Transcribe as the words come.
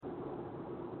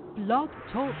Blog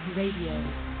Talk Radio.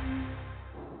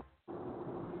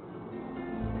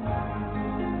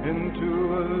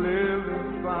 Into a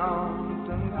living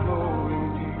fountain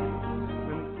flowing deep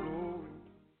and flowing.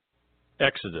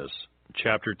 Exodus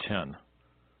chapter 10.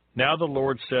 Now the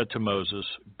Lord said to Moses,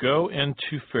 Go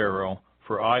into Pharaoh,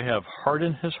 for I have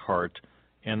hardened his heart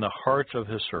and the hearts of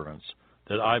his servants,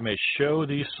 that I may show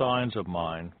these signs of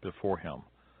mine before him,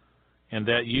 and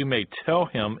that you may tell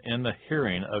him in the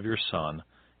hearing of your son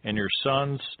and your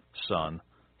son's son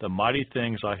the mighty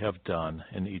things I have done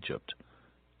in Egypt,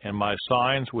 and my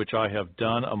signs which I have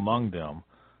done among them,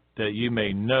 that you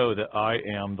may know that I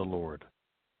am the Lord.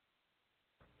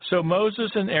 So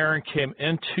Moses and Aaron came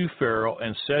into Pharaoh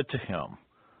and said to him,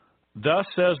 Thus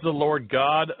says the Lord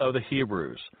God of the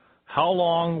Hebrews, How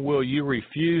long will you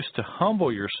refuse to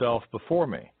humble yourself before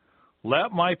me?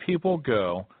 Let my people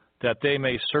go, that they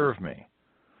may serve me.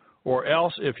 Or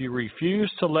else, if you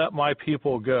refuse to let my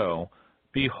people go,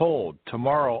 behold,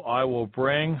 tomorrow I will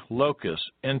bring locusts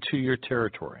into your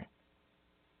territory.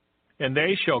 And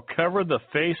they shall cover the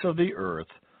face of the earth,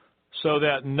 so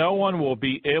that no one will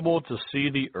be able to see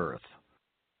the earth.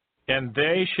 And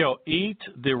they shall eat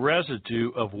the residue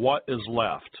of what is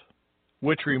left,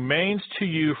 which remains to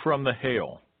you from the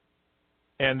hail.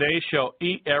 And they shall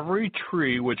eat every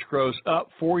tree which grows up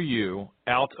for you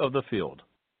out of the field.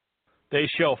 They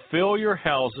shall fill your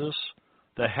houses,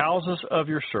 the houses of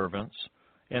your servants,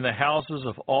 and the houses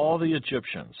of all the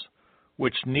Egyptians,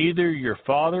 which neither your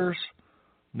fathers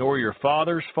nor your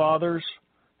fathers' fathers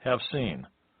have seen,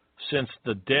 since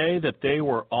the day that they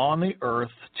were on the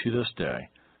earth to this day.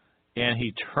 And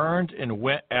he turned and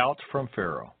went out from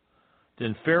Pharaoh.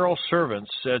 Then Pharaoh's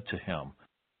servants said to him,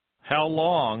 How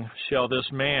long shall this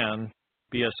man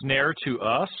be a snare to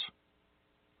us?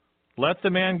 Let the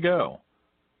man go,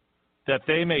 that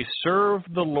they may serve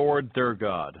the Lord their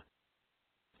God.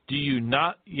 Do you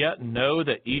not yet know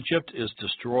that Egypt is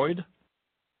destroyed?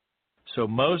 So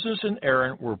Moses and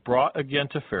Aaron were brought again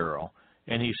to Pharaoh,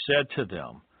 and he said to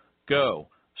them, Go,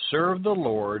 serve the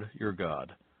Lord your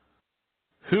God.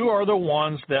 Who are the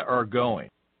ones that are going?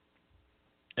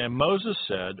 And Moses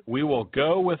said, We will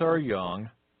go with our young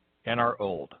and our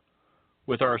old,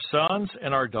 with our sons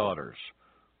and our daughters,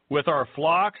 with our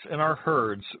flocks and our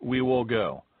herds we will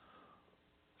go.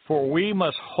 For we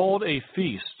must hold a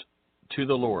feast to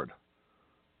the Lord.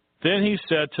 Then he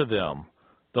said to them,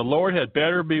 The Lord had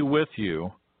better be with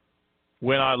you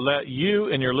when I let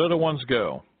you and your little ones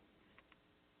go.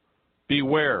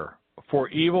 Beware, for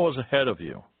evil is ahead of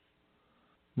you.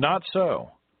 Not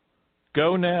so.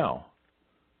 Go now,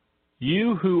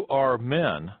 you who are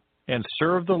men, and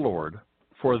serve the Lord,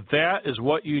 for that is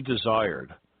what you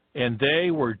desired. And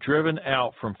they were driven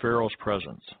out from Pharaoh's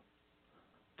presence.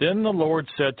 Then the Lord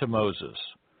said to Moses,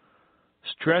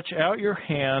 Stretch out your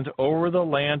hand over the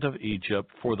land of Egypt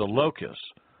for the locusts,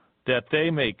 that they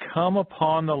may come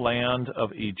upon the land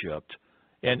of Egypt,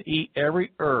 and eat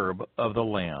every herb of the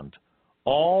land,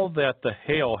 all that the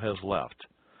hail has left.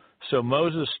 So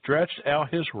Moses stretched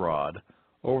out his rod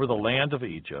over the land of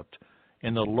Egypt,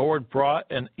 and the Lord brought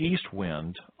an east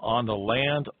wind on the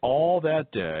land all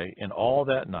that day and all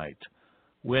that night.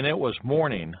 When it was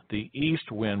morning, the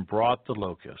east wind brought the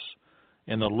locusts,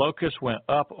 and the locusts went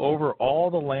up over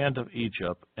all the land of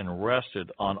Egypt and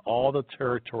rested on all the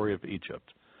territory of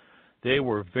Egypt. They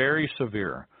were very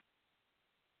severe.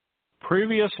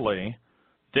 Previously,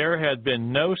 there had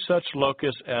been no such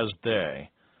locusts as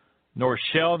they, nor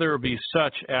shall there be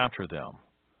such after them.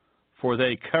 For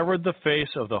they covered the face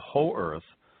of the whole earth,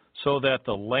 so that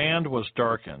the land was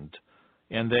darkened,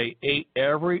 and they ate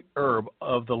every herb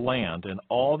of the land and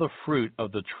all the fruit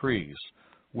of the trees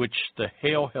which the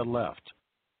hail had left.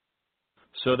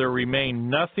 So there remained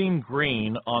nothing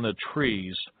green on the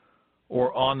trees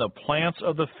or on the plants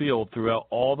of the field throughout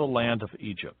all the land of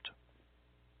Egypt.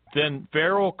 Then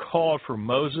Pharaoh called for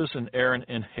Moses and Aaron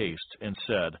in haste and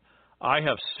said, I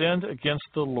have sinned against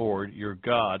the Lord your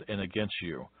God and against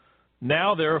you.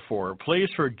 Now therefore, please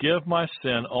forgive my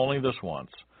sin only this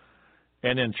once,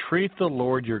 and entreat the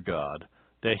Lord your God,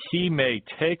 that he may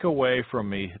take away from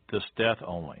me this death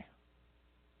only.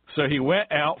 So he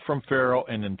went out from Pharaoh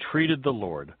and entreated the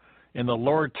Lord, and the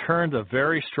Lord turned a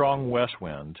very strong west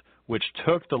wind, which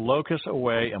took the locusts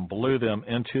away and blew them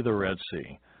into the Red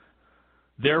Sea.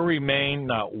 There remained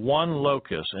not one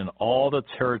locust in all the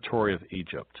territory of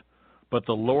Egypt, but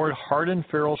the Lord hardened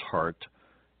Pharaoh's heart,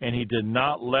 and he did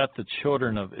not let the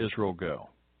children of Israel go.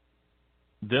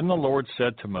 Then the Lord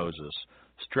said to Moses,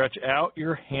 Stretch out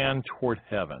your hand toward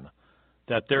heaven,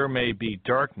 that there may be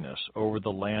darkness over the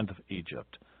land of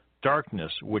Egypt,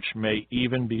 darkness which may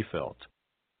even be felt.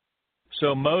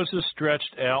 So Moses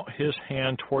stretched out his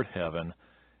hand toward heaven,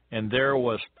 and there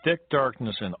was thick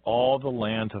darkness in all the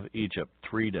land of Egypt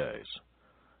 3 days.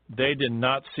 They did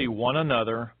not see one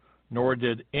another, nor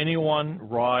did anyone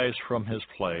rise from his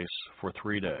place for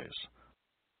 3 days.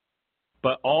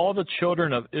 But all the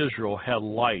children of Israel had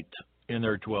light in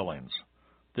their dwellings.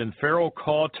 Then Pharaoh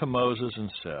called to Moses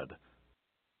and said,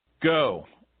 Go,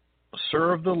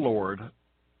 serve the Lord.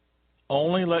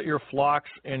 Only let your flocks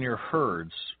and your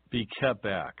herds be kept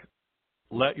back.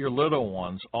 Let your little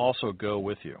ones also go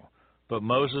with you. But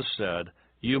Moses said,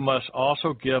 You must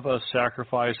also give us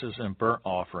sacrifices and burnt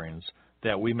offerings,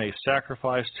 that we may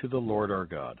sacrifice to the Lord our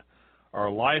God. Our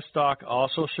livestock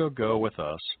also shall go with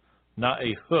us, not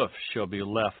a hoof shall be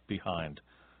left behind.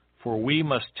 For we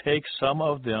must take some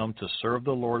of them to serve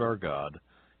the Lord our God.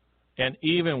 And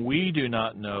even we do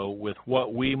not know with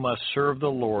what we must serve the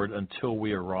Lord until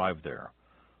we arrive there.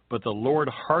 But the Lord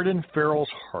hardened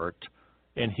Pharaoh's heart,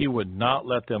 and he would not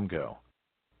let them go.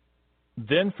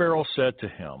 Then Pharaoh said to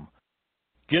him,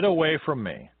 Get away from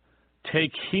me.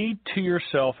 Take heed to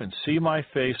yourself and see my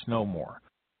face no more.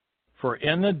 For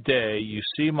in the day you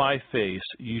see my face,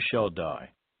 you shall die.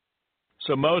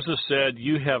 So Moses said,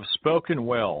 You have spoken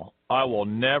well. I will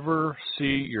never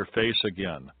see your face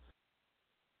again.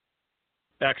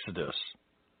 Exodus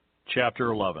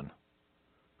chapter 11.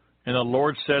 And the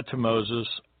Lord said to Moses,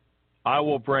 I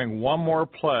will bring one more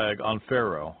plague on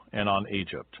Pharaoh and on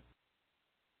Egypt.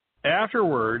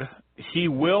 Afterward, he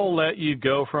will let you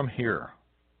go from here.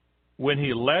 When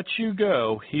he lets you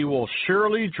go, he will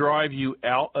surely drive you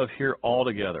out of here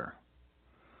altogether.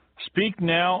 Speak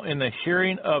now in the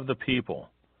hearing of the people,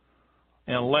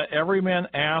 and let every man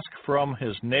ask from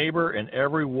his neighbor and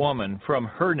every woman from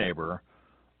her neighbor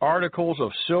articles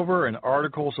of silver and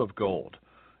articles of gold.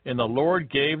 And the Lord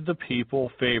gave the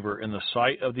people favor in the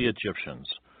sight of the Egyptians.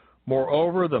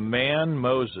 Moreover, the man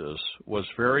Moses was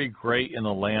very great in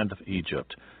the land of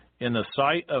Egypt, in the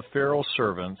sight of Pharaoh's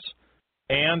servants,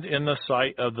 and in the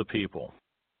sight of the people.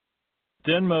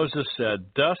 Then Moses said,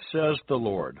 Thus says the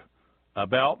Lord,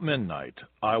 About midnight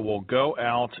I will go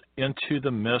out into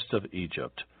the midst of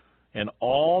Egypt, and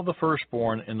all the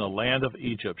firstborn in the land of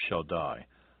Egypt shall die,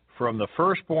 from the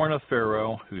firstborn of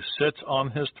Pharaoh who sits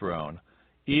on his throne,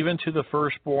 even to the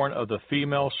firstborn of the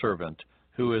female servant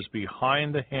who is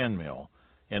behind the handmill,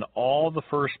 and all the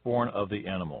firstborn of the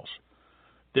animals.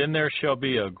 Then there shall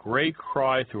be a great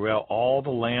cry throughout all the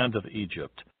land of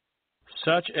Egypt,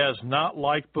 such as not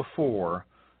like before,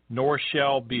 nor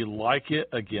shall be like it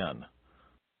again.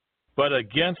 But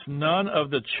against none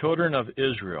of the children of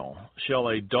Israel shall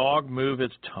a dog move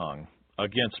its tongue,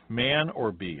 against man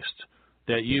or beast,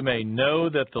 that you may know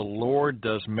that the Lord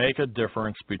does make a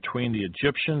difference between the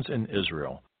Egyptians and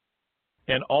Israel.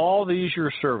 And all these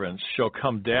your servants shall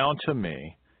come down to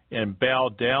me, and bow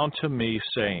down to me,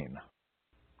 saying,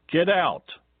 Get out,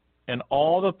 and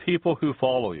all the people who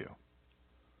follow you.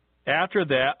 After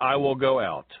that I will go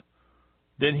out.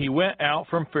 Then he went out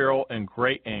from Pharaoh in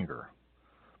great anger.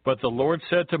 But the Lord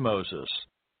said to Moses,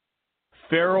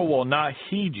 Pharaoh will not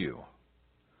heed you,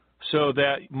 so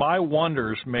that my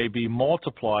wonders may be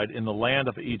multiplied in the land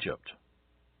of Egypt.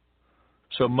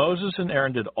 So Moses and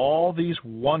Aaron did all these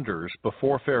wonders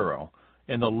before Pharaoh,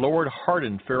 and the Lord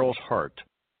hardened Pharaoh's heart.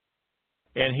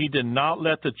 And he did not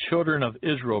let the children of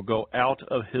Israel go out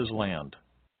of his land.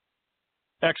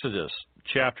 Exodus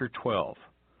chapter 12.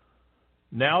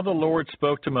 Now the Lord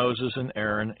spoke to Moses and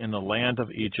Aaron in the land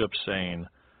of Egypt, saying,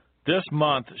 This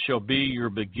month shall be your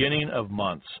beginning of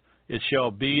months. It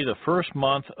shall be the first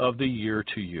month of the year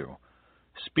to you.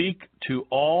 Speak to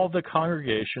all the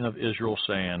congregation of Israel,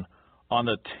 saying, On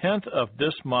the 10th of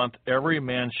this month every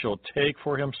man shall take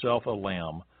for himself a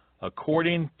lamb,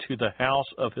 according to the house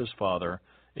of his father,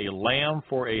 a lamb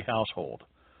for a household.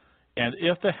 And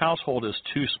if the household is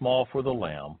too small for the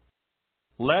lamb,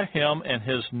 let him and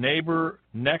his neighbor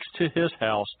next to his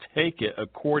house take it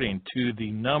according to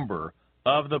the number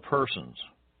of the persons.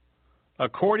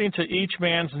 According to each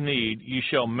man's need you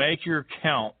shall make your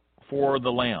count for the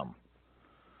lamb.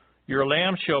 Your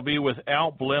lamb shall be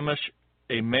without blemish,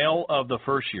 a male of the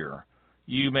first year.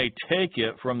 You may take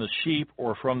it from the sheep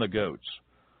or from the goats.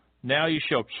 Now you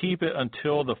shall keep it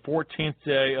until the 14th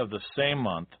day of the same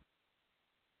month.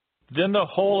 Then the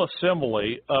whole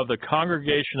assembly of the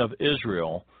congregation of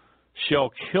Israel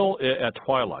shall kill it at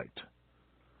twilight.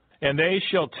 And they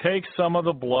shall take some of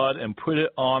the blood and put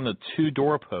it on the 2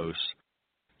 doorposts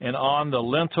and on the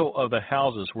lintel of the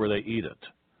houses where they eat it.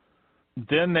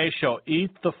 Then they shall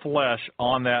eat the flesh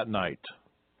on that night,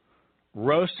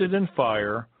 roasted in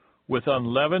fire, with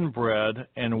unleavened bread,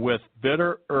 and with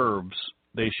bitter herbs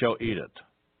they shall eat it.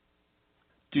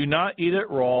 Do not eat it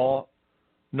raw,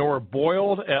 nor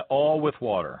boiled at all with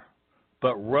water,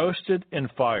 but roasted in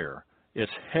fire,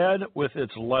 its head with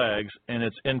its legs and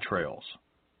its entrails.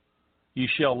 You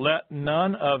shall let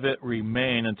none of it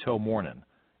remain until morning,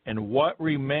 and what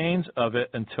remains of it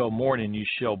until morning you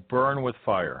shall burn with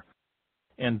fire.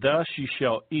 And thus you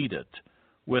shall eat it,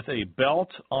 with a belt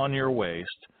on your waist,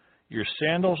 your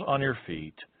sandals on your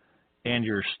feet, and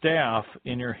your staff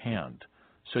in your hand.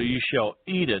 So you shall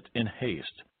eat it in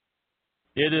haste.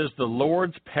 It is the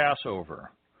Lord's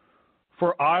Passover.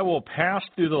 For I will pass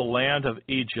through the land of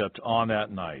Egypt on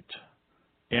that night,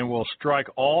 and will strike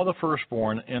all the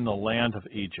firstborn in the land of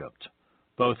Egypt,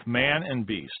 both man and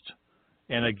beast,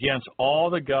 and against all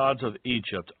the gods of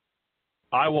Egypt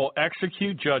I will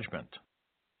execute judgment.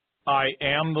 I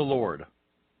am the Lord.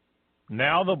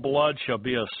 Now the blood shall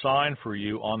be a sign for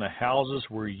you on the houses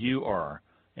where you are,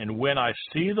 and when I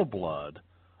see the blood,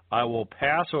 I will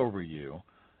pass over you,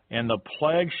 and the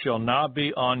plague shall not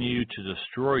be on you to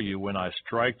destroy you when I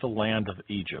strike the land of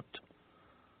Egypt.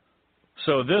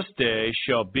 So this day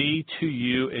shall be to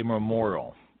you a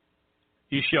memorial.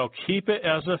 You shall keep it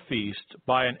as a feast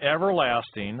by an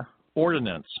everlasting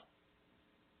ordinance.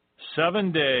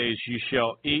 7 days you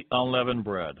shall eat unleavened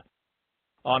bread.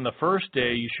 On the first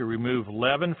day you shall remove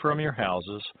leaven from your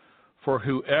houses, for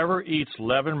whoever eats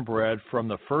leavened bread from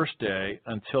the first day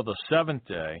until the 7th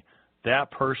day, that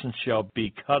person shall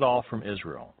be cut off from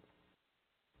Israel.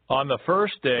 On the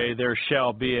first day there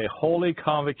shall be a holy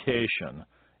convocation,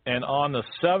 and on the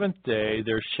 7th day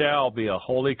there shall be a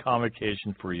holy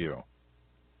convocation for you.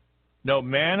 No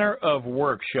manner of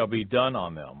work shall be done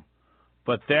on them,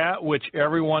 but that which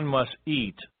everyone must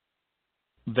eat,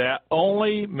 that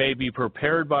only may be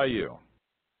prepared by you.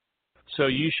 So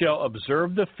you shall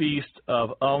observe the feast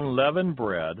of unleavened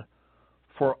bread,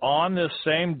 for on this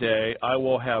same day I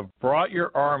will have brought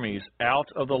your armies out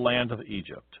of the land of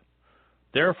Egypt.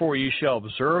 Therefore you shall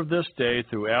observe this day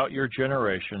throughout your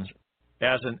generations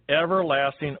as an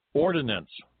everlasting ordinance.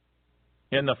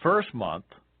 In the first month,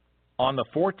 on the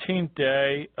 14th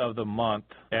day of the month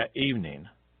at evening,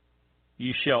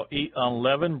 you shall eat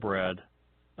unleavened bread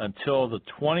until the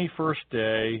 21st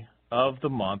day of the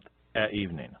month at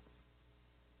evening.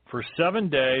 For 7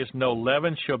 days no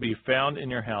leaven shall be found in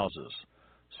your houses,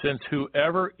 since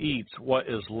whoever eats what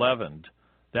is leavened,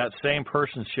 that same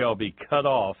person shall be cut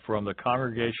off from the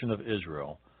congregation of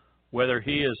Israel, whether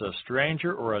he is a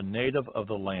stranger or a native of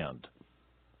the land.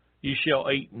 You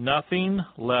shall eat nothing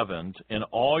leavened in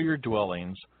all your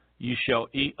dwellings, you shall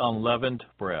eat unleavened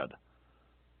bread.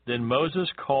 Then Moses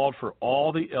called for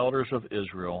all the elders of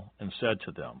Israel and said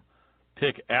to them,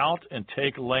 Pick out and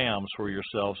take lambs for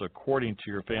yourselves according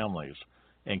to your families,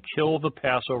 and kill the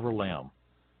Passover lamb.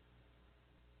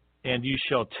 And you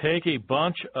shall take a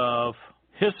bunch of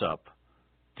hyssop,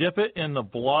 dip it in the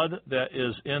blood that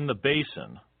is in the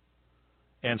basin,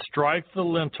 and strike the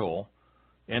lintel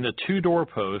and the 2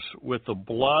 doorposts with the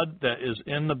blood that is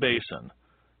in the basin.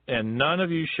 And none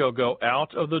of you shall go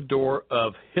out of the door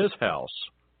of his house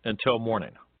until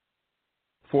morning.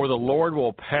 For the Lord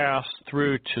will pass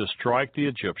through to strike the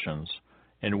Egyptians,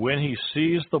 and when he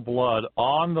sees the blood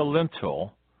on the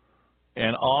lintel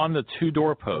and on the 2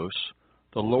 doorposts,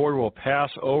 the Lord will pass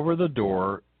over the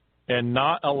door and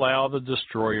not allow the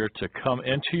destroyer to come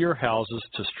into your houses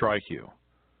to strike you.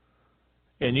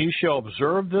 And you shall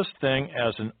observe this thing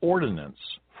as an ordinance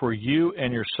for you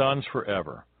and your sons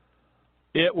forever.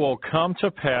 It will come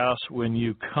to pass when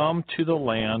you come to the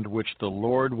land which the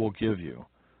Lord will give you,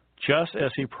 just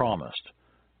as he promised,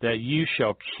 that you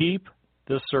shall keep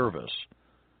this service.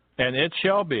 And it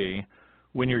shall be,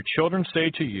 when your children say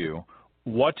to you,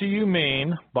 What do you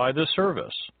mean by this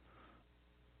service?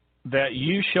 That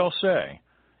you shall say,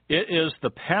 It is the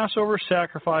Passover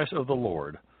sacrifice of the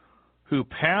Lord, who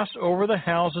passed over the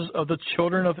houses of the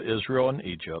children of Israel in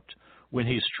Egypt, when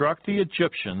he struck the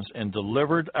Egyptians and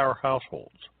delivered our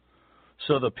households.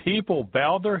 So the people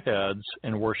bowed their heads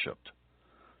and worshipped.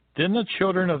 Then the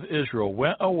children of Israel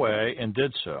went away and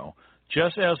did so,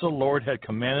 just as the Lord had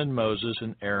commanded Moses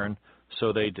and Aaron,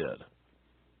 so they did.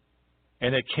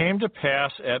 And it came to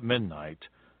pass at midnight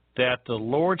that the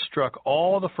Lord struck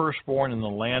all the firstborn in the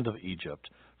land of Egypt,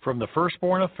 from the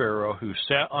firstborn of Pharaoh who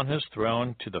sat on his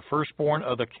throne to the firstborn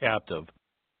of the captive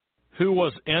who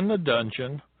was in the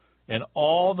dungeon, and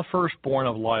all the firstborn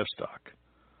of livestock.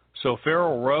 So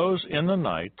Pharaoh rose in the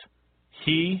night,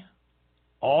 he,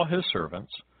 all his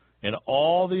servants, and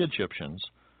all the Egyptians,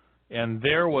 and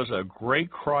there was a great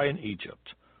cry in Egypt,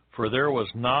 for there was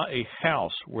not a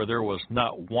house where there was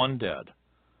not one dead.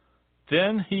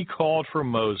 Then he called for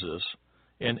Moses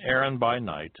and Aaron by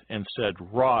night, and said,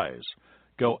 Rise,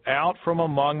 Go out from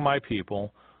among my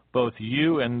people, both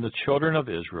you and the children of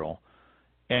Israel,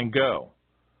 and go.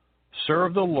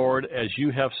 Serve the Lord as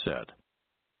you have said.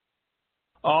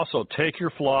 Also take your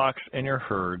flocks and your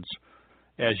herds,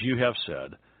 as you have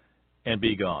said, and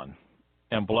be gone,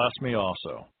 and bless me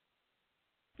also.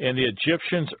 And the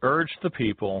Egyptians urged the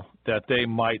people that they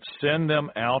might send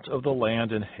them out of the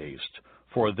land in haste,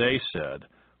 for they said,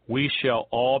 We shall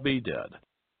all be dead.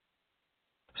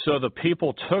 So the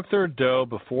people took their dough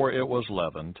before it was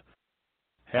leavened,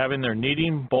 having their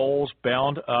kneading bowls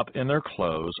bound up in their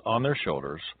clothes on their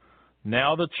shoulders.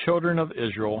 Now the children of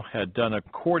Israel had done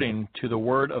according to the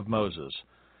word of Moses.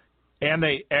 And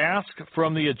they asked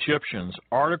from the Egyptians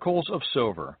articles of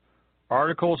silver,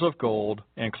 articles of gold,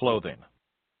 and clothing.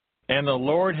 And the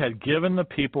Lord had given the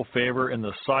people favor in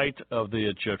the sight of the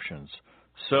Egyptians,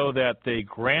 so that they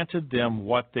granted them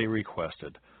what they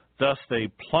requested. Thus they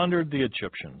plundered the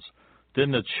Egyptians.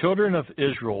 Then the children of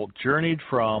Israel journeyed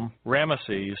from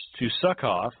Ramesses to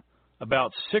Succoth,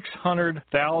 about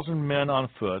 600,000 men on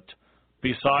foot,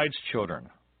 besides children.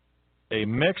 A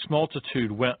mixed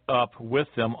multitude went up with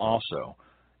them also,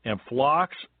 and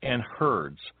flocks and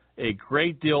herds, a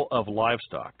great deal of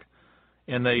livestock.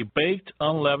 And they baked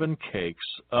unleavened cakes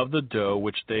of the dough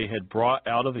which they had brought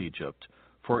out of Egypt,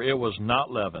 for it was not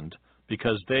leavened,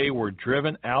 because they were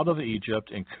driven out of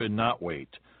Egypt and could not wait,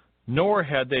 nor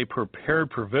had they prepared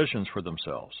provisions for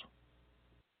themselves.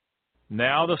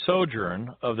 Now the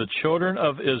sojourn of the children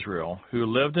of Israel who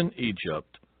lived in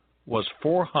Egypt was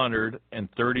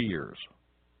 430 years.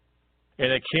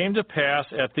 And it came to pass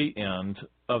at the end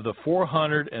of the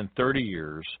 430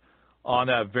 years, on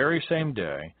that very same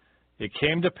day, it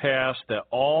came to pass that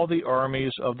all the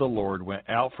armies of the Lord went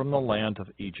out from the land of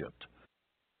Egypt.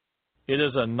 It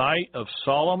is a night of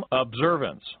solemn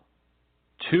observance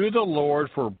to the Lord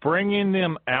for bringing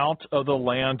them out of the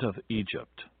land of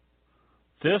Egypt.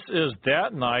 This is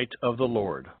that night of the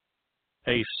Lord,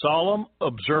 a solemn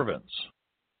observance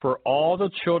for all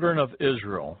the children of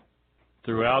Israel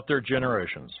throughout their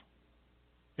generations.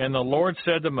 And the Lord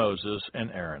said to Moses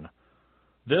and Aaron,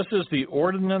 This is the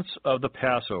ordinance of the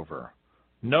Passover.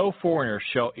 No foreigner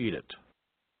shall eat it.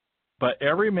 But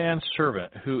every man's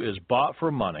servant who is bought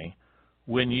for money,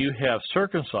 when you have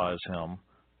circumcised him,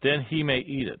 then he may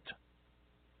eat it.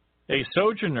 A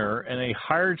sojourner and a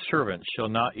hired servant shall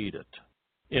not eat it.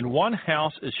 In one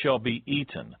house it shall be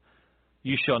eaten.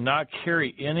 You shall not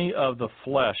carry any of the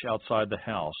flesh outside the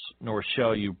house, nor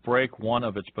shall you break one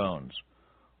of its bones.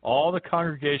 All the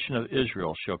congregation of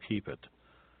Israel shall keep it.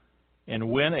 And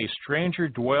when a stranger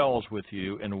dwells with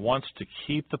you and wants to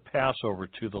keep the Passover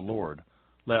to the Lord,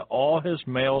 let all his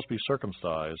males be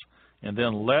circumcised, and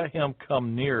then let him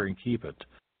come near and keep it.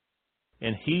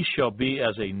 And he shall be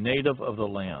as a native of the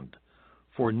land,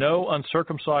 for no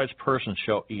uncircumcised person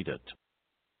shall eat it.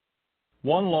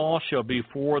 One law shall be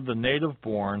for the native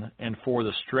born and for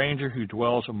the stranger who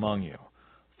dwells among you.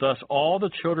 Thus all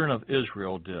the children of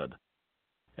Israel did.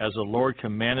 As the Lord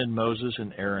commanded Moses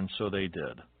and Aaron, so they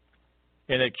did.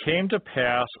 And it came to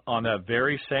pass on that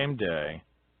very same day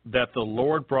that the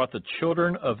Lord brought the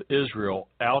children of Israel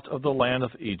out of the land of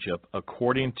Egypt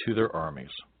according to their armies.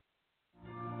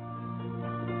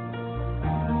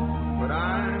 But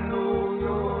I know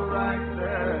you're right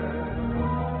there,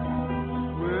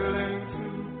 willing to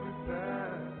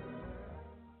prepare.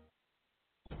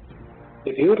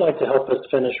 If you would like to help us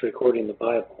finish recording the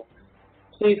Bible,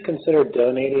 please consider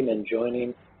donating and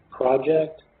joining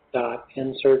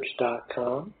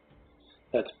project.nsearch.com.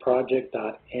 That's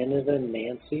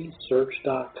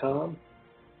project.nancysearch.com,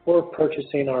 or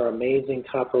purchasing our amazing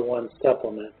Copper One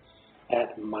supplement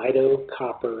at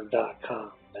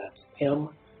mitocopper.com. That's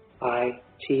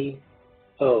MITO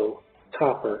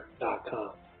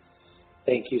copper.com.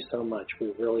 Thank you so much.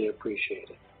 We really appreciate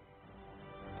it.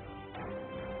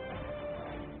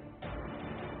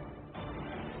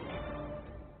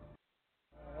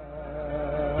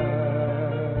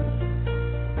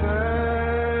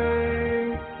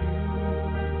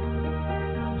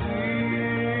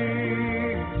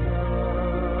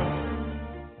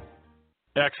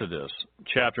 Exodus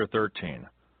chapter 13.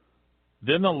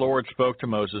 Then the Lord spoke to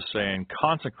Moses, saying,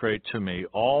 Consecrate to me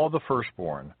all the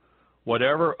firstborn,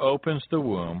 whatever opens the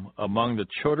womb among the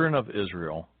children of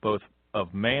Israel, both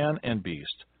of man and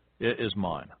beast, it is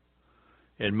mine.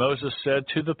 And Moses said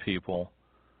to the people,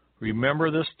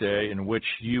 Remember this day in which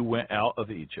you went out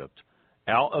of Egypt,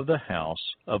 out of the house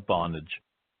of bondage.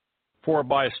 For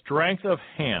by strength of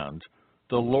hand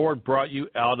the Lord brought you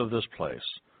out of this place.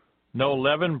 No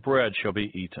leavened bread shall be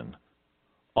eaten.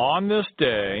 On this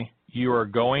day you are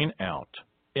going out,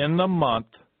 in the month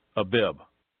Abib.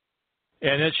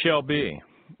 And it shall be,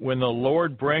 when the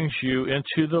Lord brings you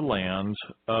into the land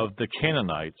of the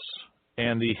Canaanites,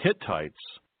 and the Hittites,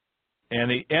 and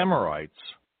the Amorites,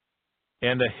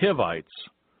 and the Hivites,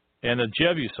 and the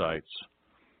Jebusites,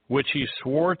 which he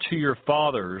swore to your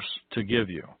fathers to give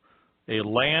you, a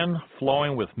land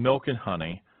flowing with milk and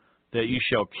honey, that ye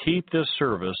shall keep this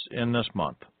service in this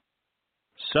month.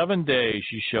 7 days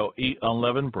ye shall eat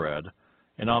unleavened bread,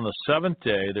 and on the 7th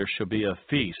day there shall be a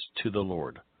feast to the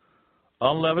Lord.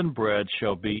 Unleavened bread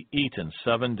shall be eaten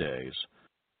 7 days,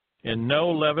 and no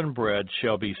leavened bread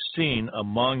shall be seen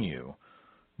among you,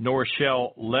 nor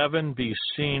shall leaven be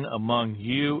seen among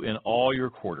you in all your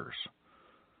quarters.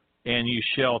 And you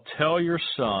shall tell your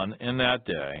son in that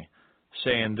day,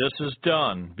 saying, This is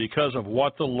done because of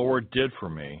what the Lord did for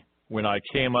me when I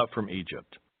came up from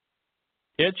Egypt.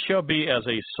 It shall be as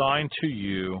a sign to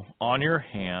you on your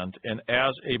hand and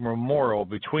as a memorial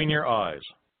between your eyes,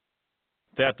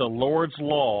 that the Lord's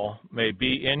law may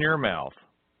be in your mouth.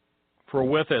 For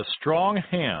with a strong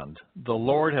hand the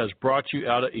Lord has brought you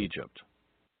out of Egypt.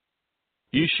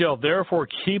 You shall therefore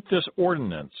keep this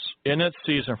ordinance in its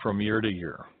season from year to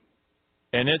year.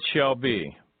 And it shall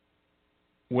be,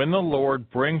 when the Lord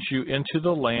brings you into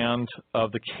the land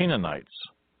of the Canaanites,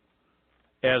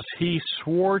 as he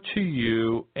swore to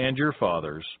you and your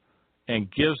fathers,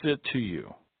 and gives it to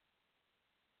you,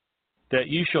 that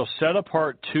you shall set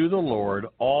apart to the Lord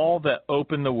all that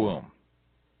open the womb.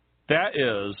 That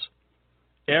is,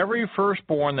 every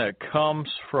firstborn that comes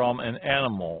from an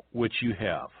animal which you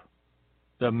have.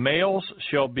 The males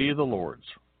shall be the Lord's.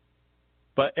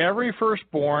 But every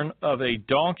firstborn of a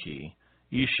donkey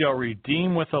ye shall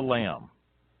redeem with a lamb.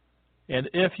 And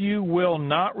if you will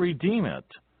not redeem it,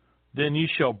 then ye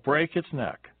shall break its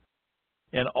neck.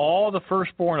 And all the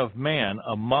firstborn of man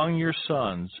among your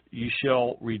sons ye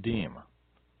shall redeem.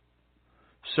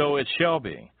 So it shall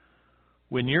be,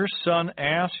 when your son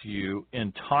asks you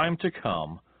in time to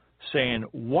come, saying,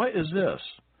 What is this?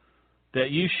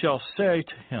 That ye shall say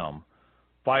to him,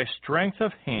 By strength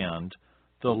of hand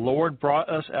the Lord brought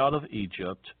us out of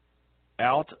Egypt,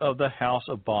 out of the house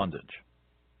of bondage.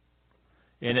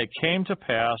 And it came to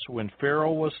pass, when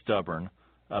Pharaoh was stubborn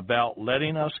about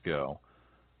letting us go,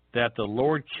 that the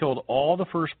Lord killed all the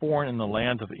firstborn in the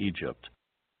land of Egypt,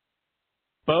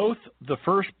 both the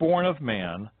firstborn of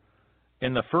man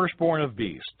and the firstborn of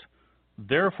beast.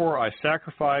 Therefore I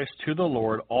sacrifice to the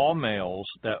Lord all males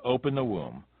that open the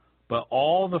womb, but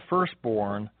all the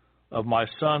firstborn of my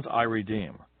sons I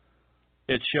redeem.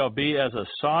 It shall be as a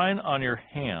sign on your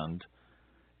hand,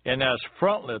 and as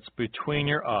frontlets between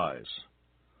your eyes.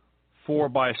 For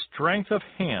by strength of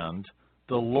hand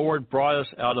the Lord brought us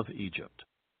out of Egypt.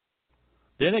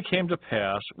 Then it came to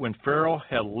pass, when Pharaoh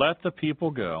had let the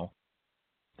people go,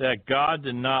 that God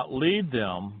did not lead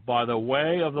them by the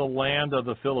way of the land of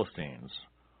the Philistines,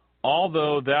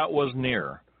 although that was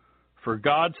near. For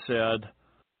God said,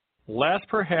 Lest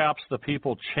perhaps the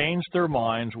people change their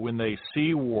minds when they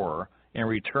see war, and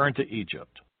return to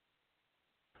Egypt.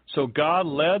 So God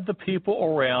led the people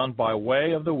around by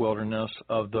way of the wilderness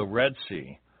of the Red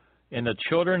Sea, and the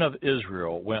children of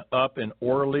Israel went up in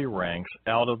orderly ranks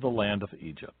out of the land of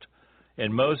Egypt.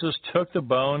 And Moses took the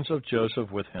bones of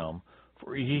Joseph with him,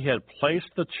 for he had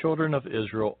placed the children of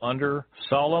Israel under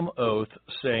solemn oath,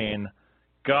 saying,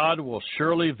 God will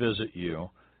surely visit you,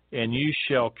 and you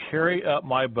shall carry up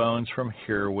my bones from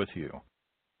here with you.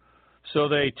 So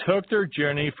they took their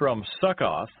journey from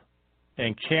Succoth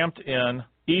and camped in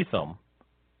Etham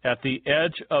at the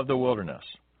edge of the wilderness.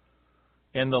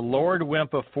 And the Lord went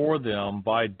before them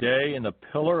by day in a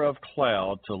pillar of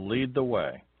cloud to lead the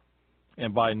way,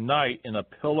 and by night in a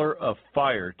pillar of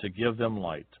fire to give them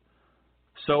light,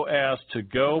 so as to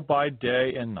go by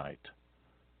day and night.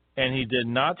 And he did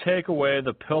not take away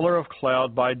the pillar of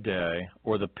cloud by day,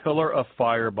 or the pillar of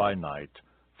fire by night,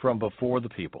 from before the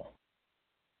people.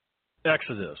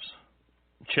 Exodus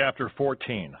chapter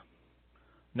 14.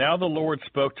 Now the Lord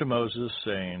spoke to Moses,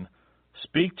 saying,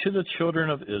 Speak to the children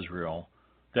of Israel,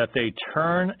 that they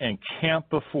turn and camp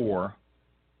before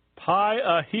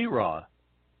Pi-hahiroth,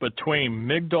 between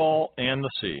Migdol and the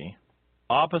sea,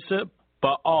 opposite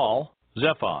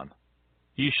Baal-zephon.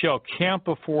 Ye shall camp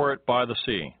before it by the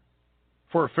sea.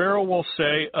 For Pharaoh will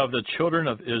say of the children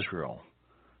of Israel,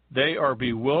 They are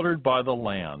bewildered by the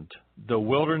land, the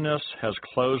wilderness has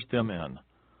closed them in.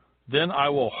 Then I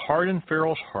will harden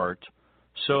Pharaoh's heart,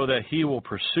 so that he will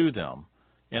pursue them,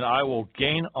 and I will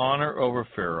gain honor over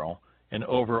Pharaoh and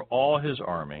over all his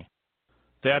army,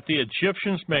 that the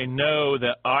Egyptians may know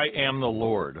that I am the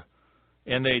Lord.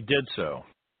 And they did so.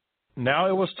 Now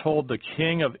it was told the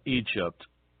king of Egypt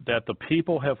that the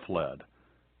people have fled,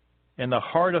 And the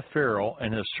heart of Pharaoh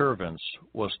and his servants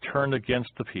was turned against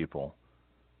the people.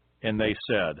 And they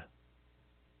said,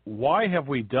 Why have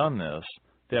we done this,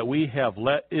 that we have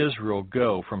let Israel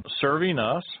go from serving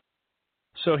us?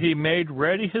 So he made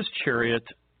ready his chariot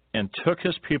and took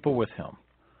his people with him.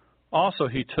 Also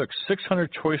he took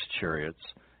 600 choice chariots,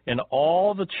 and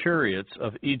all the chariots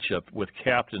of Egypt with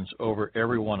captains over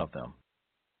every one of them.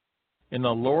 And the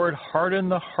Lord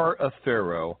hardened the heart of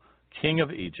Pharaoh, king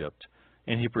of Egypt,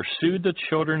 and he pursued the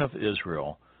children of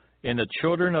Israel, and the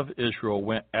children of Israel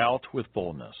went out with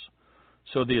boldness.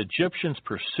 So the Egyptians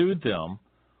pursued them,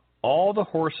 all the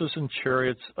horses and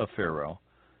chariots of Pharaoh,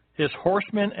 his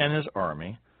horsemen and his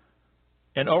army,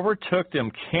 and overtook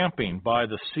them camping by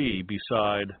the sea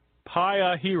beside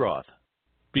Pi-hahiroth,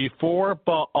 before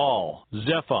Baal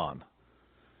Zephon.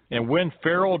 And when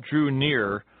Pharaoh drew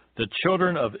near, the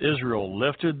children of Israel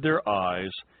lifted their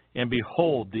eyes, and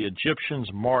behold, the Egyptians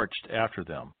marched after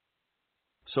them.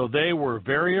 So they were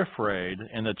very afraid,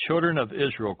 and the children of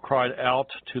Israel cried out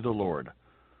to the Lord.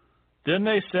 Then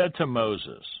they said to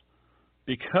Moses,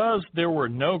 Because there were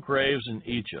no graves in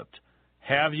Egypt,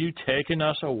 have you taken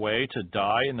us away to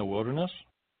die in the wilderness?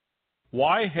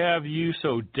 Why have you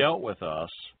so dealt with us,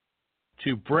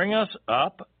 to bring us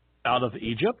up out of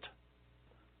Egypt?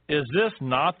 Is this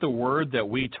not the word that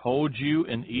we told you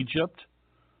in Egypt,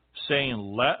 saying,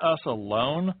 Let us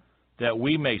alone, that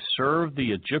we may serve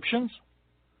the Egyptians?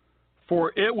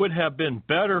 For it would have been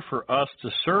better for us to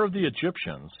serve the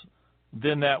Egyptians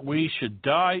than that we should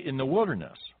die in the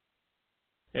wilderness.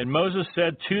 And Moses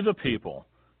said to the people,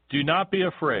 Do not be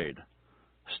afraid.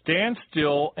 Stand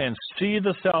still and see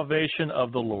the salvation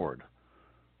of the Lord,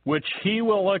 which he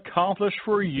will accomplish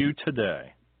for you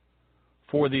today.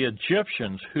 For the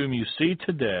Egyptians whom you see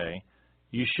today,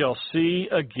 you shall see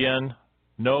again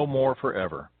no more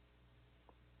forever.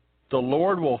 The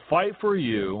Lord will fight for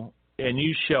you, and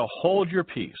you shall hold your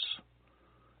peace.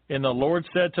 And the Lord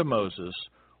said to Moses,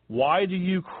 Why do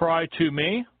you cry to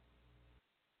me?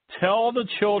 Tell the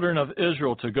children of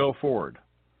Israel to go forward.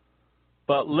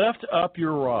 But lift up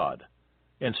your rod,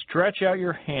 and stretch out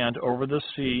your hand over the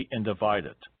sea and divide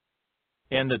it.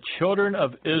 And the children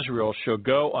of Israel shall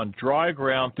go on dry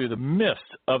ground through the midst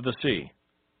of the sea.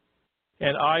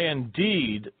 And I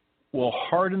indeed will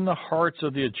harden the hearts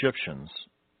of the Egyptians,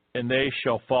 and they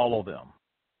shall follow them.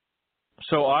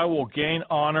 So I will gain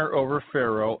honor over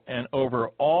Pharaoh and over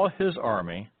all his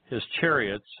army, his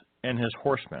chariots, and his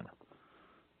horsemen.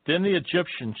 Then the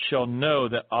Egyptians shall know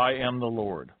that I am the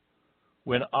Lord,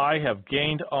 when I have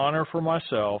gained honor for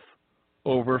myself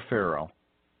over Pharaoh,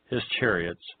 his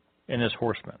chariots, and his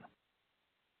horsemen.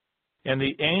 And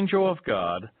the angel of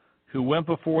God, who went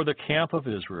before the camp of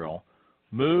Israel,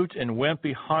 moved and went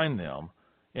behind them,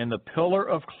 and the pillar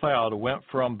of cloud went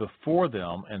from before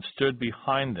them and stood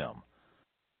behind them.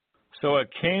 So it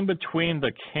came between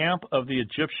the camp of the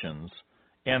Egyptians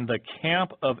and the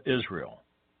camp of Israel.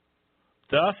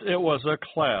 Thus it was a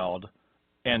cloud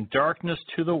and darkness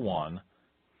to the one,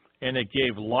 and it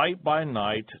gave light by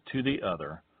night to the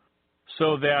other,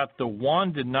 so that the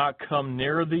one did not come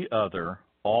near the other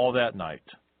all that night.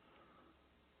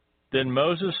 Then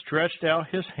Moses stretched out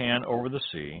his hand over the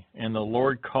sea, and the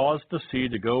Lord caused the sea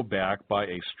to go back by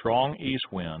a strong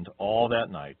east wind all that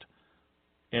night,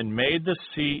 and made the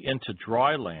sea into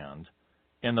dry land,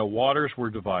 and the waters were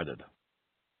divided.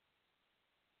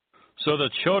 So the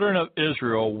children of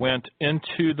Israel went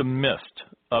into the midst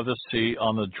of the sea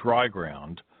on the dry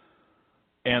ground,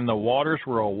 and the waters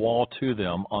were a wall to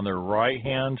them on their right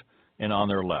hand and on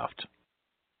their left.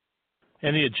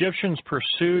 And the Egyptians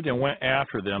pursued and went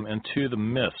after them into the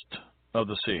midst of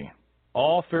the sea,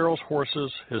 all Pharaoh's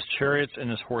horses, his chariots, and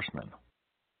his horsemen.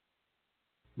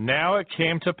 Now it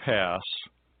came to pass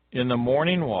in the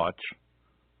morning watch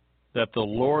that the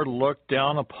Lord looked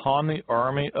down upon the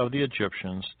army of the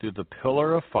Egyptians through the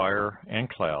pillar of fire and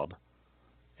cloud,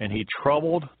 and he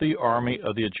troubled the army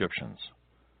of the Egyptians.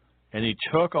 And he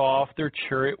took off their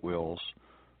chariot wheels,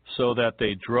 so that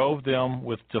they drove them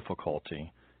with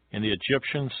difficulty. And the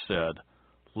Egyptians said,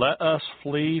 Let us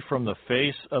flee from the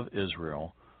face of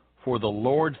Israel, for the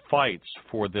Lord fights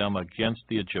for them against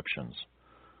the Egyptians.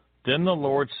 Then the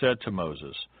Lord said to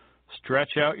Moses,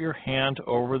 Stretch out your hand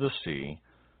over the sea,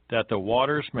 that the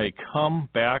waters may come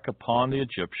back upon the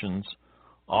Egyptians,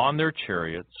 on their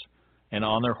chariots, and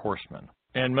on their horsemen.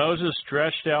 And Moses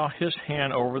stretched out his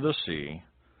hand over the sea,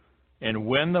 and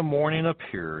when the morning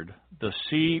appeared, the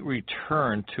sea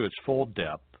returned to its full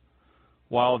depth,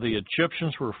 while the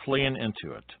Egyptians were fleeing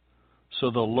into it.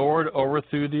 So the Lord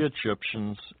overthrew the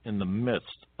Egyptians in the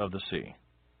midst of the sea.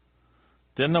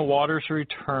 Then the waters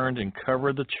returned and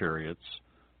covered the chariots,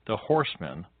 the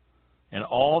horsemen, and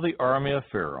all the army of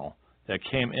Pharaoh that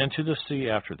came into the sea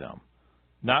after them.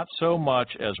 Not so much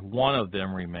as one of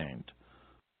them remained.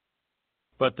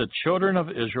 But the children of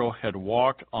Israel had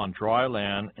walked on dry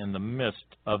land in the midst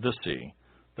of the sea.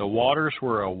 The waters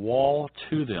were a wall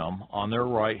to them on their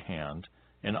right hand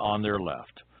and on their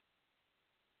left.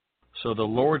 So the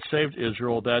Lord saved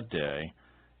Israel that day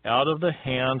out of the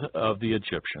hand of the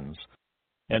Egyptians,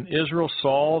 and Israel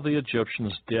saw the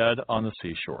Egyptians dead on the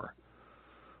seashore.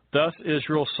 Thus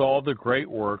Israel saw the great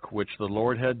work which the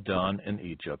Lord had done in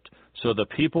Egypt. So the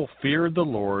people feared the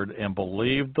Lord and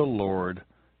believed the Lord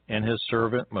and his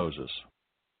servant Moses.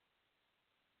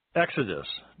 Exodus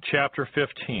chapter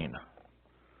 15.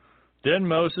 Then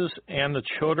Moses and the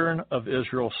children of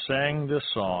Israel sang this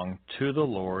song to the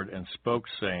Lord and spoke,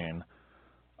 saying,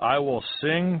 I will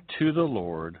sing to the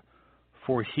Lord,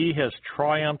 for he has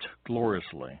triumphed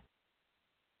gloriously.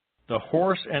 The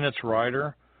horse and its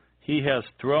rider he has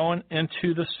thrown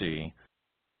into the sea.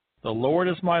 The Lord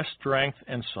is my strength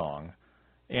and song,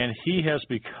 and he has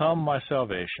become my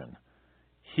salvation.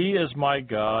 He is my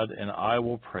God, and I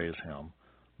will praise him,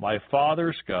 my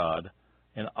father's God,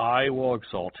 and I will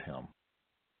exalt him.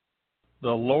 The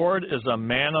Lord is a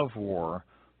man of war,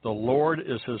 the Lord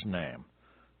is his name.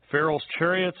 Pharaoh's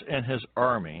chariots and his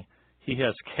army he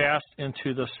has cast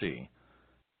into the sea.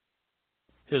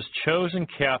 His chosen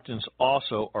captains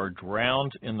also are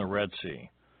drowned in the Red Sea.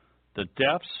 The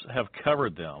depths have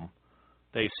covered them.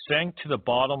 They sank to the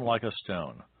bottom like a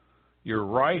stone. Your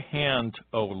right hand,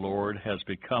 O Lord, has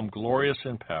become glorious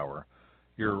in power.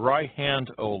 Your right hand,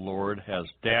 O Lord, has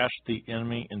dashed the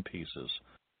enemy in pieces.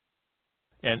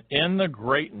 And in the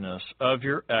greatness of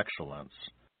your excellence,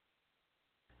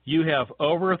 you have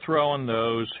overthrown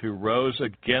those who rose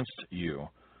against you.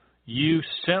 You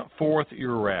sent forth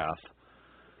your wrath.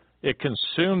 It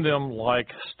consumed them like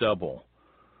stubble.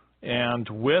 And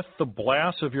with the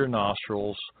blast of your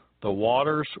nostrils, the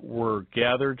waters were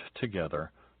gathered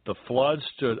together. The flood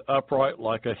stood upright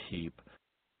like a heap.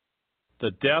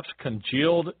 The depths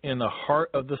congealed in the heart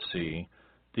of the sea.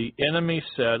 The enemy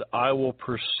said, I will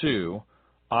pursue,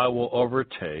 I will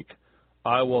overtake,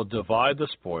 I will divide the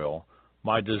spoil.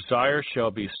 My desire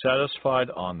shall be satisfied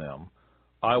on them.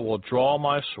 I will draw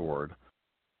my sword.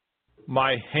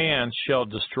 My hand shall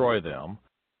destroy them.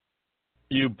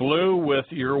 You blew with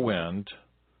your wind.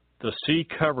 The sea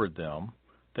covered them.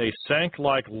 They sank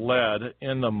like lead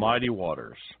in the mighty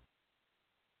waters.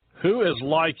 Who is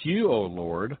like you, O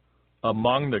Lord,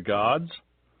 among the gods?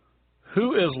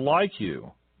 Who is like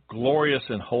you, glorious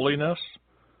in holiness,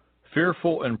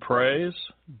 fearful in praise,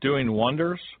 doing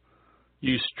wonders?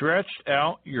 You stretched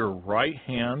out your right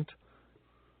hand.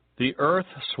 The earth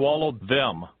swallowed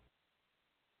them.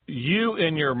 You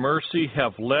in your mercy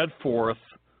have led forth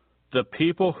the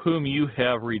people whom you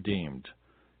have redeemed.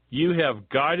 You have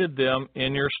guided them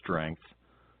in your strength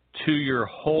to your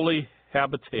holy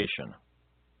habitation.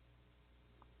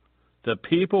 The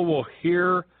people will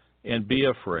hear and be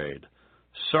afraid.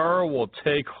 Sorrow will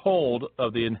take hold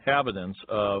of the inhabitants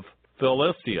of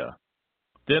Philistia.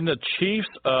 Then the chiefs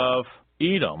of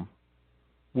Edom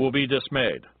will be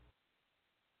dismayed.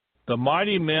 The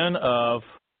mighty men of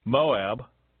Moab,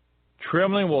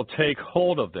 trembling will take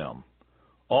hold of them.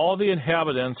 All the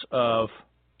inhabitants of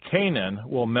Canaan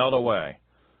will melt away.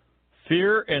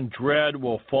 Fear and dread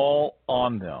will fall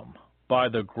on them. By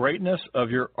the greatness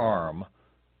of your arm,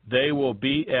 they will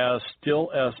be as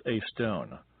still as a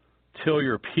stone, till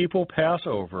your people pass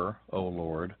over, O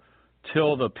Lord,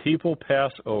 till the people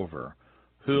pass over,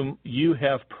 whom you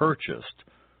have purchased.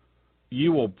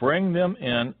 You will bring them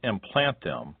in and plant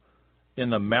them in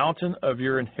the mountain of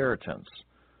your inheritance,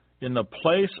 in the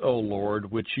place, O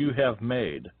Lord, which you have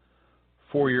made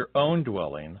for your own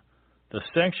dwelling, the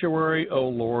sanctuary, O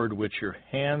Lord, which your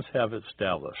hands have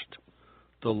established.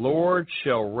 The Lord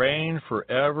shall reign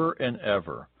forever and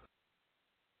ever.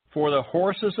 For the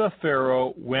horses of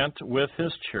Pharaoh went with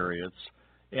his chariots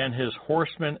and his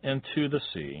horsemen into the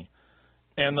sea,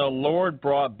 and the Lord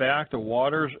brought back the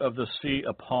waters of the sea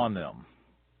upon them.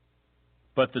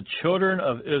 But the children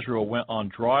of Israel went on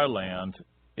dry land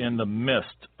in the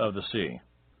midst of the sea.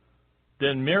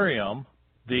 Then Miriam,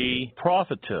 the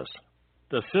prophetess,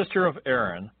 the sister of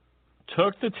Aaron,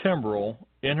 took the timbrel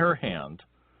in her hand,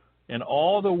 and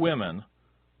all the women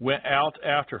went out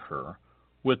after her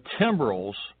with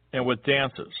timbrels and with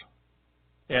dances.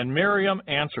 And Miriam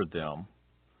answered them,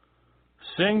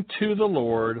 Sing to the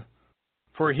Lord,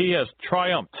 for he has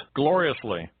triumphed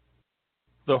gloriously.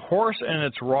 The horse and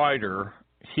its rider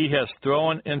he has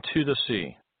thrown into the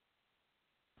sea.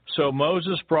 So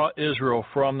Moses brought Israel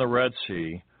from the Red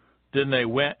Sea. Then they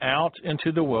went out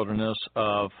into the wilderness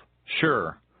of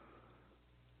Shur.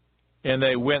 And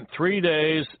they went 3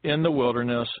 days in the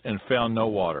wilderness and found no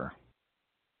water.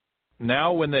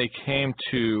 Now when they came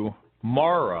to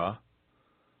Marah,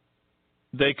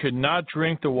 they could not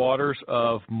drink the waters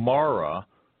of Marah,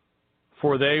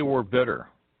 for they were bitter.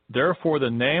 Therefore the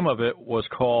name of it was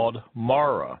called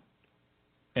Marah.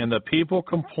 And the people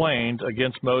complained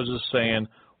against Moses, saying,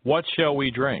 "What shall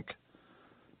we drink?"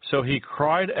 So he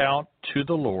cried out to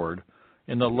the Lord,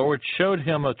 and the Lord showed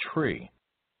him a tree.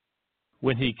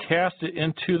 When he cast it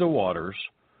into the waters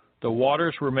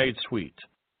were made sweet.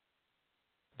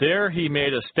 There he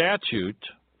made a statute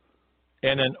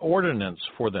and an ordinance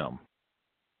for them.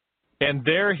 And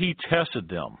there he tested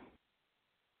them,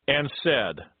 and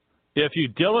said, "If you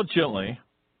diligently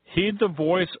heed the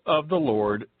voice of the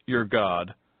Lord your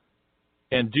God,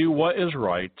 and do what is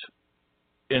right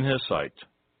in his sight,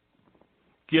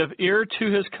 give ear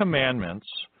to his commandments,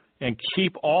 and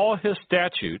keep all his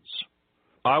statutes,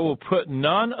 I will put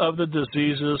none of the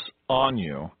diseases on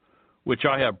you, which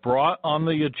I have brought on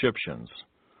the Egyptians,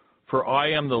 for I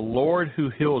am the Lord who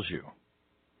heals you."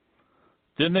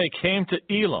 Then they came to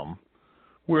Elim,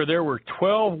 where there were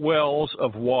 12 wells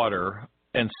of water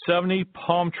and 70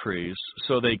 palm trees,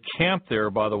 so they camped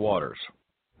there by the waters.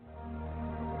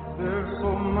 There's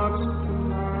so much to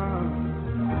learn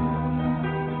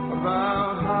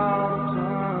about how to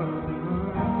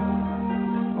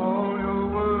turn all your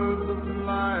words of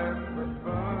life that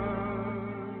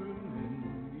burn in me.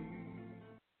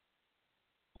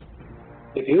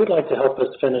 If you would like to help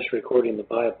us finish recording the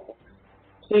Bible,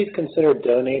 please consider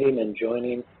donating and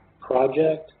joining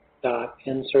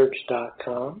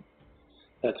project.nsearch.com.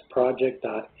 That's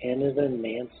project.n as in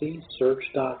Nancy,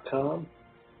 search.com,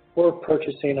 or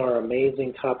purchasing our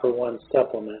amazing Copper One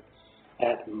supplement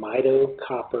at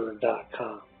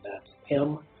mitocopper.com. That's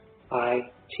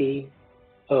MITO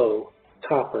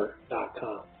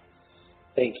copper.com.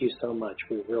 Thank you so much.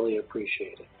 We really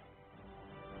appreciate it.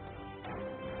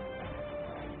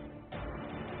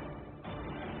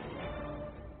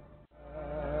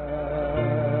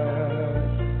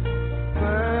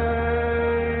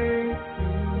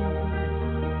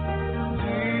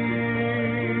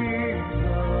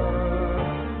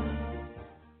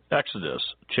 Exodus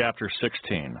chapter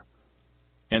 16.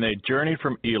 And they journeyed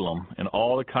from Elim, and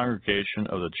all the congregation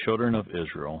of the children of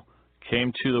Israel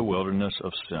came to the wilderness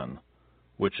of Sin,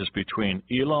 which is between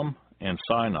Elim and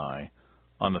Sinai,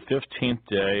 on the 15th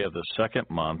day of the 2nd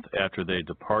month after they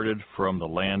departed from the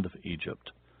land of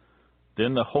Egypt.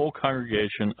 Then the whole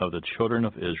congregation of the children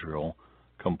of Israel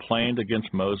complained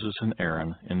against Moses and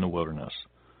Aaron in the wilderness.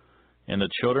 And the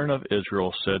children of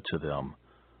Israel said to them,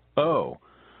 "Oh,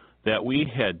 that we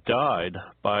had died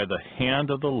by the hand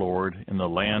of the Lord in the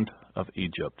land of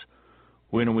Egypt,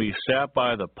 when we sat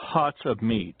by the pots of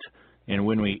meat, and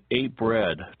when we ate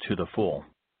bread to the full.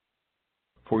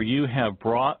 For you have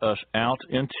brought us out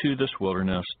into this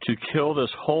wilderness to kill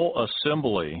this whole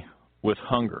assembly with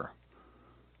hunger."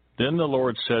 Then the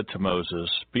Lord said to Moses,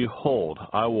 "Behold,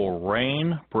 I will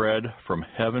rain bread from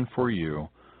heaven for you,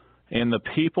 and the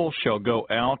people shall go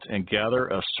out and gather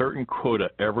a certain quota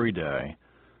every day,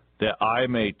 that I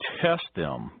may test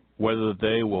them whether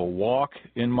they will walk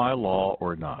in my law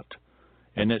or not.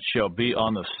 And it shall be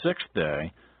on the 6th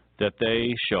day that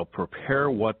they shall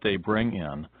prepare what they bring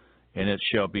in, and it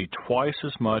shall be twice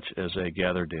as much as they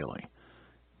gather daily."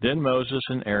 Then Moses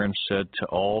and Aaron said to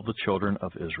all the children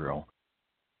of Israel,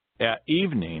 "At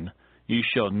evening you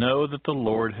shall know that the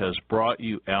Lord has brought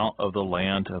you out of the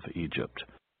land of Egypt.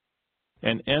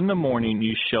 And in the morning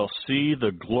you shall see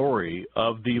the glory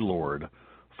of the Lord,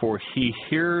 for he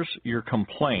hears your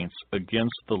complaints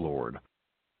against the Lord.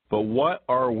 But what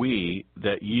are we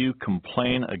that you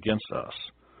complain against us?"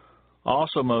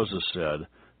 Also Moses said,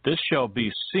 "This shall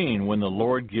be seen when the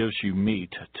Lord gives you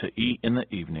meat to eat in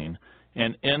the evening,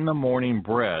 and in the morning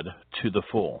bread to the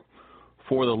full.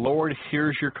 For the Lord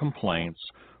hears your complaints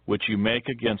which you make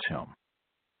against him.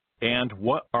 And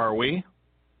what are we?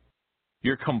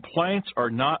 Your complaints are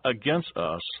not against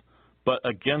us, but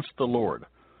against the Lord."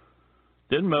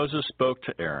 Then Moses spoke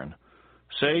to Aaron,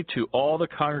 "Say to all the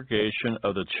congregation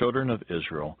of the children of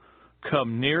Israel,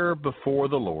 Come near before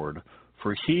the Lord,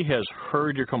 for he has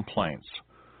heard your complaints."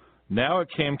 Now it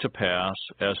came to pass,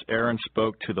 as Aaron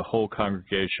spoke to the whole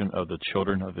congregation of the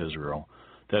children of Israel,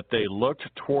 that they looked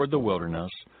toward the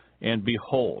wilderness, and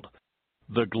behold,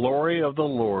 the glory of the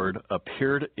Lord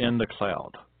appeared in the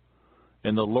cloud.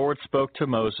 And the Lord spoke to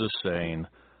Moses, saying,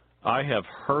 "I have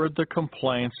heard the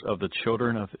complaints of the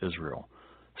children of Israel.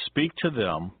 Speak to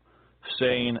them,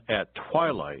 saying, At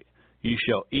twilight you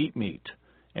shall eat meat,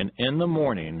 and in the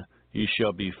morning you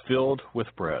shall be filled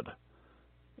with bread.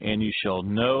 and you shall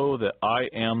know that I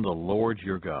am the Lord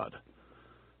your God.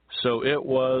 So it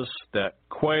was that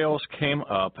quails came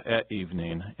up at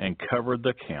evening and covered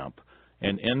the camp,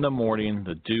 and in the morning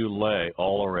the dew lay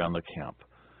all around the camp.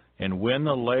 And when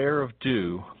the layer of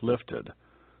dew lifted,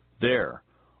 there,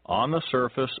 on the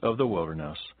surface of the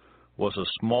wilderness, was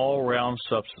a small round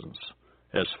substance,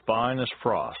 as fine as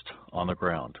frost, on the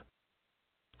ground.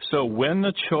 So when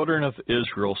the children of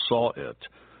Israel saw it,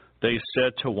 they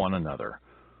said to one another,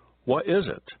 What is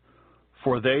it?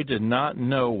 For they did not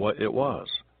know what it was.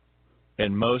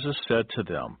 And Moses said to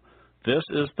them, This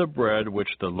is the bread which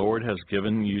the Lord has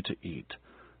given you to eat.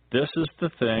 This is the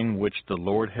thing which the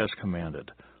Lord has commanded.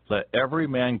 Let every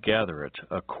man gather it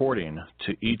according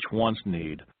to each one's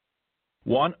need,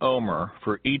 1 omer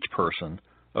for each person,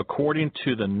 according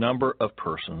to the number of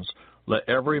persons. Let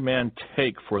every man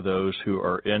take for those who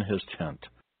are in his tent.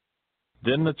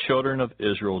 Then the children of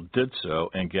Israel did so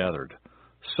and gathered,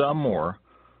 some more,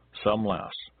 some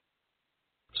less.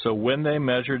 So when they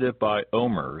measured it by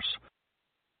omers,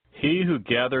 he who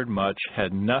gathered much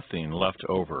had nothing left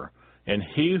over, and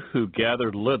he who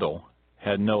gathered little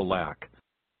had no lack.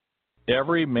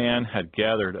 Every man had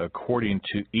gathered according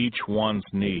to each one's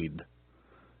need.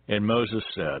 And Moses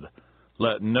said,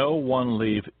 Let no one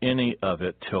leave any of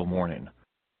it till morning.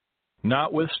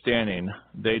 Notwithstanding,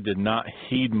 they did not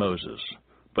heed Moses,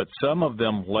 but some of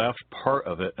them left part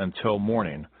of it until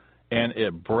morning, and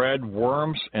it bred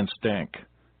worms and stank,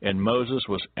 and Moses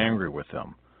was angry with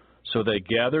them. So they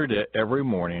gathered it every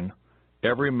morning,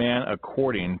 every man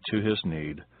according to his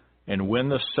need, and when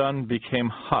the sun became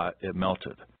hot, it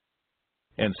melted.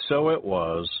 And so it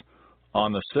was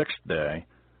on the 6th day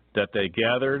that they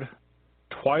gathered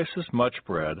twice as much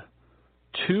bread,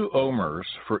 2 omers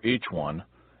for each one,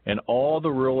 and all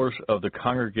the rulers of the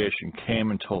congregation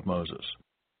came and told Moses.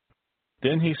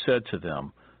 Then he said to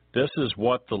them, This is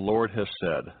what the Lord has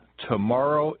said.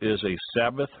 Tomorrow is a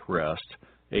Sabbath rest,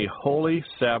 a holy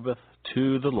Sabbath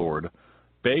to the Lord.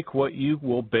 Bake what you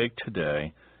will bake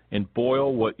today, and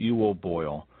boil what you will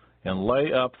boil, and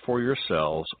lay up for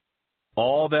yourselves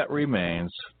all that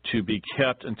remains to be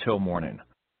kept until morning.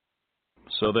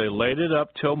 So they laid it up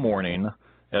till morning,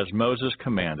 as Moses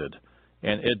commanded,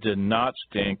 and it did not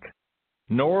stink,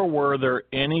 nor were there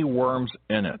any worms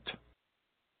in it.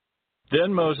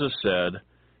 Then Moses said,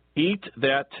 Eat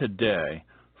that today,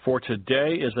 for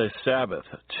today is a Sabbath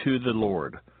to the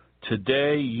Lord.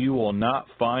 Today you will not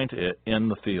find it in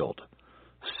the field.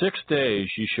 6 days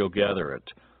you shall gather it,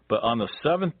 but on the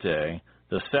 7th day,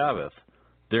 the Sabbath,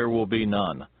 there will be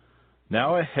none.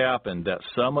 Now it happened that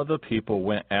some of the people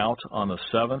went out on the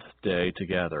 7th day to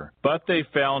gather, but they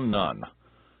found none.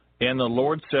 And the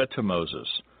Lord said to Moses,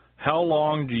 How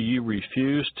long do you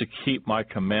refuse to keep my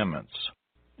commandments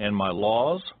and my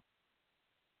laws?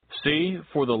 See,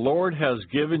 for the Lord has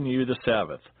given you the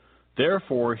Sabbath.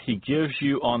 Therefore he gives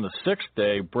you on the 6th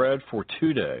day bread for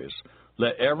 2 days.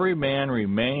 Let every man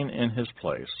remain in his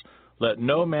place. Let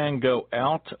no man go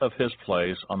out of his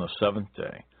place on the 7th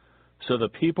day. So the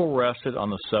people rested on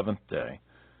the 7th day.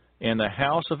 And the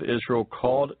house of Israel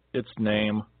called its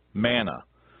name manna.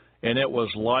 And it was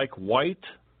like white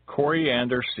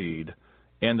coriander seed,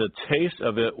 and the taste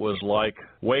of it was like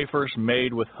wafers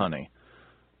made with honey.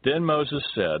 Then Moses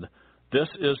said, This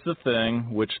is the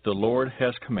thing which the Lord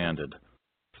has commanded.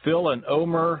 Fill an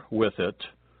omer with it,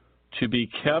 to be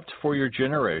kept for your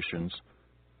generations,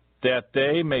 that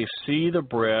they may see the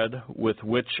bread with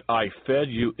which I fed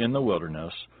you in the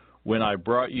wilderness, when I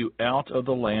brought you out of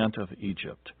the land of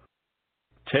Egypt.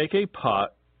 Take a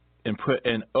pot and put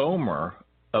an omer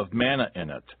of manna in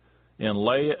it, and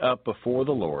lay it up before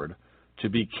the Lord, to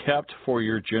be kept for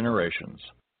your generations.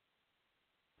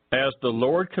 As the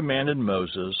Lord commanded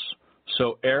Moses,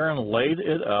 so Aaron laid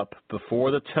it up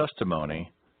before the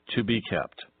testimony to be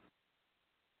kept.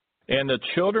 And the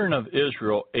children of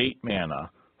Israel ate manna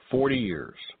 40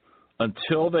 years,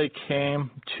 until they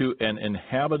came to an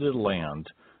inhabited land.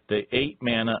 They ate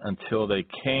manna until they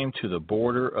came to the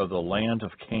border of the land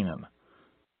of Canaan.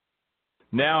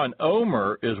 Now an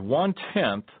omer is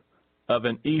 1/10 of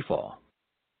an ephah.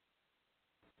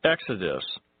 Exodus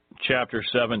chapter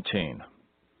 17.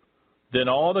 Then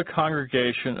all the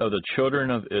congregation of the children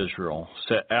of Israel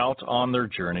set out on their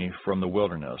journey from the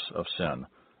wilderness of Sin,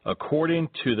 according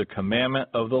to the commandment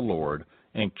of the Lord,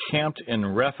 and camped in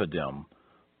Rephidim,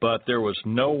 but there was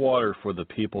no water for the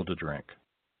people to drink.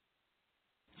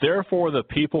 Therefore the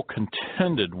people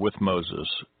contended with Moses,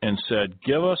 and said,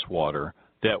 Give us water,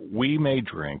 that we may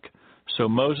drink. So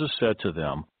Moses said to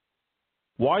them,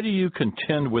 Why do you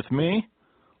contend with me?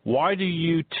 Why do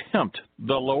you tempt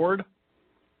the Lord?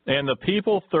 And the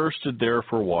people thirsted there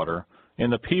for water,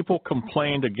 And the people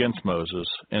complained against Moses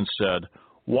and said,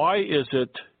 "Why is it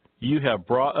you have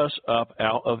brought us up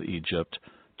out of Egypt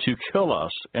to kill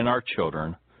us and our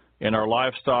children and our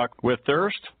livestock with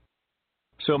thirst?"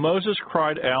 So Moses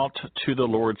cried out to the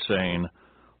Lord, saying,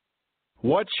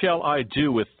 "What shall I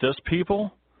do with this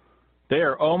people? They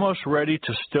are almost ready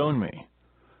to stone me."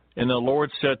 And the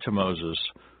Lord said to Moses,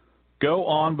 "Go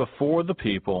on before the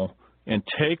people and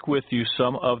take with you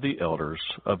some of the elders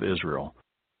of Israel.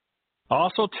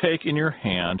 Also take in your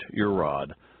hand your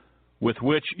rod, with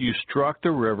which you struck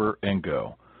the river, and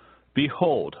go.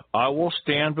 Behold, I will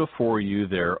stand before you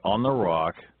there on the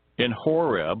rock in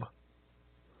Horeb,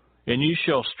 and you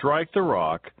shall strike the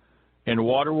rock, and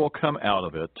water will come out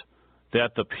of it,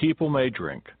 that the people may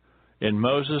drink." And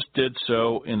Moses did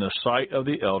so in the sight of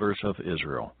the elders of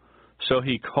Israel. So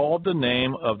he called the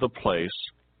name of the place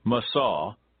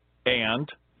Massah and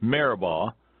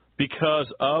Meribah,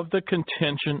 because of the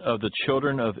contention of the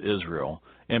children of Israel,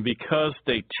 and because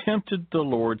they tempted the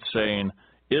Lord, saying,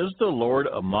 "Is the Lord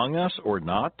among us or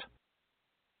not?"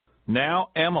 Now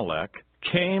Amalek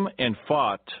came and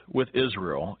fought with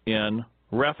Israel in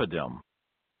Rephidim.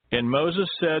 And Moses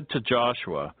said to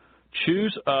Joshua,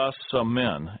 "Choose us some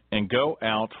men, and go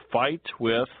out, fight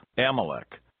with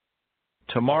Amalek.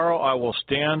 Tomorrow I will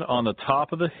stand on the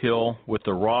top of the hill with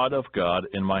the rod of God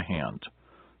in my hand."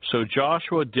 So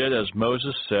Joshua did as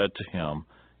Moses said to him,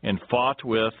 and fought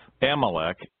with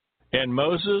Amalek. And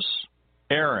Moses,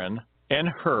 Aaron, and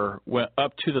Hur went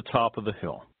up to the top of the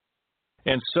hill.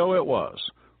 And so it was,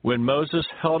 when Moses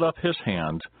held up his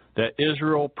hand, that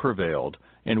Israel prevailed,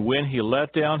 and when he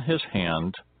let down his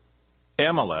hand,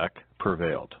 Amalek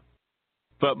prevailed.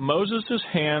 But Moses'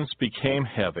 hands became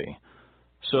heavy,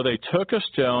 so they took a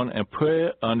stone and put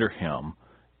it under him,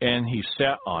 and he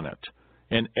sat on it.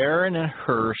 And Aaron and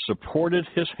Hur supported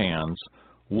his hands,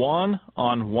 one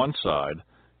on one side,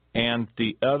 and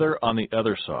the other on the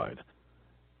other side.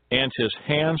 And his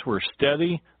hands were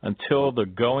steady until the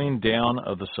going down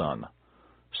of the sun.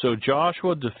 So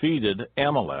Joshua defeated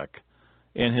Amalek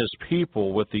and his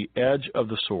people with the edge of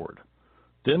the sword.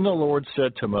 Then the Lord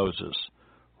said to Moses,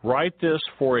 "Write this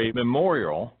for a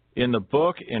memorial in the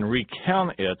book and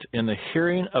recount it in the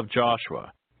hearing of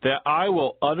Joshua, that I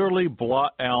will utterly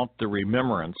blot out the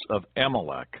remembrance of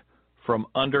Amalek from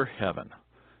under heaven."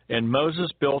 And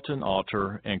Moses built an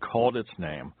altar and called its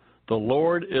name, "The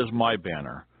Lord is my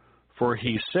banner." For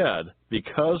he said,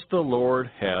 "Because the Lord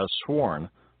has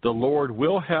sworn, the Lord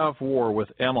will have war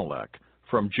with Amalek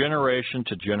from generation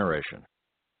to generation."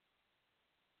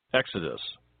 Exodus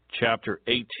chapter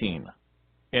 18.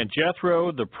 And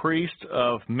Jethro, the priest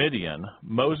of Midian,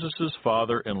 Moses'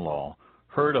 father-in-law,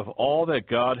 heard of all that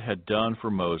God had done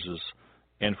for Moses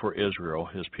and for Israel,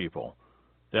 his people,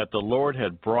 that the Lord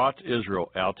had brought Israel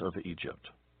out of Egypt.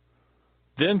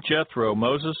 Then Jethro,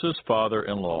 Moses'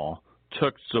 father-in-law,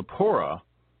 took Zipporah,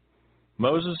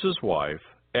 Moses' wife,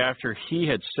 after he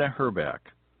had sent her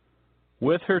back,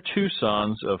 with her 2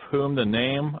 sons, of whom the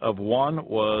name of one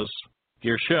was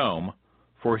Gershom,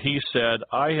 for he said,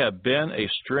 "I have been a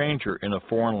stranger in a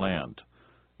foreign land."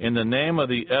 And the name of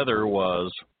the other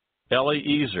was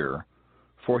Eliezer,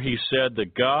 for he said, "The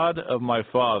God of my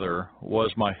father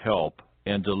was my help,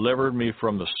 and delivered me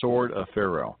from the sword of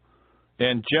Pharaoh."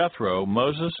 And Jethro,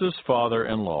 Moses'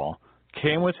 father-in-law,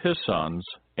 came with his sons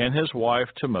and his wife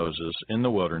to Moses in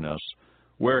the wilderness,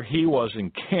 where he was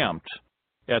encamped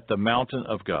at the mountain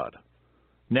of God.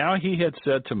 Now he had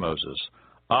said to Moses,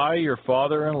 "I, your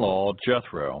father-in-law,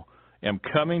 Jethro, am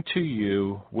coming to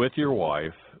you with your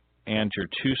wife and your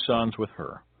 2 sons with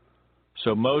her."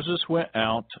 So Moses went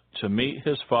out to meet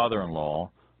his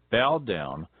father-in-law, bowed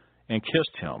down, and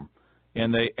kissed him,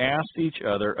 and they asked each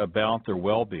other about their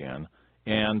well-being,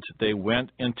 and they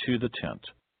went into the tent.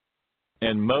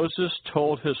 And Moses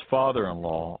told his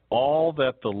father-in-law all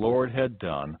that the Lord had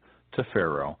done to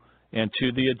Pharaoh and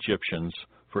to the Egyptians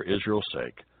for Israel's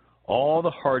sake, all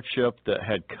the hardship that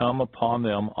had come upon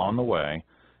them on the way,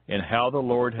 and how the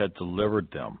Lord had delivered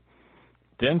them.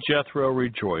 Then Jethro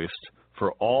rejoiced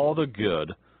for all the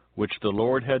good which the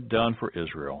Lord had done for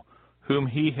Israel, whom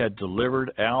he had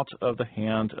delivered out of the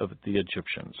hand of the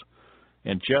Egyptians.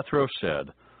 And Jethro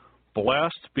said,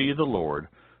 "Blessed be the Lord,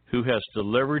 who has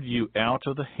delivered you out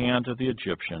of the hand of the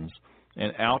Egyptians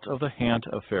and out of the hand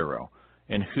of Pharaoh,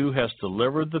 and who has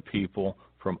delivered the people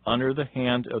from under the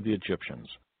hand of the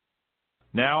Egyptians.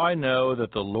 Now I know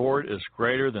that the Lord is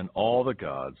greater than all the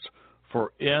gods,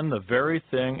 for in the very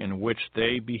thing in which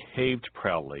they behaved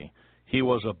proudly, he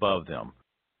was above them."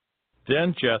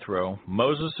 Then Jethro,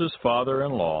 Moses'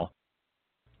 father-in-law,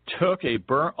 took a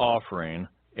burnt offering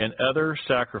and other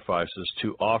sacrifices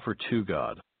to offer to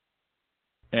God.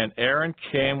 And Aaron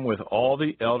came with all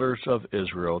the elders of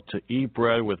Israel to eat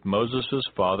bread with Moses'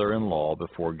 father-in-law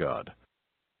before God.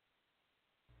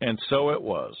 And so it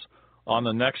was, on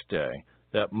the next day,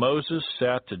 that Moses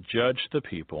sat to judge the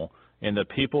people, and the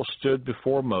people stood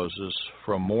before Moses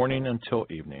from morning until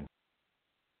evening.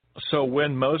 So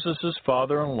when Moses'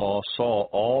 father-in-law saw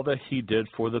all that he did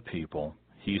for the people,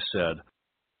 he said,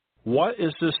 "What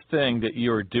is this thing that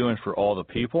you are doing for all the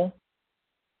people?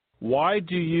 Why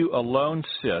do you alone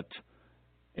sit,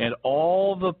 and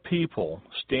all the people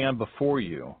stand before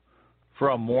you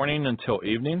from morning until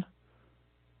evening?"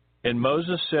 And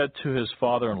Moses said to his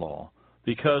father-in-law,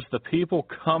 "Because the people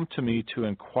come to me to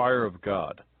inquire of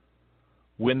God.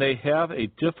 When they have a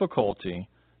difficulty,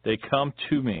 they come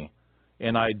to me,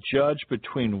 and I judge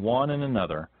between one and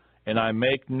another, and I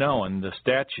make known the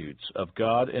statutes of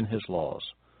God and his laws."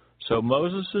 So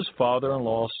Moses'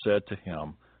 father-in-law said to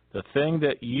him, "The thing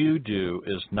that you do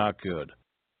is not good.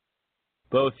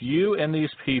 Both you and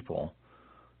these people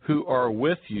who are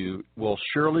with you will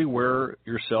surely wear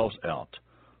yourselves out,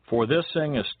 for this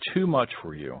thing is too much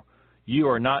for you. You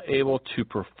are not able to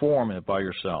perform it by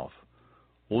yourself.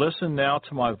 Listen now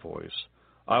to my voice.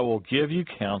 I will give you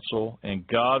counsel, and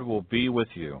God will be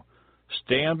with you.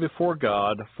 Stand before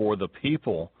God for the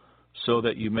people, so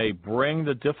that you may bring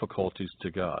the difficulties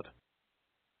to God.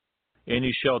 And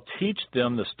you shall teach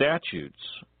them the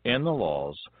statutes and the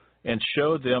laws, and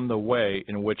show them the way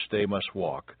in which they must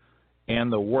walk,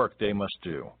 and the work they must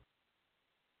do.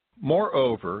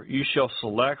 Moreover, you shall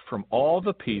select from all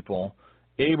the people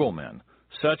able men,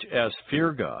 such as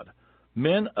fear God,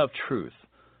 men of truth,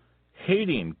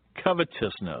 hating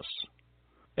covetousness,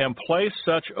 and place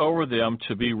such over them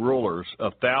to be rulers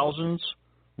of thousands,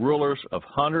 rulers of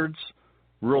hundreds,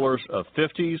 rulers of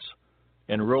 50s,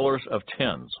 and rulers of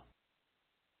 10s.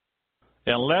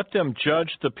 And let them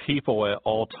judge the people at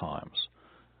all times.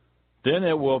 Then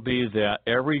it will be that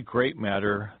every great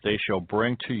matter they shall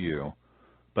bring to you,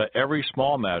 but every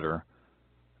small matter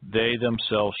they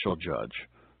themselves shall judge.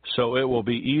 So it will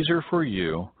be easier for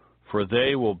you, for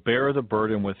they will bear the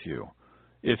burden with you.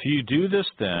 If you do this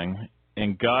thing,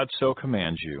 and God so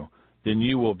commands you, then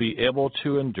you will be able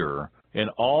to endure,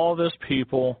 and all this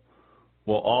people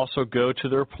will also go to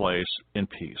their place in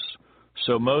peace."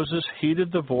 So Moses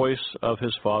heeded the voice of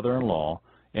his father-in-law,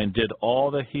 and did all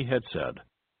that he had said.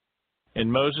 And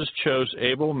Moses chose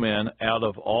able men out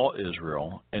of all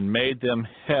Israel, and made them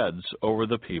heads over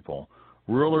the people,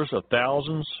 rulers of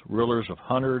thousands, rulers of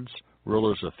hundreds,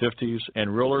 rulers of 50s,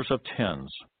 and rulers of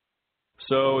 10s.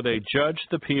 So they judged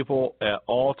the people at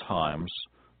all times.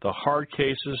 The hard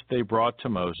cases they brought to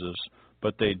Moses,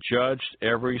 but they judged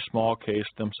every small case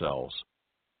themselves.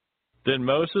 Then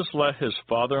Moses let his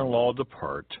father-in-law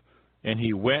depart, and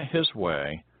he went his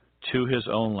way to his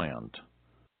own land.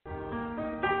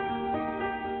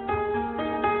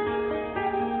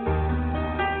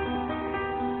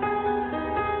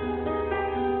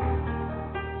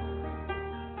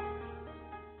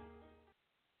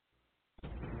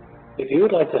 If you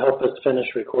would like to help us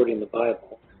finish recording the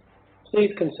Bible,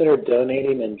 please consider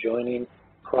donating and joining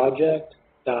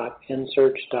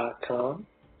project.nsearch.com.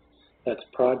 That's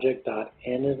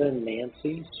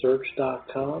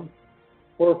project.nancy.search.com,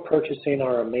 or purchasing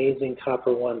our amazing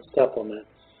Copper One supplement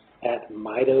at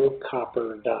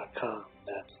mitocopper.com.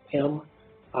 That's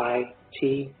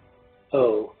MITO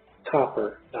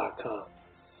copper.com.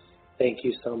 Thank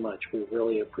you so much. We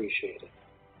really appreciate it.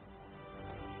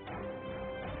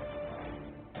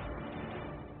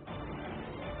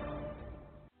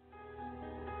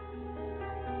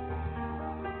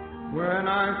 When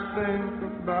I think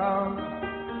about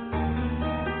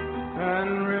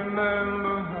and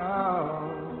remember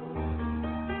how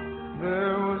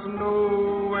there was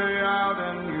no way out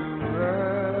and you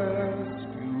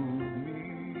rescued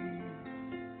me.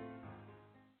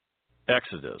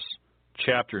 Exodus,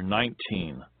 chapter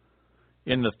 19.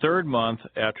 In the 3rd month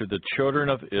after the children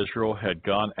of Israel had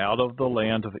gone out of the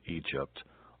land of Egypt,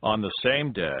 on the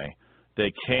same day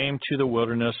they came to the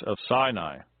wilderness of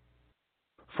Sinai.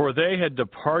 For they had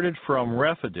departed from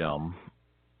Rephidim,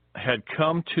 had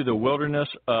come to the wilderness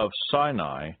of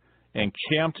Sinai, and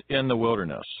camped in the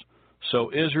wilderness.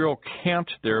 So Israel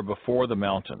camped there before the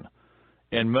mountain.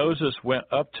 And Moses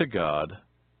went up to God,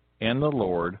 and the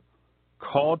Lord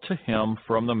called to him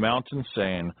from the mountain,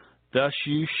 saying, "Thus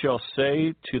you shall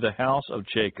say to the house of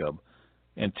Jacob,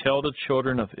 and tell the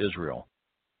children of Israel,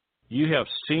 you have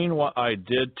seen what I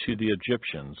did to the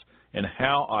Egyptians, and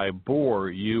how I bore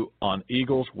you on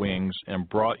eagle's wings and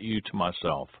brought you to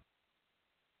myself.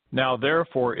 Now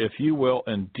therefore, if you will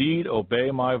indeed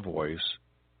obey my voice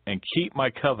and keep my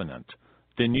covenant,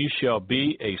 then you shall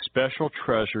be a special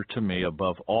treasure to me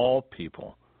above all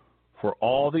people, for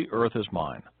all the earth is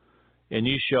mine. And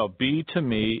you shall be to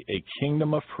me a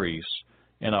kingdom of priests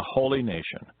and a holy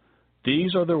nation.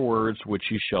 These are the words which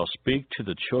you shall speak to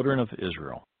the children of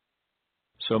Israel.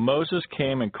 So Moses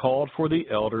came and called for the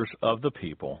elders of the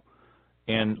people,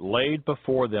 and laid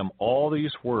before them all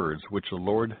these words which the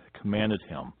Lord commanded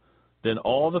him. Then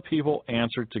all the people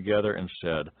answered together and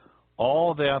said,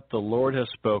 All that the Lord has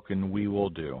spoken we will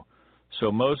do.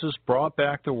 So Moses brought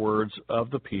back the words of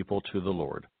the people to the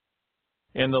Lord.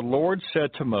 And the Lord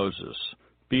said to Moses,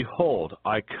 Behold,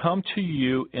 I come to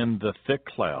you in the thick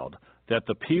cloud, that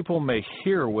the people may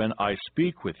hear when I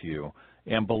speak with you,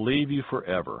 and believe you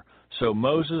forever. So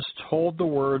Moses told the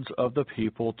words of the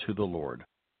people to the Lord.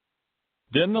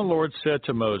 Then the Lord said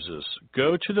to Moses,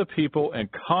 Go to the people and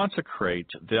consecrate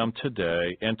them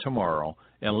today and tomorrow,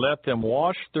 and let them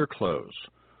wash their clothes,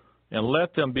 and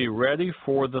let them be ready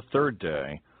for the third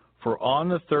day. For on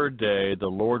the third day the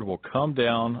Lord will come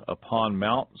down upon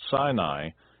Mount Sinai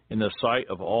in the sight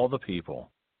of all the people.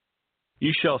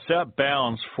 You shall set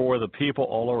bounds for the people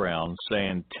all around,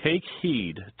 saying, Take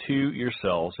heed to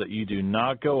yourselves that you do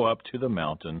not go up to the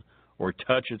mountain or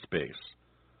touch its base.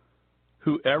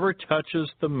 Whoever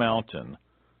touches the mountain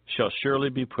shall surely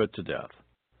be put to death.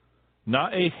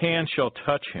 Not a hand shall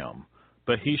touch him,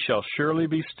 but he shall surely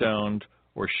be stoned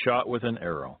or shot with an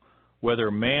arrow.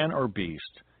 Whether man or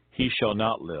beast, he shall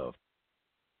not live.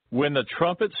 When the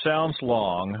trumpet sounds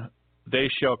long, they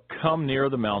shall come near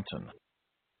the mountain.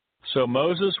 So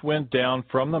Moses went down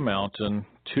from the mountain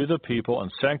to the people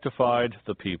and sanctified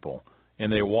the people,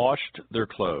 and they washed their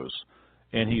clothes.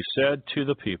 And he said to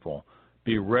the people,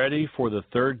 Be ready for the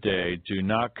third day, do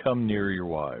not come near your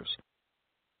wives.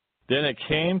 Then it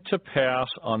came to pass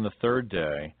on the third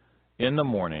day, in the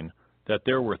morning, that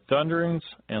there were thunderings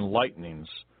and lightnings,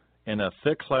 and a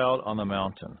thick cloud on the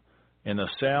mountain, and the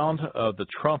sound of the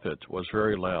trumpet was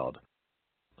very loud,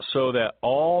 so that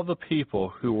all the people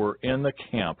who were in the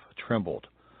camp trembled.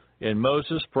 And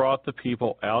Moses brought the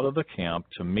people out of the camp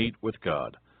to meet with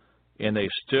God, and they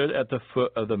stood at the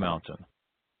foot of the mountain.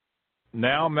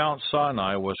 Now Mount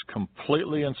Sinai was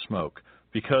completely in smoke,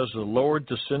 because the Lord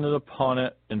descended upon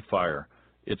it in fire.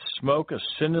 Its smoke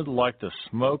ascended like the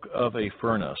smoke of a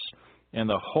furnace, and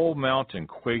the whole mountain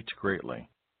quaked greatly.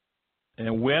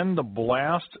 And when the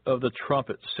blast of the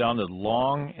trumpet sounded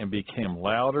long and became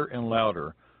louder and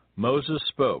louder, Moses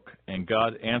spoke, and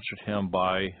God answered him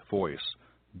by voice.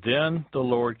 Then the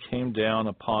Lord came down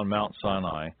upon Mount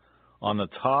Sinai on the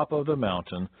top of the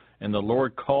mountain, and the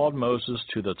Lord called Moses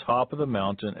to the top of the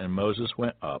mountain, and Moses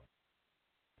went up.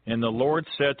 And the Lord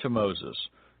said to Moses,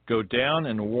 Go down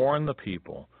and warn the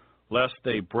people, lest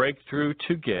they break through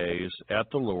to gaze at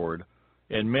the Lord,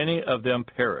 and many of them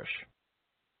perish.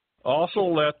 Also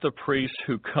let the priests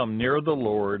who come near the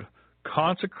Lord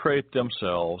consecrate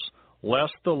themselves,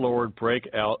 lest the Lord break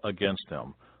out against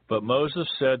them. But Moses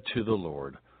said to the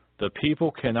Lord, The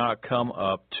people cannot come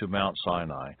up to Mount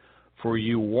Sinai, for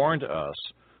you warned us,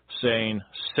 saying,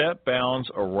 Set bounds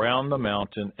around the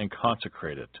mountain and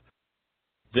consecrate it.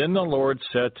 Then the Lord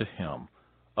said to him,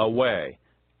 Away,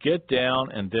 get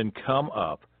down and then come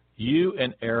up, you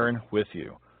and Aaron with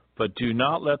you. But do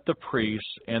not let the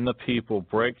priests and the people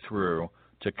break through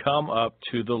to come up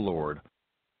to the Lord,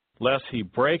 lest he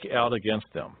break out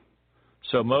against them.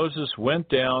 So Moses went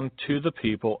down to the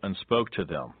people and spoke to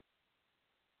them.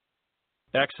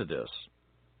 Exodus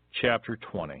chapter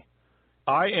 20.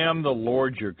 I am the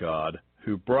Lord your God,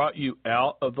 who brought you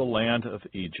out of the land of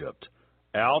Egypt,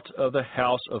 out of the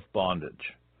house of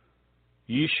bondage.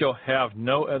 Ye shall have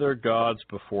no other gods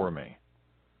before me.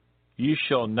 Ye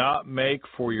shall not make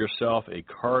for yourself a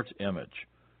carved image,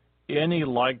 any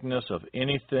likeness of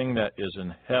anything that is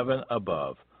in heaven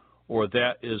above, or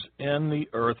that is in the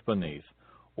earth beneath,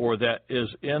 or that is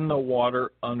in the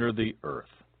water under the earth.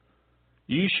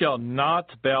 Ye shall not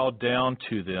bow down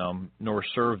to them, nor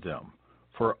serve them.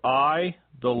 For I,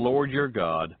 the Lord your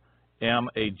God, am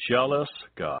a jealous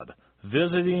God,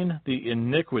 visiting the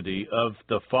iniquity of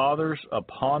the fathers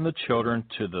upon the children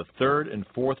to the third and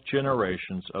fourth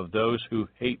generations of those who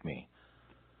hate me,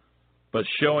 but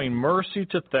showing mercy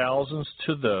to thousands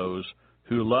to those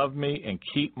who love me and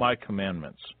keep my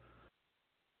commandments.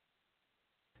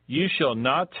 You shall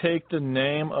not take the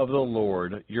name of the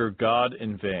Lord your God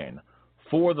in vain,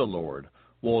 for the Lord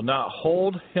will not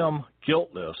hold him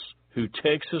guiltless who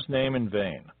takes his name in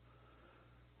vain.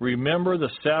 Remember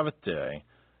the Sabbath day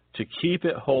to keep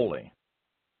it holy.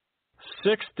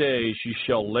 6 days you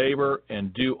shall labor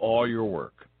and do all your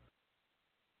work.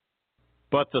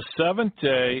 But the seventh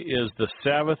day is the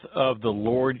Sabbath of the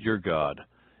Lord your God.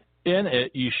 In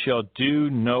it you shall do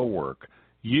no work,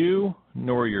 you,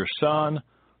 nor your son,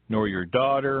 nor your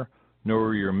daughter,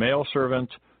 nor your male servant,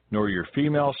 nor your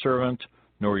female servant,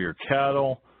 nor your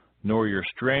cattle, nor your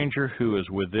stranger who is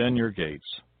within your gates.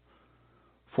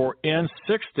 For in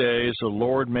 6 days the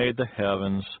Lord made the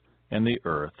heavens and the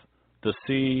earth, the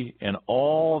sea, and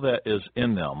all that is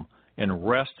in them, and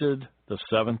rested the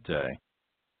seventh day.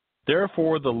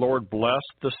 Therefore the Lord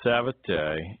blessed the Sabbath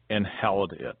day and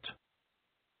hallowed it.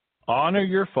 Honor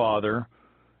your father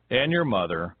and your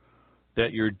mother,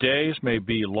 that your days may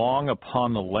be long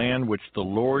upon the land which the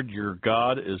Lord your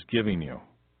God is giving you.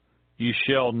 You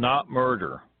shall not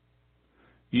murder.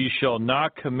 You shall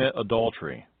not commit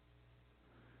adultery.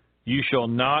 You shall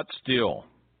not steal.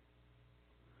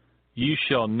 You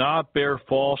shall not bear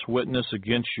false witness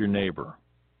against your neighbor.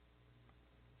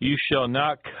 You shall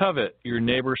not covet your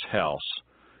neighbor's house.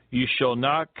 You shall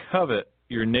not covet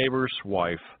your neighbor's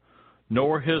wife,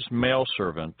 nor his male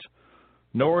servant,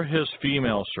 nor his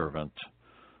female servant,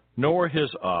 nor his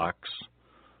ox,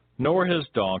 nor his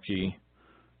donkey,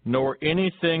 nor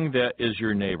anything that is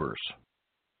your neighbor's.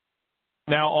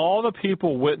 Now all the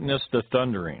people witnessed the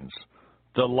thunderings,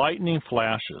 the lightning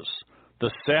flashes,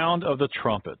 the sound of the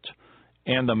trumpet,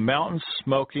 and the mountains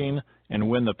smoking, and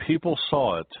when the people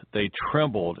saw it, they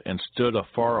trembled and stood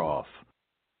afar off.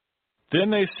 Then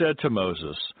they said to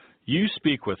Moses, You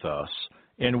speak with us,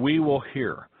 and we will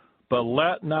hear, but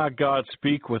let not God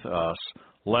speak with us,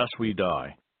 lest we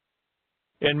die.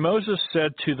 And Moses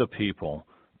said to the people,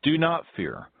 Do not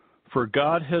fear, for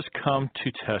God has come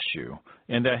to test you,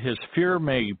 and that his fear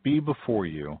may be before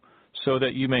you, so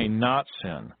that you may not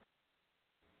sin.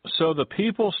 So the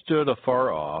people stood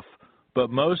afar off, but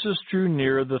Moses drew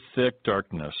near the thick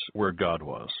darkness where God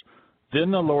was.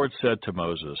 Then the Lord said to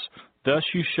Moses, Thus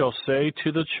you shall say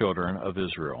to the children of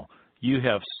Israel, You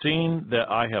have seen that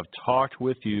I have talked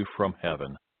with you from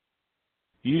heaven.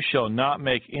 You shall not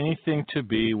make anything to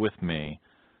be with me,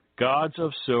 gods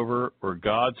of silver or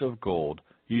gods of gold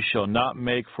you shall not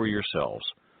make for yourselves.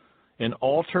 An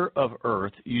altar of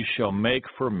earth you shall make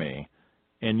for me,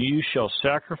 and you shall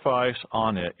sacrifice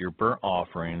on it your burnt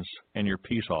offerings and your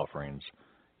peace offerings,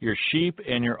 your sheep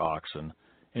and your oxen.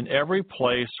 In every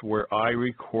place where I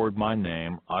record my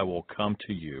name, I will come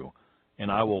to you,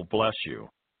 and I will bless you.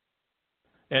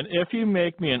 And if you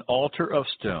make me an altar of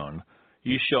stone,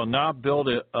 you shall not build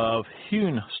it of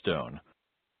hewn stone.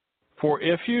 For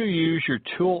if you use your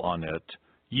tool on it,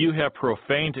 you have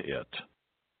profaned it.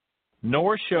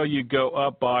 Nor shall you go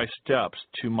up by steps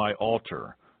to my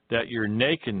altar, that your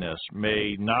nakedness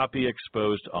may not be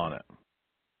exposed on it.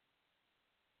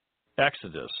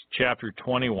 Exodus chapter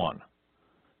 21.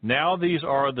 Now these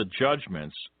are the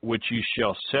judgments which you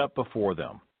shall set before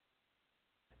them.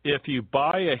 If you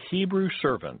buy a Hebrew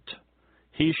servant,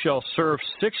 he shall serve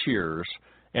 6 years,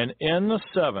 and in the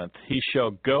 7th he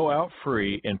shall go out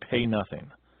free and pay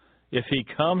nothing. If he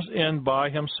comes in by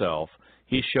himself,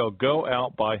 he shall go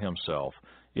out by himself.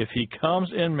 If he comes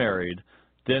in married,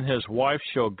 then his wife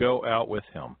shall go out with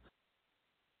him.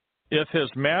 If his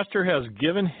master has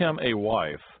given him a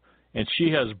wife, and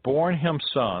she has borne him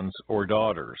sons or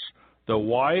daughters, the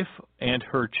wife and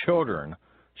her children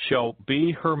shall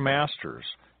be her master's,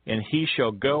 and he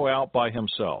shall go out by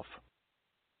himself.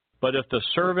 But if the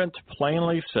servant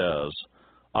plainly says,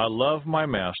 I love my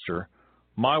master,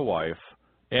 my wife,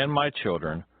 and my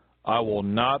children, I will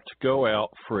not go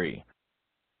out free.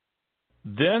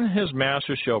 Then his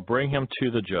master shall bring him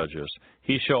to the judges.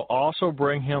 He shall also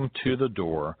bring him to the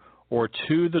door, or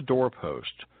to the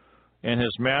doorpost. And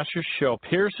his master shall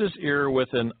pierce his ear with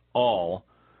an awl,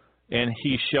 and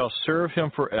he shall serve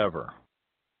him forever.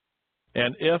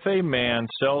 And if a man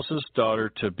sells his daughter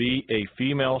to be a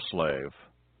female slave,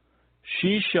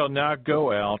 she shall not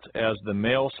go out as the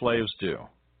male slaves do.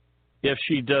 If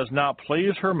she does not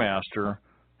please her master,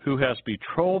 who has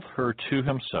betrothed her to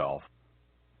himself,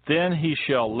 then he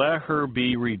shall let her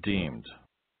be redeemed.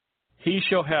 He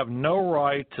shall have no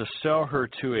right to sell her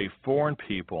to a foreign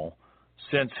people,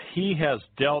 since he has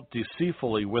dealt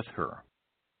deceitfully with her.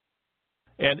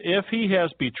 And if he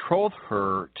has betrothed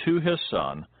her to his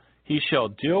son, he shall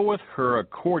deal with her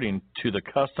according to the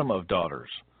custom of daughters.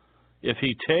 If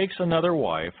he takes another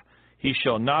wife, he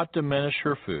shall not diminish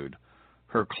her food,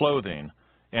 her clothing,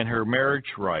 and her marriage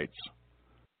rights.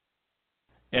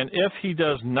 And if he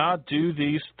does not do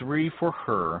these 3 for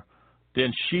her,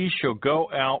 then she shall go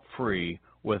out free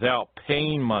without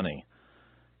paying money.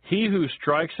 He who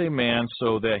strikes a man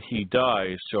so that he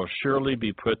dies shall surely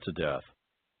be put to death.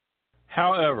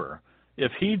 However,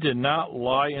 if he did not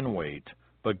lie in wait,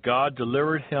 but God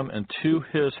delivered him into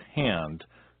his hand,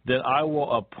 then I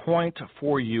will appoint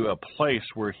for you a place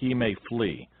where he may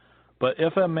flee. But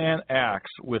if a man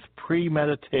acts with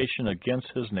premeditation against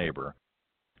his neighbor,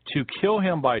 to kill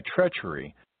him by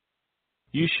treachery,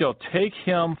 you shall take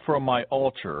him from my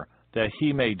altar, that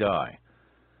he may die.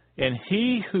 And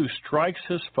he who strikes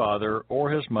his father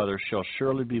or his mother shall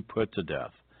surely be put to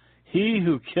death. He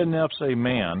who kidnaps a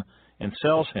man and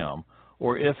sells him,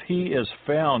 or if he is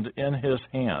found in his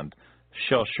hand,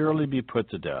 shall surely be put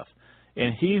to death.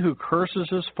 And he who curses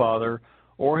his father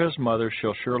or his mother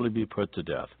shall surely be put to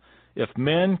death. If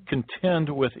men contend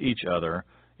with each other,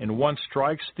 and one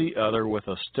strikes the other with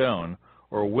a stone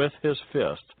or with his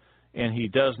fist, and he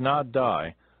does not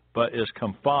die, but is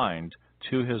confined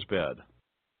to his bed.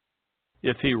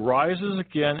 If he rises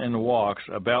again and walks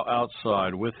about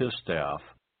outside with his staff,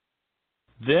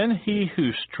 then he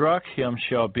who struck him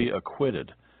shall be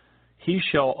acquitted. He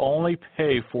shall only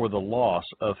pay for the loss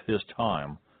of his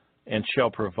time, and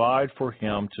shall provide for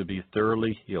him to be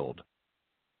thoroughly healed.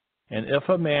 And if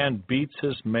a man beats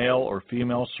his male or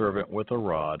female servant with a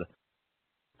rod,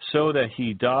 so that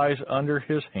he dies under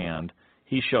his hand,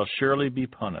 he shall surely be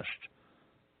punished.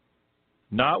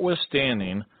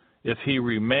 Notwithstanding, if he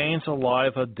remains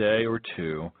alive a day or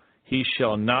two, he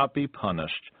shall not be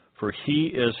punished, for he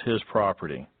is his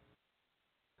property.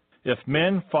 If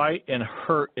men fight and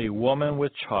hurt a woman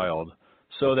with child,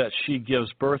 so that she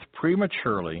gives birth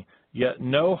prematurely, yet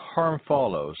no harm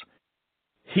follows,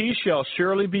 he shall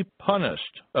surely be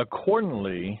punished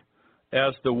accordingly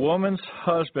as the woman's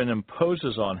husband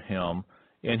imposes on him,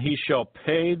 and he shall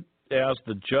pay as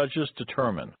the judges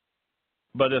determine.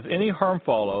 But if any harm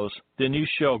follows, then you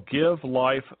shall give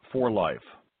life for life,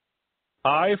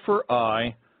 eye for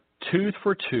eye, tooth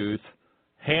for tooth,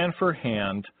 hand for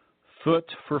hand, foot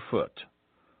for foot,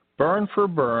 burn for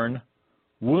burn,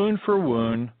 wound for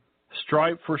wound,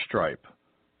 stripe for stripe.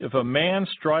 If a man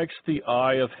strikes the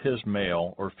eye of his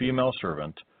male or female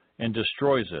servant and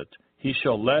destroys it, he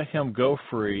shall let him go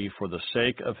free for the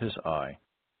sake of his eye.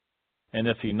 And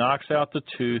if he knocks out the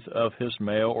tooth of his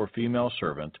male or female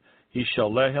servant, he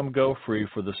shall let him go free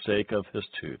for the sake of his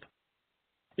tooth.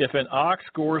 If an ox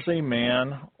gores a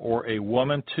man or a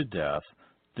woman to death,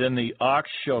 then the ox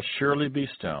shall surely be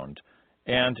stoned,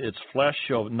 and its flesh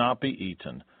shall not be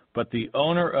eaten, but the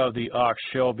owner of the ox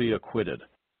shall be acquitted.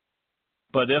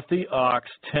 But if the ox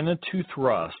tended to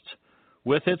thrust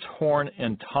with its horn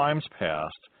in times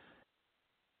past,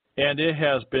 and it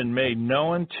has been made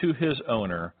known to his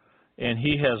owner, and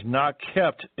he has not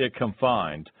kept it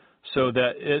confined, so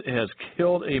that it has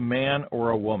killed a man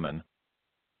or a woman,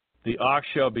 the ox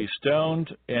shall be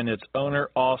stoned, and its owner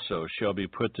also shall be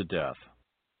put to death.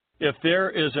 If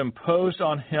there is imposed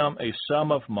on him a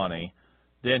sum of money,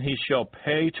 then he shall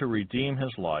pay to redeem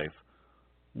his life,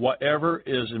 whatever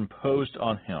is imposed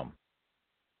on him.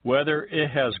 Whether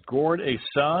it has gored a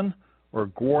son or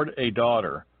gored a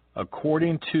daughter,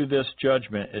 according to this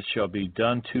judgment it shall be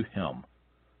done to him.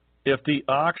 If the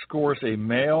ox gores a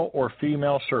male or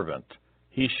female servant,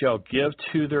 he shall give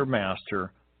to their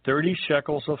master 30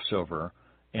 shekels of silver,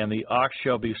 and the ox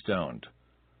shall be stoned.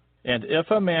 And if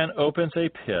a man opens a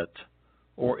pit,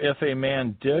 or if a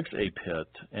man digs a pit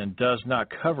and does not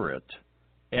cover it,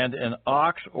 and an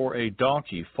ox or a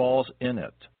donkey falls in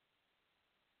it,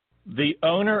 the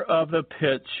owner of the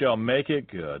pit shall make it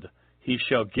good. He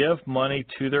shall give money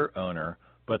to their owner,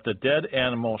 but the dead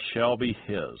animal shall be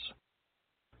his.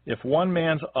 If one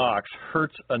man's ox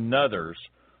hurts another's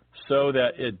so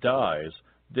that it dies,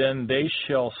 then they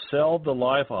shall sell the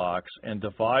live ox and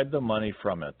divide the money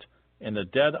from it, and the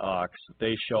dead ox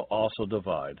they shall also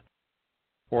divide.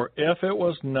 Or if it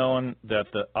was known that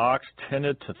the ox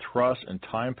tended to thrust in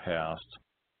time past,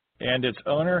 and its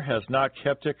owner has not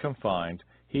kept it confined,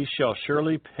 he shall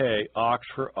surely pay ox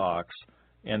for ox,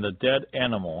 and the dead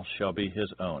animal shall be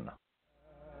his own.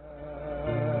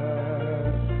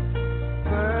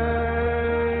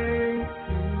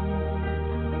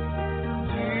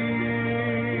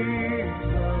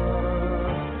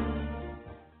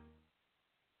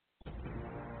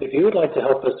 If you would like to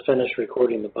help us finish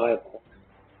recording the Bible,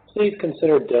 please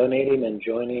consider donating and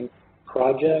joining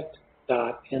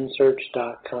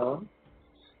project.nsearch.com.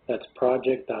 That's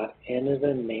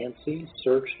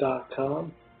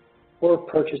project.nancysearch.com, or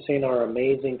purchasing our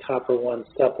amazing Copper One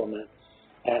supplement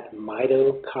at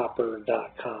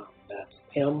mitocopper.com. That's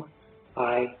M-I-T-O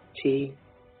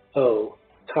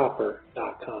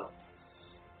copper.com.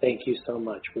 Thank you so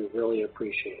much. We really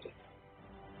appreciate it.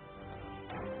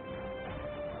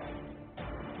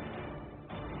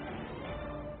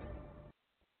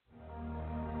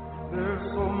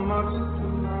 There's so much to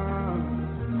learn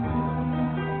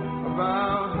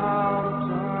about how to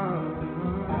turn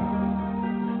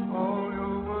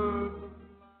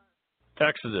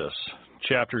Exodus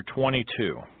chapter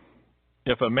 22.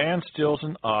 If a man steals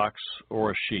an ox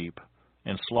or a sheep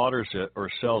and slaughters it or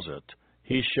sells it,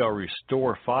 he shall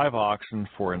restore 5 oxen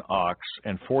for an ox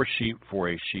and 4 sheep for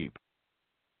a sheep.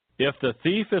 If the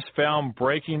thief is found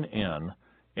breaking in,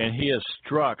 and he is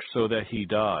struck so that he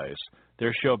dies,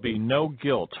 there shall be no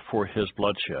guilt for his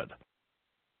bloodshed.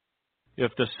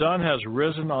 If the sun has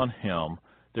risen on him,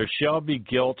 there shall be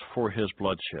guilt for his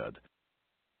bloodshed.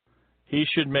 He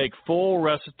should make full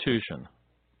restitution.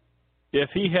 If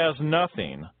he has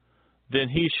nothing, then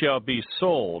he shall be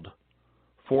sold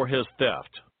for his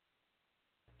theft.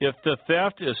 If the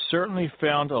theft is certainly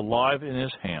found alive in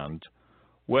his hand,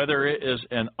 whether it is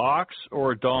an ox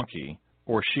or a donkey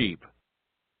or sheep,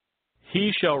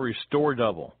 he shall restore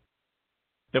double.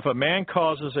 If a man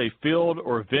causes a field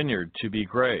or vineyard to be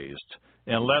grazed,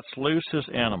 and lets loose his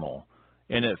animal,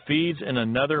 and it feeds in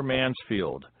another man's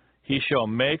field, he shall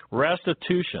make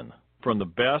restitution from the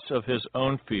best of his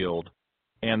own field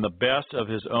and the best of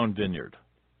his own vineyard.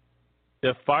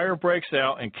 If fire breaks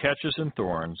out and catches in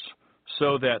thorns,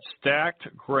 so that stacked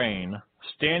grain,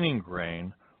 standing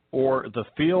grain, or the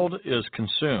field is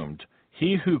consumed,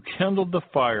 he who kindled the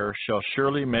fire shall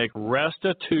surely make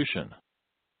restitution.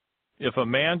 If a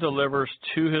man delivers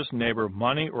to his neighbor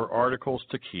money or articles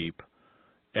to keep,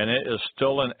 and it is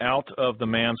stolen out of the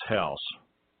man's house,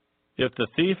 if the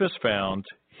thief is found,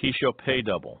 he shall pay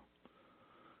double.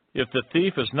 If the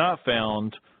thief is not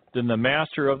found, then the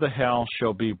master of the house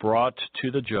shall be brought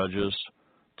to the judges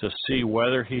to see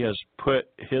whether he has put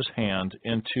his hand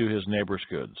into his neighbor's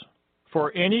goods.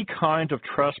 For any kind of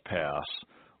trespass,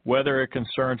 whether it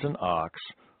concerns an ox,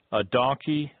 a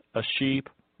donkey, a sheep,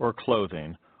 or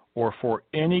clothing, or for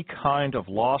any kind of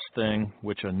lost thing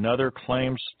which another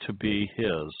claims to be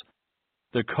his,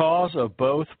 the cause of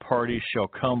both parties shall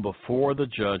come before the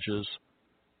judges,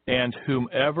 and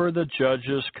whomever the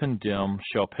judges condemn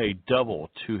shall pay double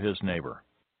to his neighbor.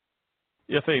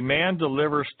 If a man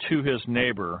delivers to his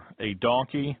neighbor a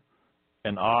donkey,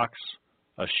 an ox,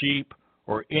 a sheep,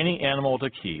 or any animal to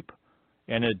keep,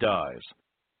 and it dies,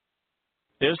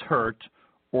 is hurt,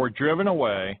 or driven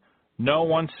away, no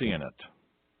one seeing it,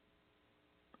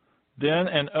 then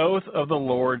an oath of the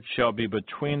Lord shall be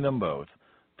between them both,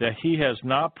 that he has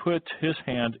not put his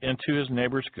hand into his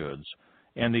neighbor's goods,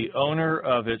 and the owner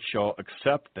of it shall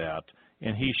accept that,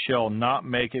 and he shall not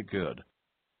make it good.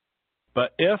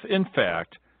 But if, in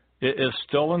fact, it is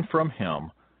stolen from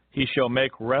him, he shall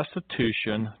make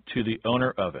restitution to the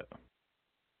owner of it.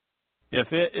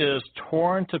 If it is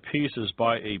torn to pieces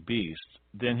by a beast,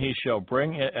 then he shall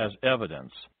bring it as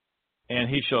evidence, and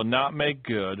he shall not make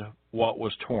good what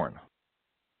was torn.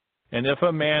 And if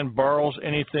a man borrows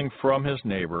anything from his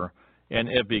neighbor, and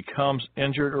it becomes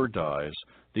injured or dies,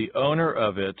 the owner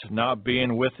of it not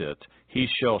being with it, he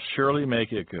shall surely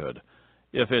make it good.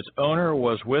 If its owner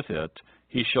was with it,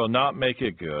 he shall not make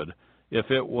it good.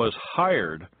 If it was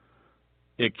hired,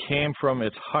 it came from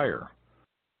its hire.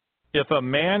 If a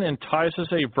man entices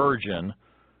a virgin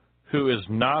who is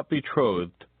not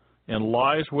betrothed and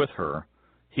lies with her,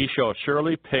 he shall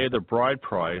surely pay the bride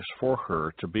price for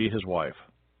her to be his wife.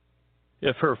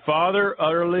 If her father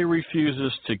utterly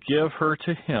refuses to give her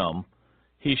to him,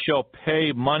 he shall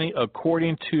pay money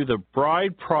according to the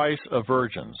bride price of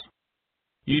virgins.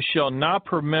 You shall not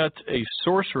permit a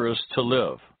sorceress to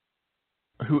live.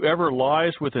 Whoever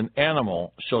lies with an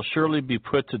animal shall surely be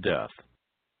put to death.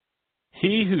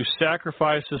 He who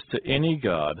sacrifices to any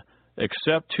god,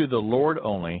 except to the Lord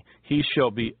only, he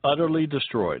shall be utterly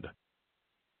destroyed.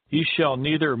 You shall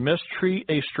neither mistreat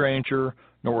a stranger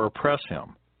nor oppress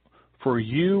him, for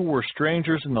you were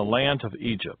strangers in the land of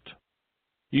Egypt.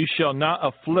 You shall not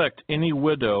afflict any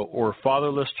widow or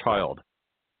fatherless child.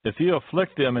 If you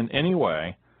afflict them in any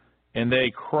way, and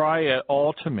they cry at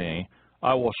all to me,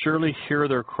 I will surely hear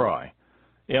their cry,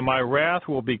 and my wrath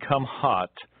will become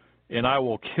hot, and I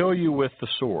will kill you with the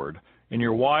sword, and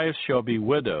your wives shall be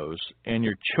widows, and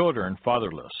your children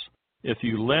fatherless. If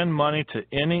you lend money to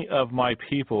any of my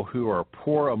people who are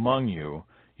poor among you,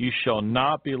 you shall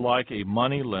not be like a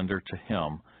money lender to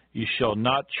him. You shall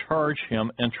not charge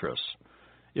him interest.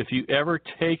 If you ever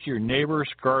take your neighbor's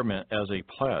garment as a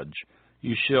pledge,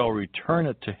 you shall return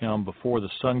it to him before the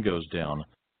sun goes down.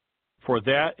 For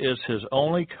that is his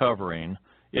only covering,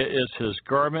 it is his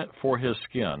garment for his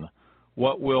skin.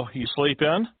 What will he sleep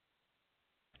in?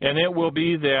 And it will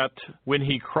be that when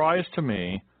he cries to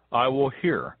me, I will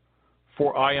hear,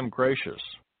 for I am gracious.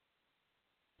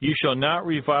 You shall not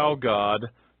revile God,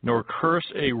 nor curse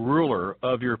a ruler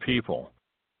of your people.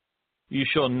 You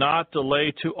shall not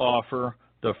delay to offer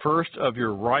the first of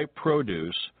your ripe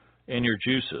produce and your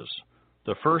juices,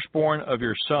 The firstborn of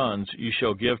your sons you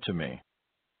shall give to me.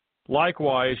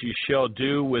 Likewise you shall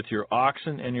do with your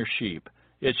oxen and your sheep.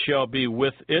 It shall be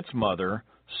with its mother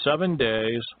 7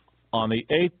 days. On the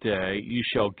 8th day you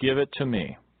shall give it to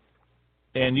me.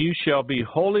 And you shall be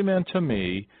holy men to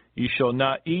me. You shall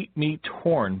not eat meat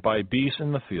torn by beasts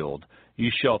in the field. You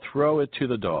shall throw it to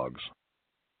the dogs.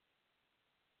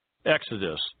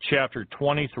 Exodus chapter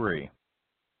 23.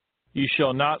 You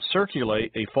shall not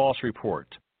circulate a false report.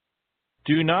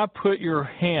 Do not put your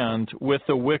hand with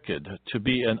the wicked to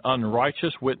be an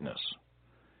unrighteous witness.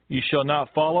 You shall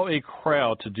not follow a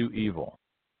crowd to do evil.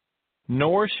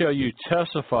 Nor shall you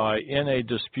testify in a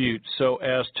dispute so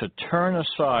as to turn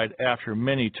aside after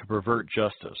many to pervert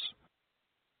justice.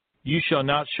 You shall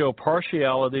not show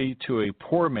partiality to a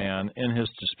poor man in his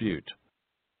dispute.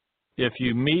 If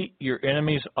you meet your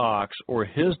enemy's ox or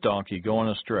his donkey going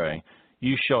astray,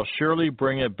 you shall surely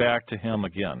bring it back to him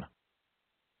again.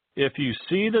 If you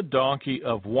see the donkey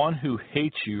of one who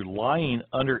hates you lying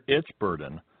under its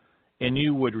burden, and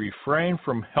you would refrain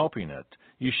from helping it,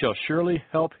 you shall surely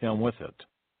help him with it.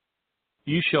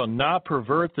 You shall not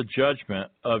pervert the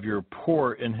judgment of your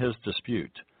poor in his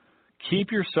dispute.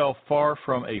 Keep yourself far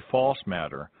from a false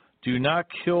matter. Do not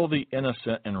kill the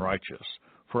innocent and righteous,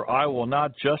 for I will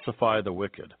not justify the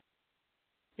wicked.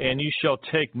 And you shall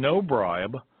take no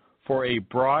bribe, for a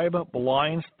bribe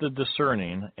blinds the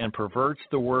discerning and perverts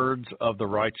the words of the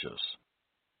righteous.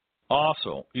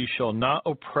 Also, you shall not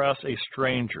oppress a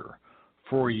stranger,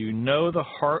 for you know the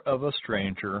heart of a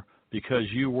stranger, because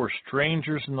you were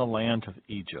strangers in the land of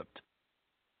Egypt.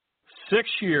 6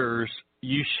 years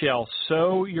you shall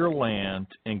sow your land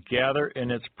and gather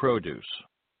in its produce.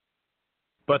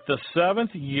 But the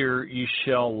 7th year you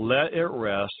shall let it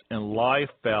rest and lie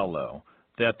fallow,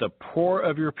 that the poor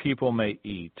of your people may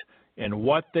eat, and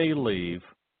what they leave,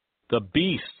 the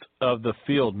beasts of the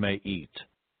field may eat.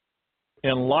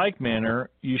 In like manner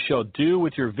you shall do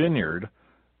with your vineyard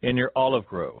and your olive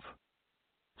grove.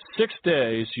 6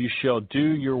 days you shall do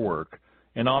your work,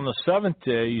 and on the 7th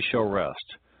day you shall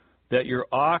rest, that your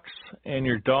ox and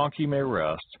your donkey may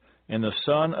rest, and the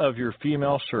son of your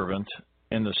female servant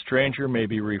and the stranger may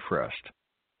be refreshed.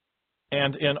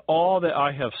 And in all that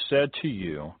I have said to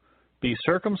you, be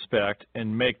circumspect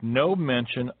and make no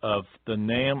mention of the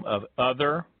name of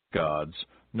other gods,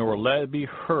 nor let it be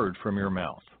heard from your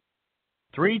mouth.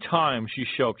 3 times you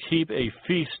shall keep a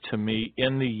feast to me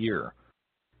in the year.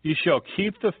 You shall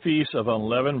keep the feast of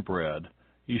unleavened bread.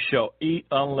 You shall eat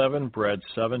unleavened bread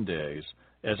 7 days,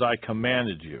 as I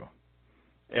commanded you,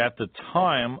 at the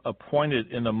time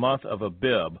appointed in the month of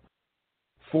Abib,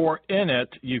 for in it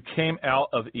you came out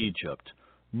of Egypt.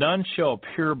 None shall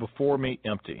appear before me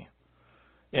empty.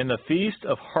 In the feast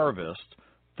of harvest,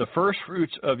 the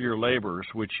firstfruits of your labors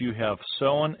which you have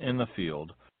sown in the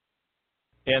field,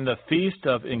 and the feast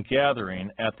of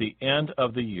ingathering at the end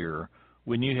of the year,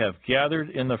 when you have gathered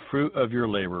in the fruit of your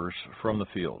labors from the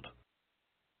field.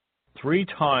 3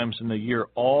 times in the year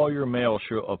all your males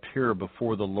shall appear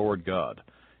before the Lord God.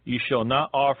 You shall not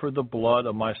offer the blood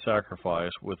of my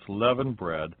sacrifice with leavened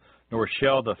bread, nor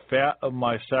shall the fat of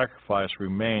my sacrifice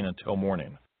remain until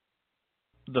morning.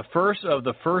 The first of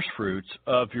the firstfruits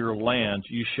of your land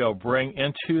you shall bring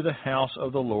into the house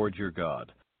of the Lord your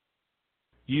God.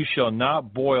 You shall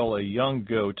not boil a young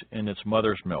goat in its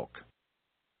mother's milk.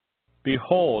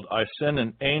 Behold, I send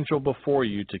an angel before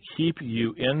you to keep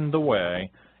you in the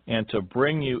way and to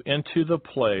bring you into the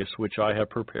place which I have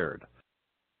prepared.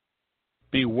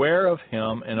 Beware of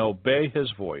him and obey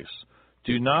his voice.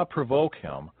 Do not provoke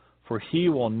him, for he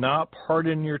will not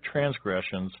pardon your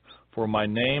transgressions, for my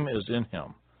name is in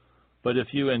him. But if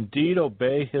you indeed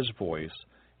obey his voice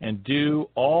and do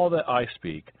all that I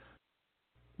speak,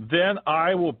 then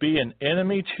I will be an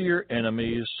enemy to your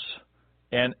enemies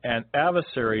and an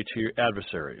adversary to your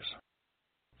adversaries.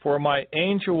 For my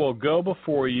angel will go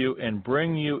before you and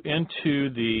bring you into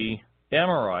the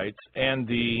Amorites and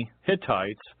the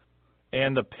Hittites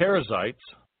and the Perizzites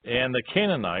and the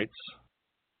Canaanites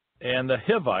and the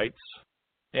Hivites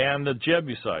and the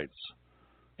Jebusites,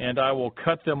 and I will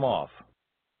cut them off.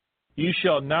 You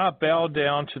shall not bow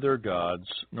down to their gods,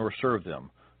 nor serve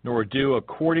them, nor do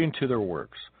according to their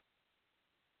works.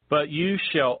 But you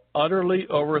shall utterly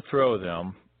overthrow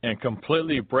them and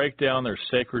completely break down their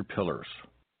sacred pillars.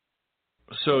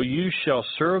 So you shall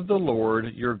serve the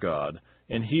Lord your God,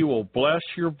 and he will bless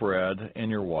your bread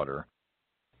and your water.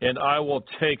 And I will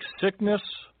take sickness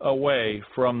away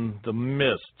from the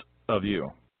midst of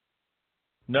you.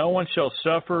 No one shall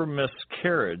suffer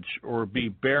miscarriage or be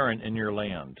barren in your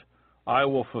land. I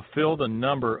will fulfill the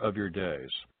number of your days.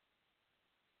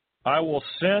 I will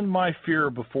send my fear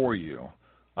before you.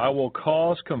 I will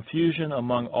cause confusion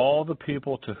among all the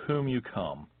people to whom you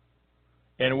come,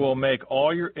 and will make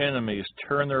all your enemies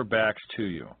turn their backs to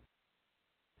you.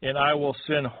 And I will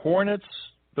send hornets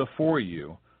before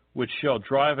you, which shall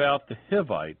drive out the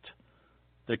Hivite,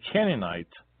 the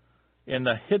Canaanite, and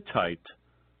the Hittite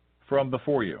from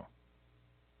before you.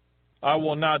 I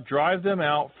will not drive them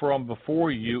out from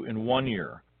before you in 1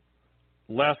 year,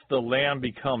 lest the land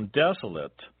become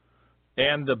desolate,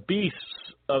 and the beasts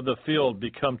of the field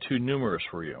become too numerous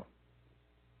for you.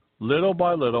 Little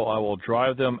by little I will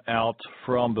drive them out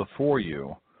from before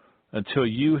you, until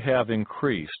you have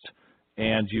increased,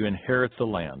 and you inherit the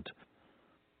land.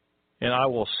 And I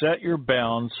will set your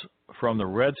bounds from the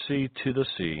Red Sea to the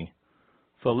sea,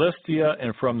 Philistia,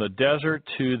 and from the desert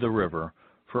to the river,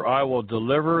 for I will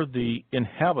deliver the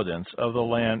inhabitants of the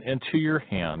land into your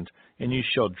hand, and you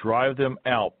shall drive them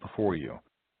out before you.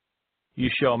 You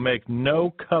shall make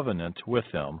no covenant with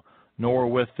them, nor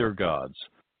with their gods.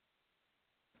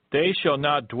 They shall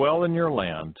not dwell in your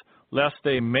land, lest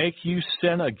they make you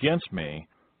sin against me.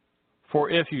 For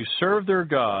if you serve their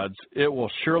gods, it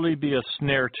will surely be a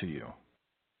snare to you.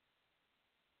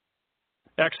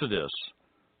 Exodus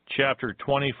chapter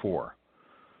 24.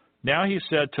 Now he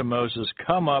said to Moses,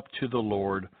 Come up to the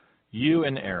Lord, you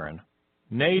and Aaron,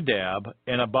 Nadab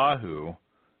and Abihu,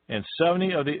 and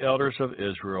 70 of the elders of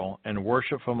Israel, and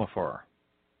worship from afar.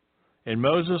 And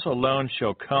Moses alone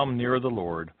shall come near the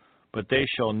Lord, but they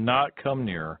shall not come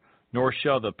near, nor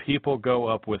shall the people go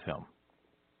up with him.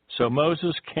 So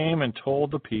Moses came and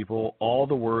told the people all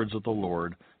the words of the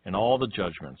Lord and all the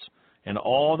judgments. And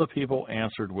all the people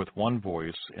answered with one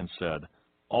voice and said,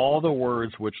 All the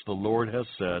words which the Lord has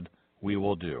said, we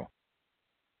will do.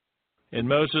 And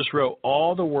Moses wrote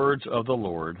all the words of the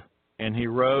Lord, and he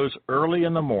rose early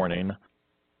in the morning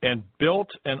and built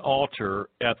an altar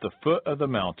at the foot of the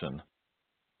mountain,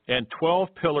 and 12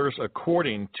 pillars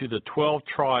according to the 12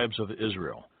 tribes of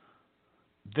Israel.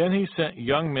 Then he sent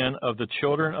young men of the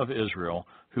children of Israel,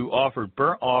 who offered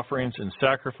burnt offerings and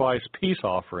sacrificed peace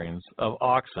offerings of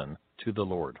oxen to the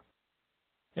Lord.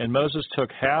 And Moses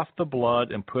took half the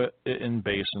blood and put it in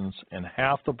basins, and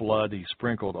half the blood he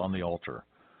sprinkled on the altar.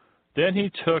 Then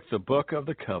he took the book of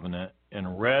the covenant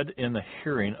and read in the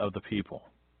hearing of the people.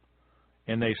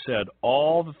 And they said,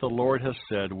 All that the Lord has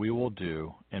said we will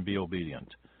do, and be obedient.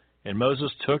 And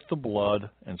Moses took the blood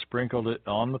and sprinkled it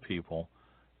on the people,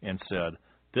 and said,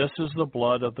 This is the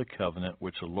blood of the covenant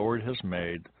which the Lord has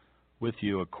made with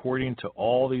you according to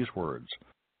all these words.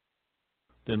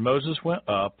 Then Moses went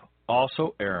up,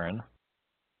 also Aaron,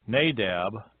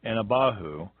 Nadab, and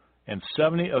Abihu, and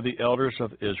 70 of the elders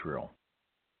of Israel.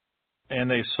 And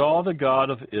they saw the God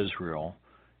of Israel,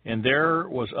 and there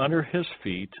was under his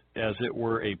feet, as it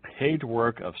were, a paved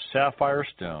work of sapphire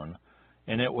stone,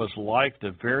 and it was like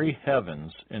the very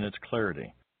heavens in its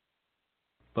clarity.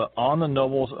 But on the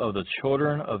nobles of the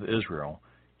children of Israel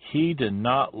he did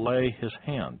not lay his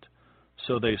hand.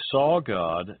 So they saw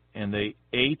God, and they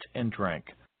ate and drank.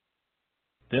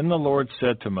 Then the Lord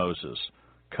said to Moses,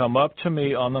 Come up to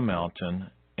me on the mountain,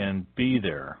 and be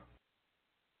there.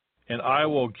 And I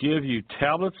will give you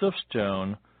tablets of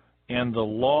stone, and the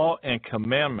law and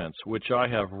commandments which I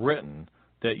have written,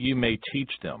 that you may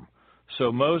teach them.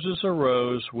 So Moses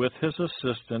arose with his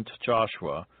assistant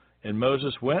Joshua, and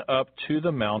Moses went up to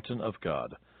the mountain of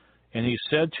God. And he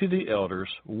said to the elders,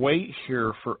 Wait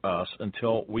here for us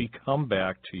until we come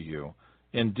back to you.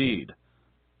 Indeed,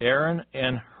 Aaron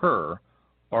and Hur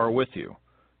are with you.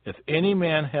 If any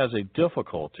man has a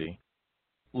difficulty,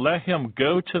 let him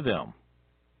go to them.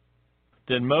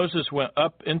 Then Moses went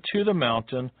up into the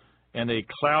mountain, and a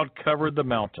cloud covered the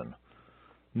mountain.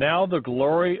 Now the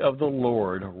glory of the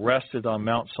Lord rested on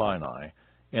Mount Sinai,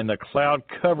 and the cloud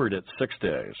covered it 6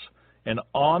 days. And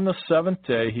on the seventh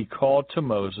day he called to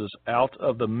Moses out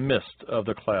of the midst of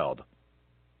the cloud.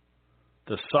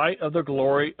 The sight of the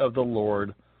glory of the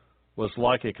Lord was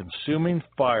like a consuming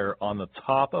fire on the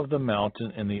top of the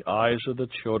mountain in the eyes of the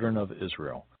children of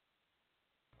Israel.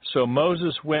 So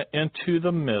Moses went into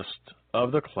the midst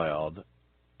of the cloud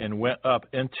and went up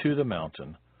into the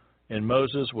mountain, and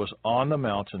Moses was on the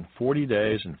mountain 40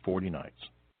 days and 40 nights.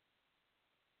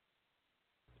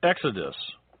 Exodus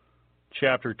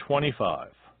chapter 25.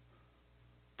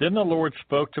 Then the Lord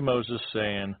spoke to Moses,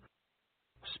 saying,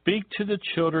 Speak to the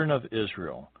children of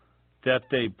Israel, that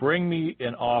they bring me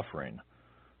an offering.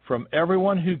 From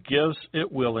everyone who gives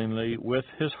it willingly with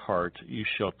his heart, you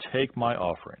shall take my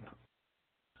offering.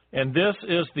 And this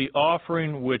is the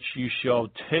offering which you shall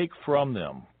take from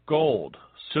them: gold,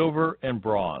 silver, and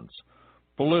bronze,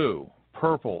 blue,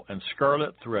 purple, and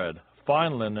scarlet thread,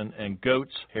 fine linen, and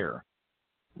goat's hair,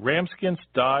 ramskins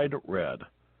dyed red,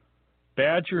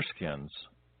 badger skins,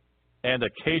 and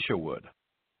acacia wood,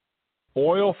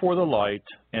 oil for the light,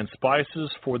 and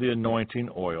spices for the anointing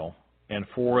oil, and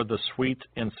for the sweet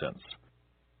incense,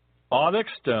 onyx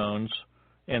stones,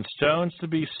 and stones to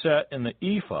be set in the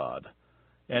ephod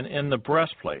and in the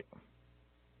breastplate.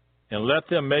 And let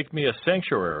them make me a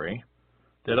sanctuary,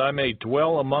 that I may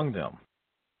dwell among them,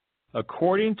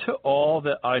 according to all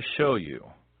that I show you,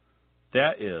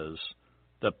 that is,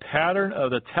 the pattern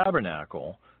of the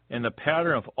tabernacle and the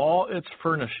pattern of all its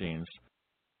furnishings,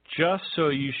 just so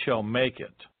you shall make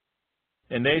it.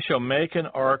 And they shall make an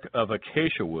ark of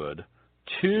acacia wood,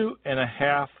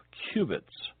 2.5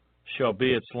 cubits shall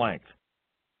be its length,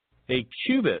 1.5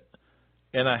 cubits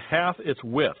its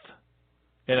width,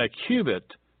 and 1.5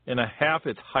 cubits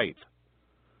its height.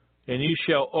 And you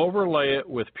shall overlay it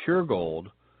with pure gold,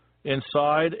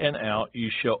 inside and out you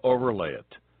shall overlay it,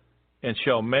 and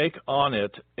shall make on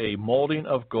it a molding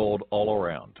of gold all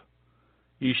around.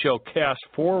 You shall cast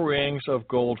 4 rings of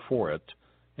gold for it,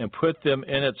 and put them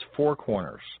in its 4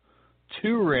 corners.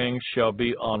 2 rings shall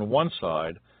be on one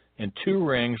side, and 2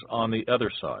 rings on the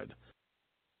other side.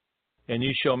 And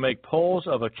you shall make poles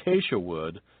of acacia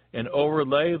wood, and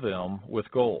overlay them with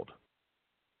gold.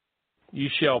 You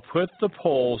shall put the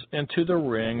poles into the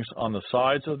rings on the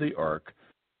sides of the ark,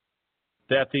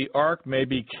 that the ark may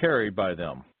be carried by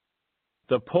them.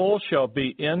 The poles shall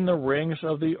be in the rings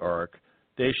of the ark,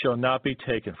 they shall not be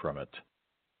taken from it.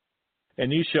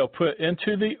 And you shall put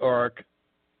into the ark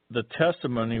the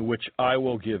testimony which I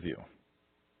will give you.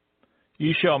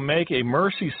 You shall make a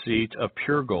mercy seat of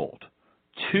pure gold.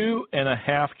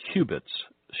 2.5 cubits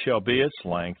shall be its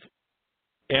length,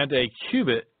 and 1.5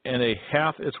 cubits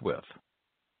its width.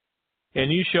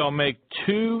 And you shall make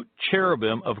 2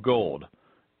 cherubim of gold.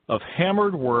 Of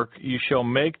hammered work you shall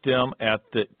make them at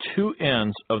the 2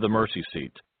 ends of the mercy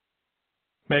seat.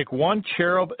 Make 1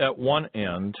 cherub at one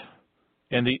end,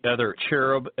 and the other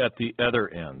cherub at the other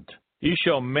end. You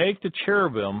shall make the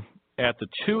cherubim at the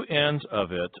 2 ends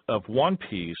of it of one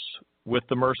piece with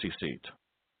the mercy seat.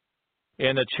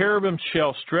 And the cherubim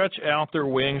shall stretch out their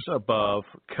wings above,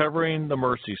 covering the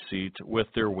mercy seat with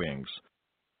their wings.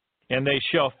 And they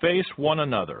shall face one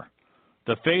another.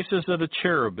 The faces of the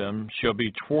cherubim shall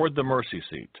be toward the mercy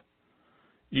seat.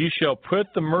 You shall put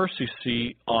the mercy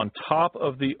seat on top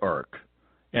of the ark,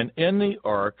 and in the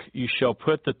ark you shall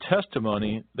put the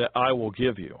testimony that I will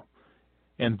give you.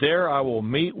 And there I will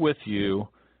meet with you,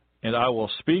 and I will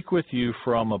speak with you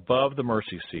from above the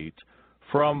mercy seat,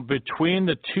 from between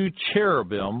the 2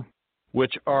 cherubim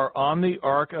which are on the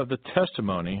ark of the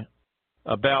testimony,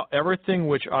 about everything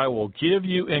which I will give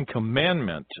you in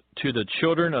commandment to the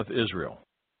children of Israel.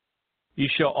 You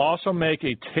shall also make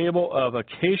a table of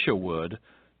acacia wood,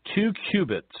 2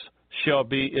 cubits shall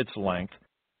be its length,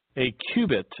 1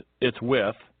 cubit its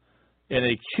width, and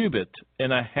 1.5 cubits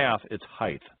its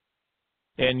height.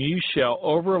 And you shall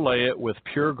overlay it with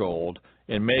pure gold,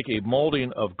 and make a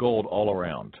molding of gold all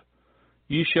around.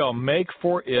 You shall make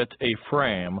for it a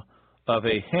frame of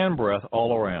a handbreadth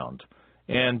all around,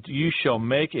 and you shall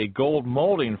make a gold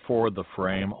molding for the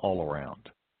frame all around.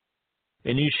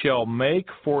 And you shall make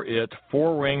for it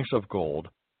 4 rings of gold,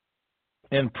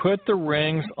 and put the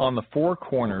rings on the 4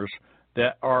 corners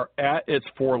that are at its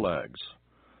 4 legs.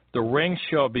 The rings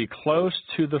shall be close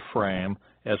to the frame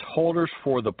as holders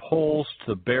for the poles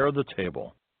to bear the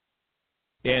table.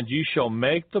 And you shall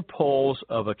make the poles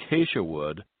of acacia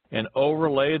wood, and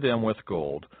overlay them with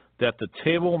gold, that the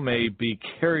table may be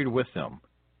carried with them.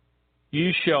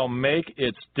 You shall make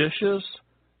its dishes,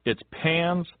 its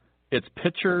pans, its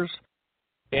pitchers,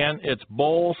 and its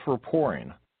bowls for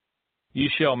pouring. You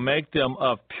shall make them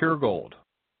of pure gold.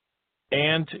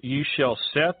 And you shall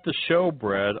set the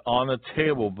showbread on the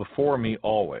table before me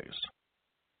always.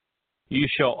 You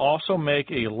shall also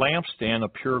make a lampstand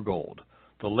of pure gold.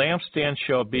 The lampstand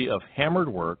shall be of hammered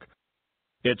work.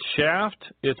 Its shaft,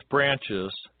 its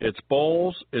branches, its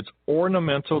bowls, its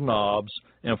ornamental knobs,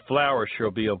 and flowers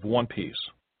shall be of one piece.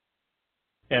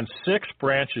 And 6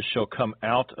 branches shall come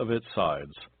out of its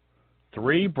sides,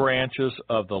 3 branches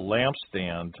of the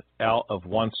lampstand out of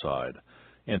one side,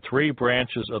 and 3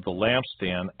 branches of the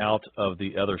lampstand out of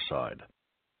the other side.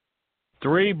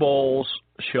 3 bowls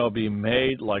shall be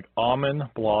made like almond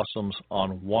blossoms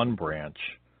on one branch,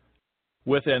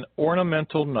 with an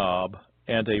ornamental knob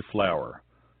and a flower,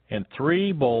 and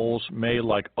 3 bowls made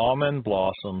like almond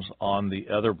blossoms on the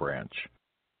other branch,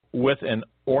 with an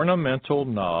ornamental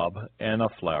knob and a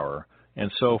flower, and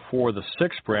so for the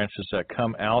 6 branches that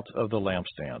come out of the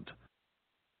lampstand.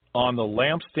 On the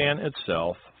lampstand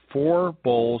itself, 4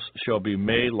 bowls shall be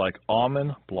made like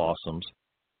almond blossoms,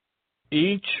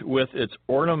 each with its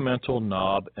ornamental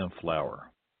knob and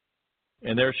flower.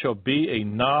 And there shall be a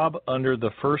knob under the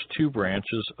first 2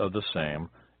 branches of the same,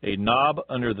 a knob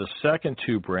under the second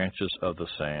 2 branches of the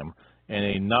same, and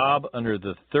a knob under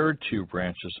the third 2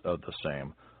 branches of the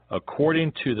same,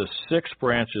 according to the 6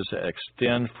 branches that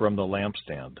extend from the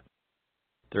lampstand.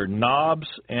 Their knobs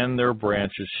and their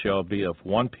branches shall be of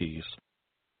one piece.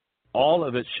 All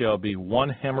of it shall be one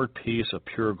hammered piece of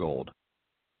pure gold.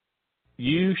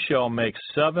 You shall make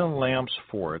 7 lamps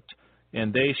for it,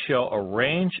 and they shall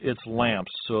arrange its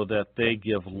lamps so that they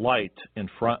give light in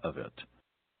front of it.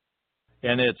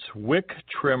 And its wick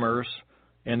trimmers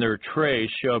and their trays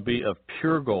shall be of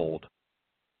pure gold.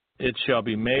 It shall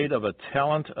be made of a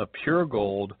talent of pure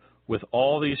gold with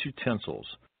all these utensils.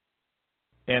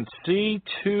 And see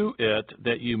to it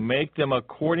that you make them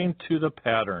according to the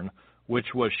pattern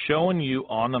which was shown you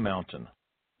on the mountain.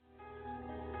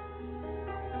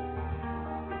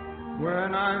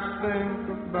 When I think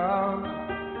about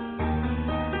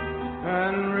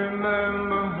and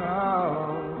remember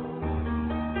how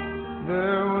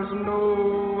there was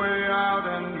no way out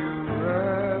and you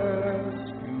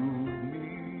rescued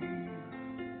me.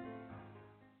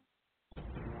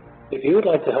 If you would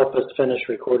like to help us finish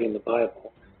recording the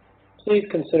Bible, please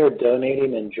consider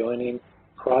donating and joining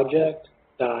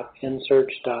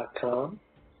project.nsearch.com.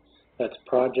 That's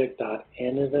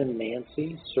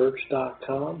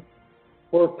project.nancysearch.com,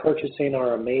 or purchasing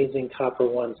our amazing Copper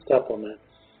One supplement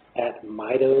at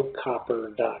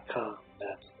mitocopper.com.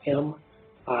 That's M-I-T-O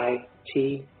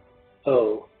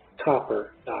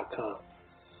copper.com.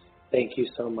 Thank you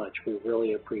so much. We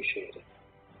really appreciate it.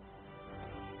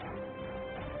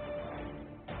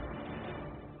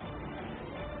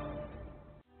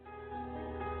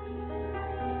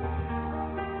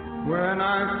 When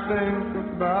I think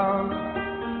about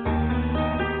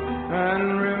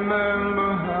and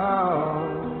remember how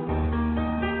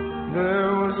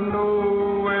there was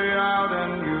no way out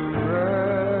and you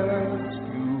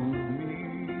rescued me.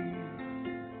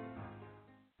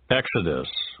 Exodus,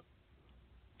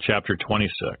 chapter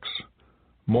 26.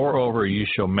 Moreover, you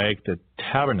shall make the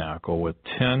tabernacle with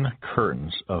 10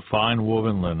 curtains of fine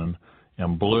woven linen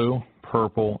and blue,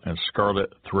 purple, and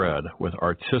scarlet thread with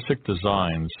artistic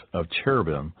designs of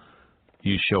cherubim.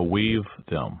 You shall weave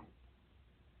them.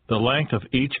 The length of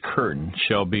each curtain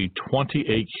shall be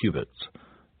 28 cubits,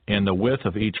 and the width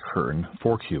of each curtain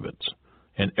 4 cubits,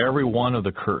 and every one of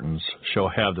the curtains shall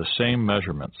have the same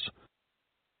measurements.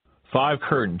 5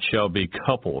 curtains shall be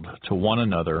coupled to one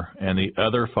another, and the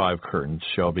other 5 curtains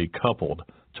shall be coupled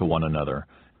to one another.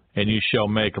 And you shall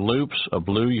make loops of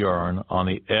blue yarn on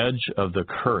the edge of the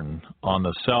curtain on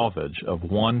the selvage of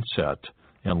one set,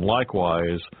 and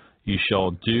likewise you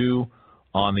shall do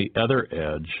on the other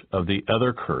edge of the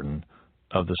other curtain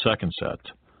of the second set.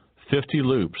 50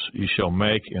 loops you shall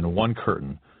make in one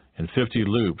curtain, and 50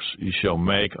 loops you shall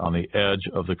make on the edge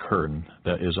of the curtain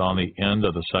that is on the end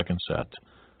of the second set,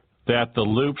 that the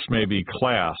loops may be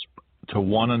clasped to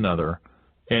one another.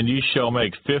 And you shall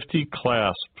make 50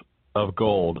 clasps of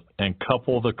gold, and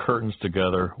couple the curtains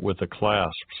together with the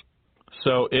clasps,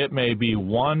 so it may be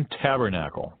one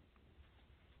tabernacle.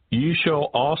 You shall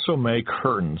also make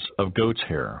curtains of goat's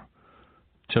hair,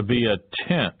 to be a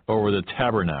tent over the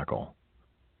tabernacle.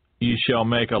 You shall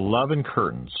make 11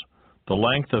 curtains. The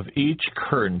length of each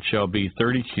curtain shall be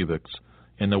 30 cubits,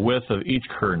 and the width of each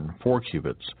curtain 4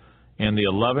 cubits, and the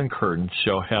 11 curtains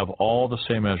shall have all the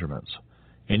same measurements.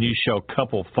 And you shall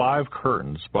couple 5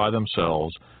 curtains by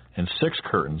themselves, and 6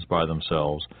 curtains by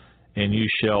themselves, and you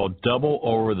shall double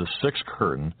over the 6th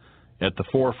curtain at the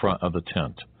forefront of the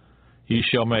tent. You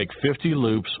shall make 50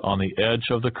 loops on the edge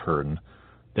of the curtain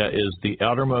that is the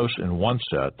outermost in one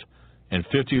set, and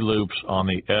 50 loops on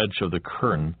the edge of the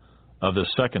curtain of the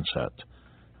second set.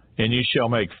 And you shall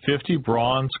make 50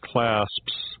 bronze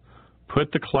clasps.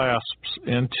 Put the clasps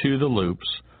into the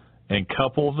loops, and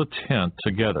couple the tent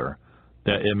together,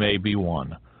 that it may be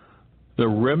one. The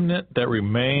remnant that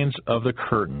remains of the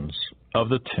curtains of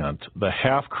the tent, the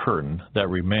half curtain that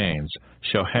remains,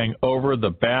 shall hang over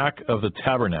the back of the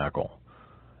tabernacle,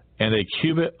 and a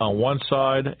cubit on one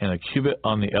side and a cubit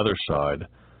on the other side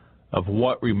of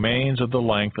what remains of the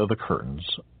length of the curtains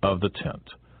of the tent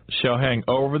shall hang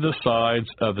over the sides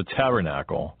of the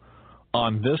tabernacle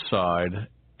on this side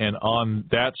and on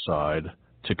that side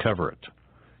to cover it.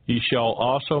 Ye shall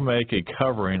also make a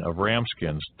covering of ram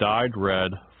skins dyed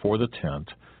red for the tent,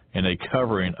 and a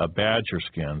covering of badger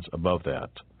skins above that.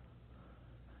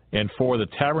 And for the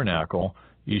tabernacle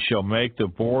ye shall make the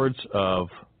boards of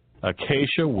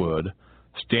acacia wood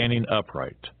standing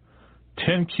upright.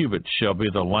 10 cubits shall be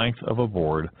the length of a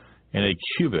board, and 1.5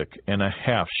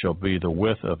 cubits shall be the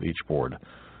width of each board.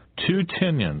 2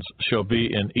 pinions shall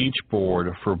be in each board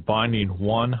for binding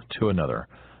one to another.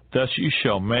 Thus you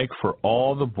shall make for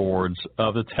all the boards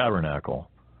of the tabernacle.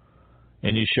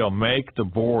 And you shall make the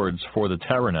boards for the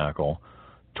tabernacle,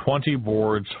 20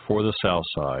 boards for the south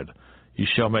side. You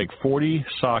shall make 40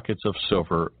 sockets of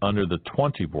silver under the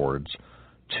 20 boards,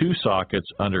 2 sockets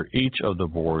under each of the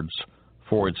boards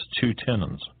for its 2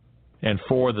 tenons. And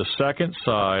for the second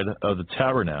side of the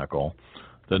tabernacle,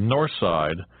 the north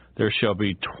side, there shall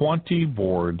be 20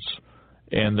 boards,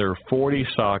 and their 40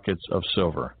 sockets of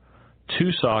silver,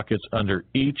 2 sockets under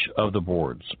each of the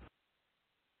boards.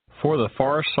 For the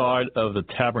far side of the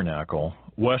tabernacle,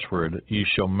 westward, you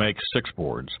shall make 6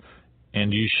 boards,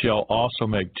 and you shall also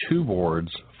make 2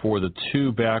 boards for the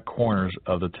 2 back corners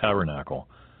of the tabernacle.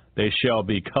 They shall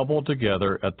be coupled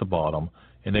together at the bottom,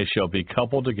 and they shall be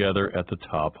coupled together at the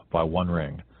top by 1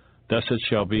 ring. Thus it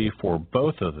shall be for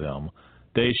both of them.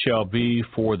 They shall be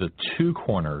for the 2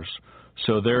 corners,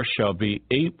 so there shall be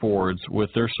 8 boards with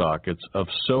their sockets of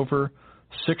silver,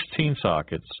 16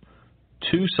 sockets,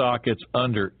 2 sockets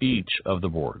under each of the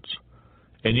boards.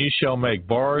 And you shall make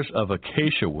bars of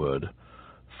acacia wood,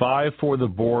 5 for the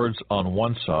boards on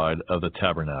one side of the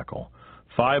tabernacle,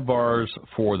 5 bars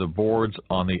for the boards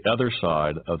on the other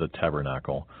side of the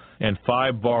tabernacle, and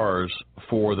 5 bars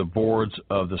for the boards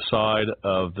of the side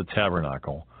of the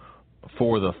tabernacle,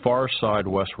 for the far side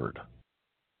westward.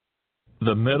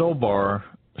 The middle bar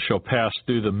shall pass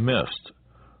through the midst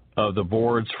of the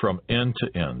boards from end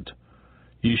to end.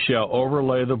 You shall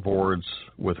overlay the boards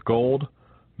with gold,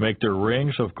 make their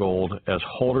rings of gold as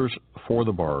holders for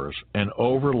the bars, and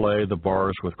overlay the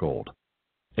bars with gold.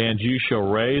 And you shall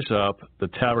raise up the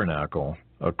tabernacle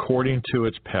according to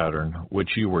its pattern which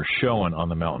you were shown on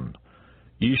the mountain.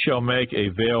 You shall make a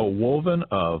veil woven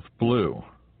of blue,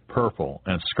 purple,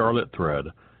 and scarlet thread,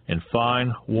 and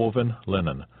fine woven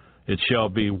linen. It shall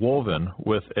be woven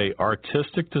with an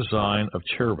artistic design of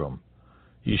cherubim.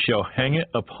 You shall hang it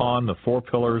upon the 4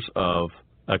 pillars of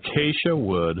acacia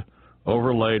wood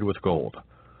overlaid with gold.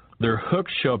 Their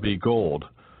hooks shall be gold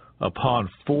upon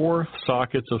 4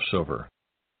 sockets of silver.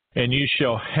 And you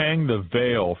shall hang the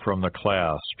veil from the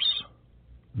clasps.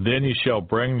 Then you shall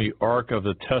bring the ark of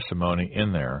the testimony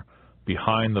in there,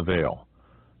 behind the veil.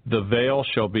 The veil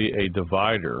shall be a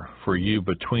divider for you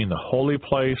between the holy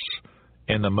place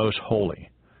and the most holy.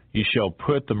 You shall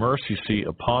put the mercy seat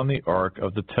upon the ark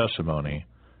of the testimony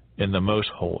in the most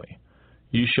holy.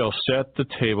 You shall set the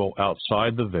table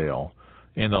outside the veil,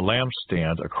 and the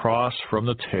lampstand across from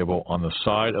the table on the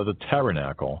side of the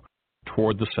tabernacle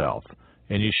toward the south,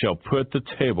 and you shall put the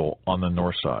table on the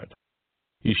north side.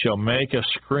 You shall make a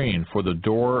screen for the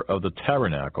door of the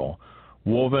tabernacle,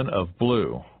 woven of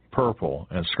blue, purple,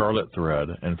 and scarlet thread,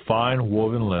 and fine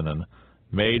woven linen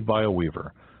made by a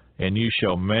weaver. And you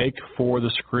shall make for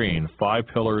the screen 5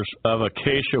 pillars of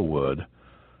acacia wood,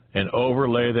 and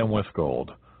overlay them with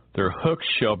gold. Their hooks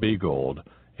shall be gold,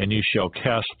 and you shall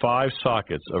cast 5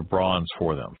 sockets of bronze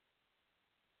for them.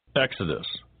 Exodus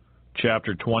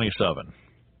chapter 27.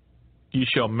 You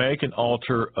shall make an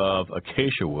altar of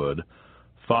acacia wood,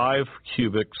 5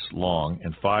 cubits long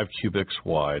and 5 cubits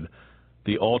wide.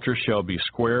 The altar shall be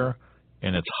square,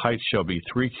 and its height shall be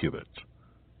 3 cubits.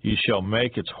 You shall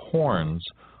make its horns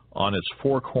on its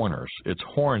 4 corners. Its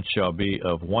horns shall be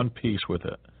of one piece with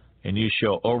it, and you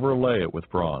shall overlay it with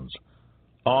bronze.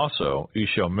 Also you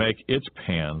shall make its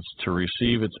pans to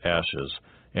receive its ashes,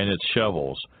 and its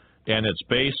shovels, and its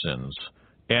basins,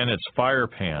 and its fire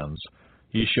pans.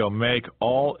 You shall make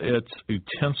all its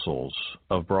utensils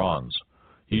of bronze.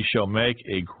 You shall make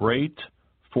a grate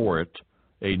for it,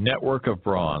 a network of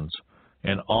bronze,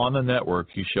 and on the network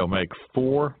you shall make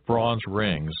 4 bronze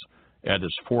rings at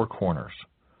its 4 corners.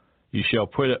 You shall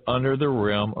put it under the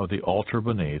rim of the altar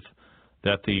beneath,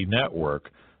 that the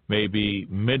network may be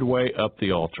midway up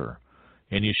the altar.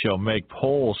 And you shall make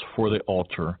poles for the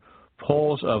altar,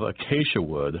 poles of acacia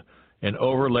wood, and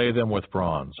overlay them with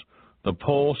bronze. The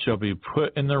poles shall be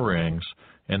put in the rings,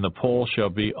 and the poles shall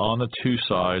be on the 2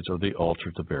 sides of the altar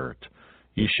to bear it.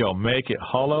 You shall make it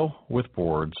hollow with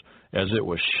boards, as it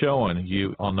was shown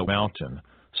you on the mountain,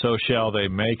 so shall they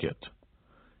make it.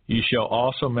 You shall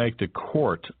also make the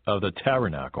court of the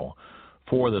tabernacle.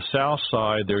 For the south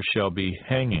side there shall be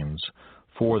hangings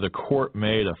for the court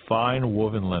made of fine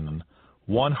woven linen,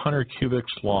 100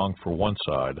 cubits long for one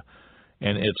side,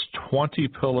 and its 20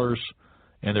 pillars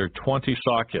and their 20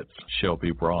 sockets shall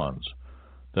be bronze.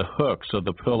 The hooks of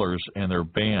the pillars and their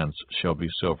bands shall be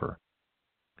silver.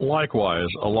 Likewise,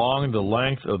 along the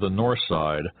length of the north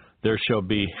side there shall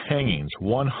be hangings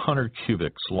 100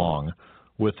 cubits long,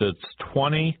 with its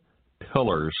 20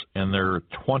 pillars and their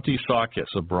 20 sockets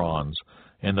of bronze,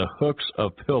 and the hooks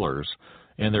of pillars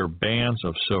and their bands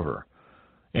of silver.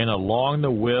 And along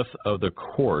the width of the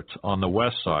court on the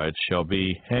west side shall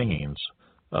be hangings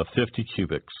of 50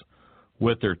 cubits,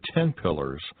 with their 10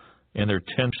 pillars and their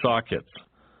 10 sockets.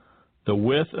 The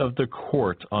width of the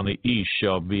court on the east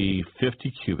shall be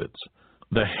 50 cubits.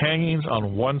 The hangings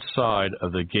on one side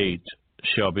of the gate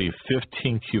shall be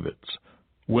 15 cubits,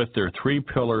 with their 3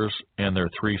 pillars and their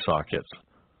 3 sockets.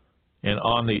 And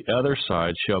on the other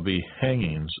side shall be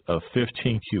hangings of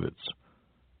 15 cubits,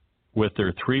 with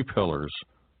their 3 pillars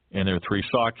and their 3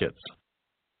 sockets.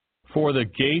 For the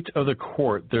gate of the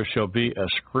court there shall be a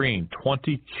screen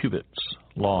 20 cubits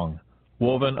long,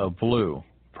 woven of blue,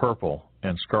 purple,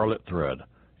 and scarlet thread,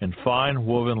 and fine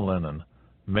woven linen,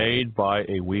 made by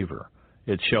a weaver.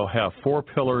 It shall have 4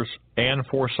 pillars and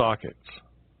 4 sockets.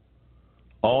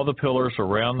 All the pillars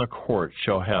around the court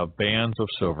shall have bands of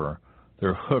silver.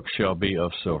 Their hooks shall be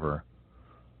of silver,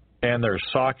 and their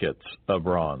sockets of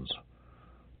bronze.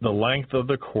 The length of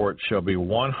the court shall be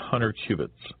 100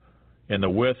 cubits, and the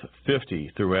width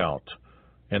 50 throughout,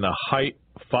 and the height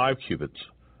 5 cubits,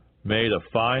 made of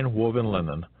fine woven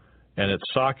linen, and its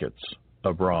sockets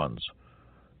of bronze.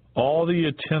 All the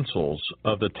utensils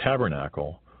of the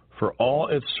tabernacle, for all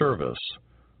its service,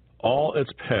 all its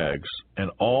pegs,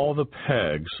 and all the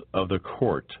pegs of the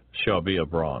court shall be of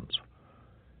bronze.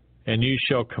 And you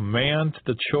shall command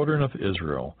the children of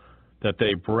Israel that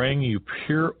they bring you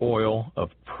pure oil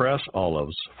of pressed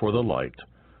olives for the light,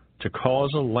 to cause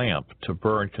a lamp to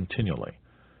burn continually.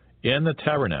 In the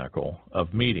tabernacle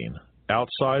of meeting,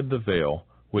 outside the veil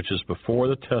which is before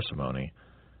the testimony,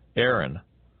 Aaron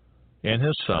and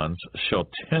his sons shall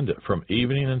tend it from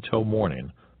evening until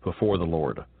morning before the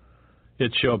Lord.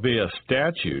 It shall be a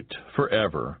statute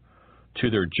forever to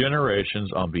their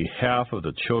generations on behalf of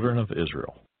the children of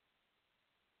Israel.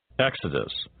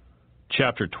 Exodus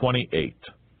chapter 28.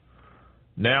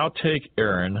 Now take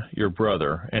Aaron your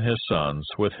brother and his sons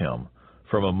with him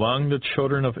from among the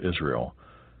children of Israel,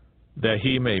 that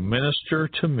he may minister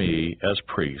to me as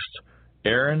priest,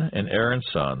 Aaron and Aaron's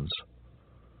sons,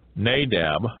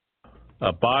 Nadab,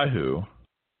 Abihu,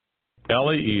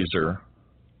 Eleazar,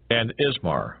 and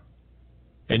Ismar.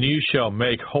 And you shall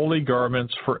make holy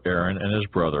garments for Aaron and his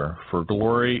brother, for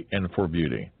glory and for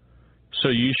beauty. So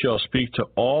you shall speak to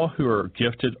all who are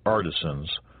gifted artisans,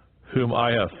 whom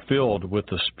I have filled with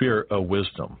the spirit of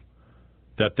wisdom,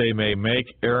 that they may make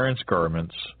Aaron's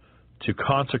garments to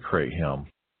consecrate him,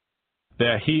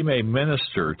 that he may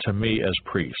minister to me as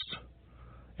priest.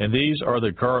 And these are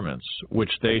the garments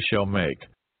which they shall make: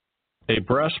 a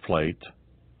breastplate,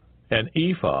 an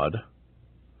ephod,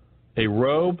 a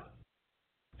robe,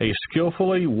 a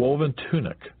skillfully woven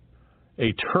tunic,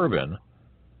 a turban,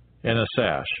 and a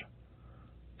sash.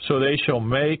 So they shall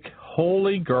make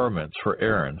holy garments for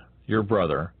Aaron, your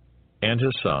brother, and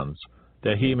his sons,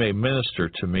 that he may minister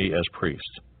to me as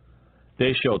priest.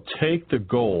 They shall take the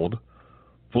gold,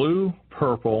 blue,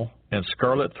 purple, and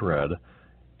scarlet thread,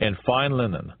 and fine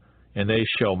linen, and they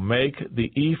shall make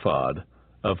the ephod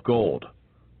of gold,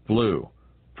 blue,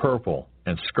 purple,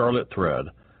 and scarlet thread,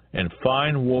 and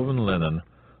fine woven linen,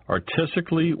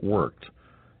 artistically worked.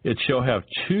 It shall have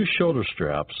 2 shoulder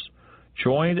straps,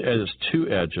 joined at its 2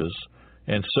 edges,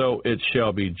 and so it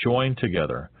shall be joined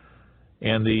together.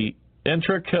 And the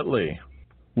intricately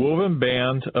woven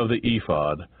band of the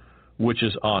ephod, which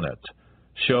is on it,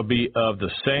 shall be of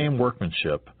the same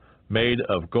workmanship, made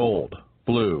of gold,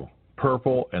 blue,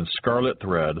 purple, and scarlet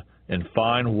thread, and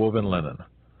fine woven linen.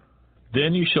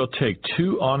 Then you shall take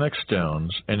 2 onyx stones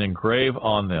and engrave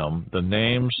on them the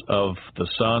names of the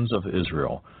sons of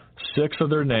Israel, 6 of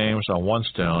their names on one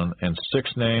stone and 6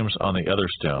 names on the other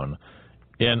stone,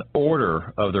 in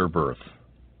order of their birth.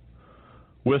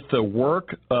 With the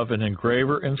work of an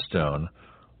engraver in stone,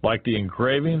 like the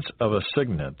engravings of a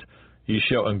signet, you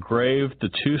shall engrave the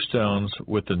 2 stones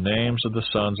with the names of the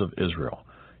sons of Israel.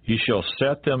 You shall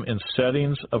set them in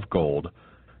settings of gold,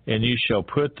 and you shall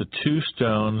put the 2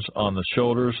 stones on the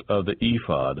shoulders of the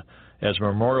ephod as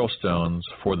memorial stones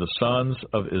for the sons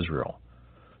of Israel.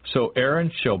 So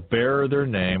Aaron shall bear their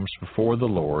names before the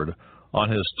Lord on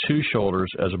his 2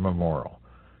 shoulders as a memorial.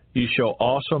 You shall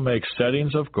also make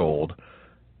settings of gold,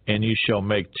 and you shall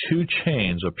make 2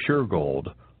 chains of pure gold,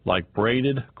 like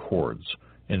braided cords,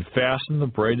 and fasten the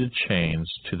braided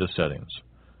chains to the settings.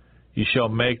 You shall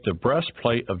make the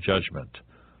breastplate of judgment,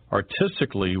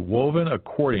 artistically woven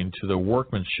according to the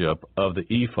workmanship of the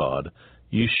ephod.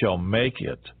 You shall make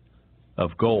it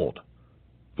of gold,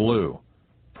 blue,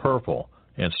 purple,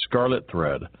 and scarlet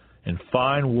thread, and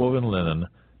fine woven linen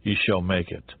you shall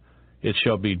make it. It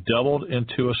shall be doubled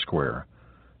into a square.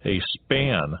 A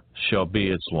span shall be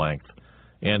its length,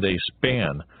 and a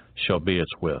span shall be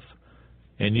its width.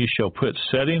 And you shall put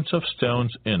settings of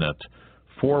stones in it,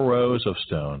 4 rows of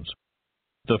stones.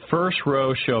 The first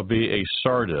row shall be a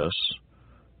sardius,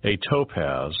 a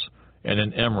topaz, and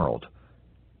an emerald.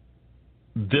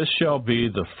 This shall be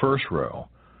the first row.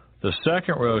 The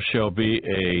second row shall be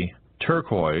a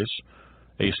turquoise,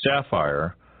 a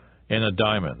sapphire, and a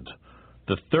diamond.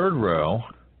 The third row,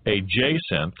 a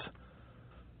jacinth,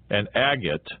 an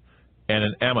agate, and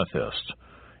an amethyst.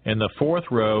 And the fourth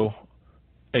row,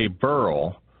 a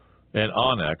beryl, an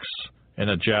onyx, and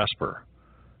a jasper.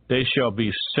 They shall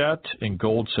be set in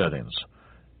gold settings.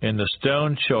 And the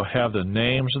stone shall have the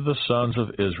names of the sons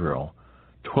of Israel,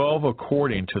 12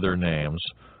 according to their names,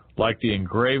 like the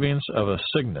engravings of a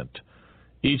signet,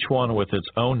 each one with its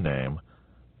own name.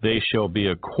 They shall be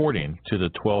according to the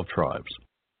 12 tribes.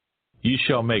 You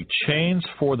shall make chains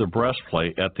for the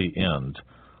breastplate at the end,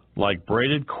 like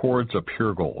braided cords of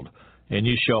pure gold. And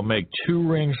you shall make 2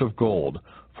 rings of gold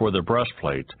for the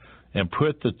breastplate, and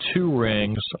put the 2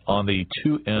 rings on the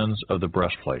 2 ends of the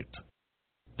breastplate.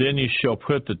 Then you shall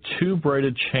put the 2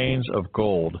 braided chains of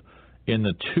gold in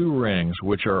the 2 rings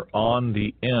which are on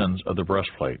the ends of the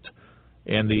breastplate,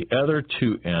 and the other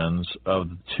 2 ends of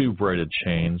the 2 braided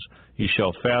chains you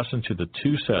shall fasten to the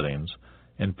 2 settings,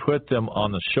 and put them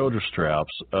on the shoulder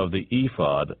straps of the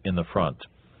ephod in the front.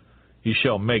 You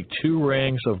shall make 2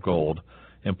 rings of gold,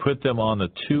 and put them on the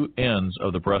 2 ends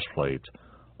of the breastplate,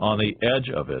 on the edge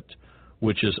of it,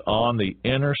 which is on the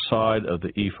inner side of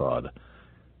the ephod.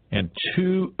 And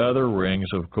 2 other rings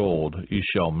of gold you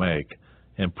shall make,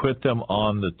 and put them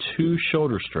on the 2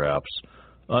 shoulder straps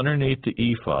underneath the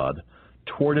ephod,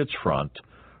 toward its front,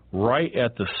 right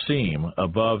at the seam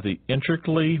above the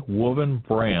intricately woven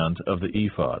brand of the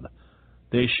ephod.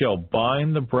 They shall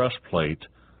bind the breastplate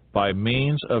by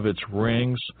means of its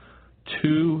rings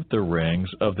to the rings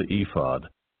of the ephod,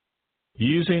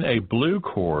 using a blue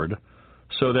cord,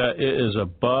 so that it is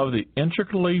above the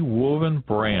intricately woven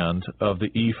brand of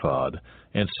the ephod,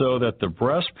 and so that the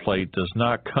breastplate does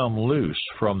not come loose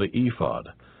from the ephod.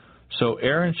 So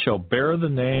Aaron shall bear the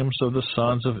names of the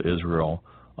sons of Israel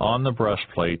on the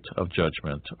breastplate of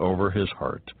judgment over his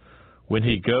heart, when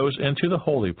he goes into the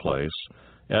holy place,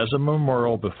 as a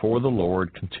memorial before the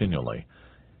Lord continually.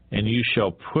 And you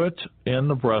shall put in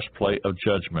the breastplate of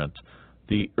judgment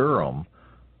the Urim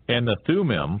and the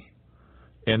Thummim,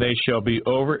 and they shall be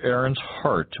over Aaron's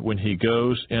heart when he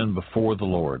goes in before the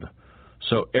Lord.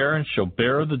 So Aaron shall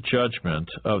bear the judgment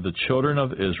of the children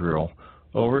of Israel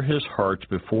over his heart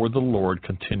before the Lord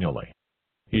continually.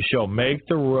 He shall make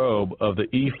the robe of the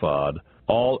ephod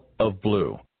all of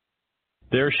blue.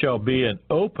 There shall be an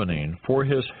opening for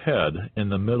his head in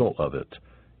the middle of it.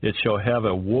 It shall have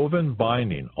a woven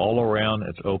binding all around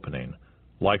its opening,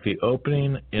 like the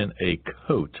opening in a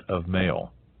coat of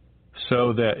mail,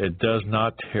 so that it does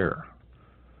not tear.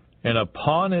 And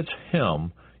upon its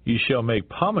hem you shall make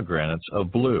pomegranates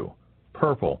of blue,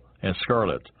 purple, and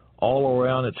scarlet all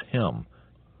around its hem,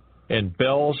 and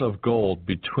bells of gold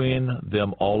between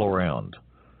them all around.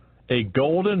 A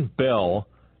golden bell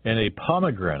and a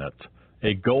pomegranate,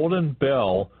 a golden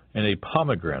bell and a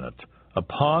pomegranate,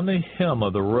 upon the hem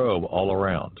of the robe all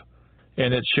around.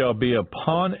 And it shall be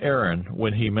upon Aaron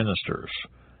when he ministers,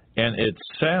 and its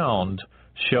sound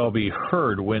shall be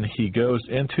heard when he goes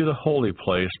into the holy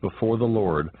place before the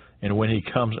Lord, and when he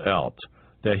comes out,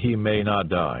 that he may not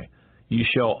die. You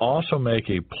shall also make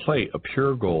a plate of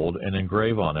pure gold, and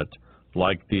engrave on it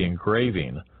like the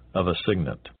engraving of a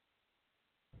signet.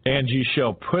 And you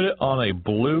shall put it on a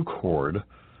blue cord,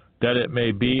 that it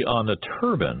may be on the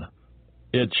turban.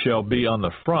 It shall be on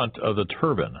the front of the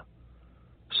turban.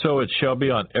 So it shall be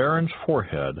on Aaron's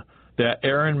forehead, that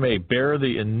Aaron may bear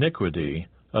the iniquity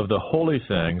of the holy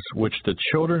things which the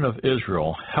children of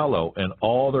Israel hallow in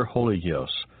all their holy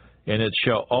gifts. And it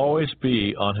shall always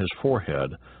be on his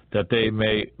forehead, that they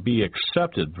may be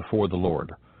accepted before the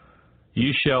Lord.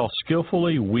 You shall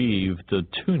skillfully weave the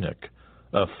tunic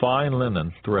of fine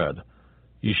linen thread.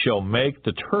 You shall make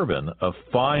the turban of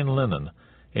fine linen,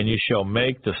 and you shall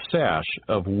make the sash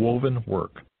of woven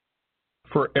work.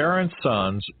 For Aaron's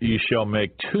sons you shall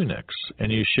make tunics,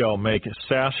 and you shall make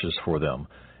sashes for them,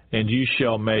 and you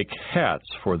shall make hats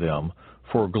for them,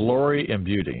 for glory and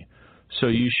beauty. So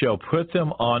you shall put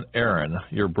them on Aaron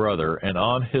your brother, and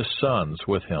on his sons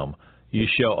with him. You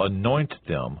shall anoint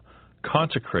them,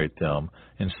 consecrate them,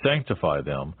 and sanctify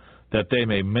them, that they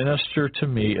may minister to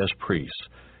me as priests.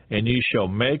 And you shall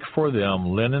make for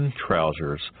them linen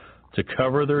trousers to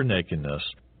cover their nakedness.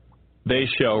 They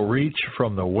shall reach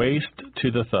from the waist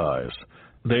to the thighs.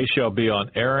 They shall be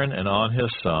on Aaron and on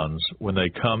his sons when they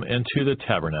come into the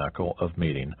tabernacle of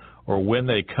meeting, or when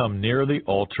they come near the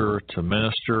altar to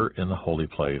minister in the holy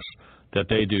place, that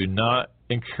they do not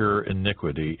incur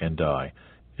iniquity and die.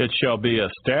 It shall be a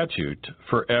statute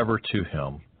forever to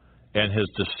him and his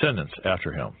descendants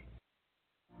after him.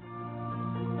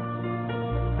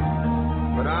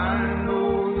 But I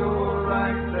know you're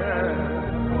right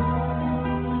there,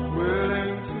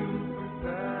 willing to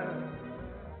prepare.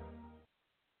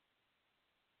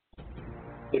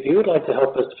 If you would like to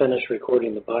help us finish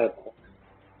recording the Bible,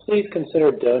 please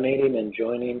consider donating and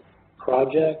joining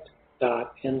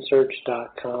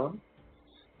project.nsearch.com.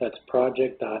 That's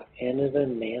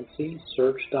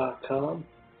project.nancysearch.com,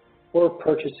 or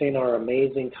purchasing our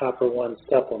amazing Copper One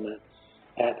supplement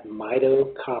at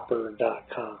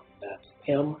mitocopper.com. That's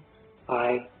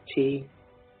MITO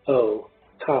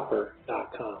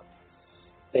copper.com.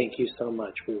 Thank you so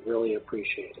much. We really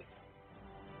appreciate it.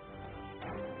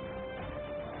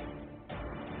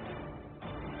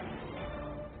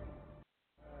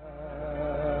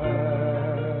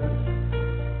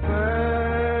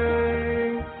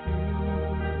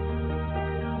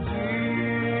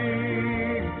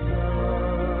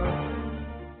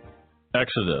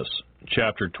 Exodus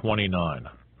chapter 29.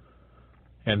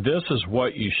 And this is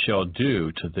what ye shall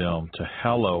do to them to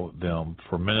hallow them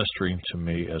for ministering to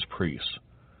me as priests.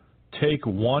 Take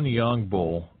 1 young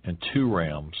bull and 2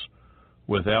 rams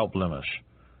without blemish,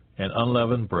 and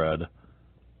unleavened bread,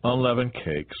 unleavened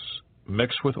cakes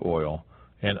mixed with oil,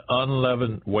 and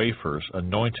unleavened wafers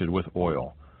anointed with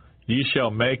oil. Ye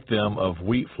shall make them of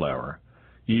wheat flour.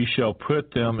 Ye shall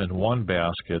put them in 1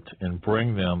 basket, and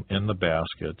bring them in the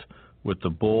basket with the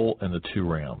bull and the 2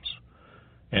 rams.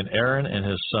 And Aaron and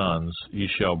his sons ye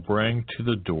shall bring to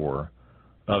the door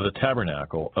of the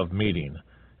tabernacle of meeting,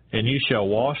 and ye shall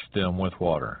wash them with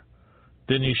water.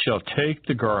 Then ye shall take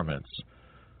the garments,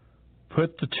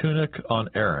 put the tunic on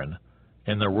Aaron,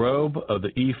 and the robe of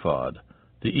the ephod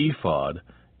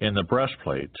and the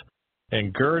breastplate,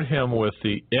 and gird him with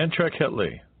the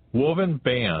intricately woven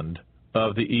band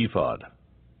of the ephod.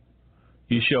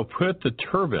 Ye shall put the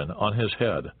turban on his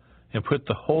head, and put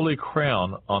the holy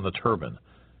crown on the turban.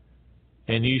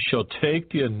 And ye shall take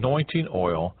the anointing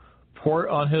oil, pour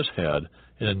it on his head,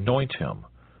 and anoint him.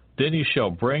 Then ye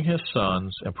shall bring his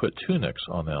sons, and put tunics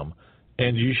on them,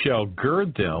 and ye shall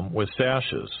gird them with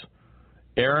sashes,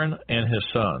 Aaron and his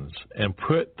sons, and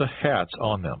put the hats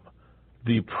on them.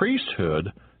 The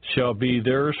priesthood shall be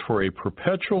theirs for a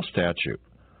perpetual statute.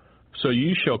 So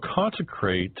ye shall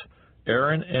consecrate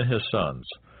Aaron and his sons.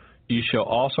 Ye shall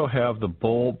also have the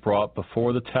bull brought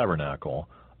before the tabernacle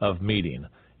of meeting,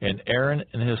 and Aaron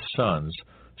and his sons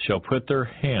shall put their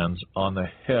hands on the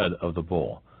head of the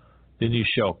bull. Then ye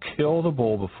shall kill the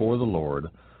bull before the Lord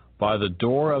by the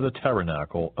door of the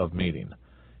tabernacle of meeting.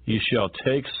 Ye shall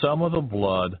take some of the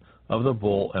blood of the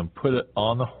bull and put it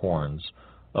on the horns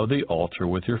of the altar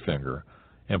with your finger,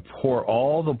 and pour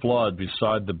all the blood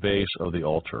beside the base of the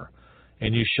altar.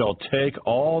 And you shall take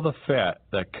all the fat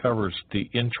that covers the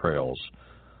entrails,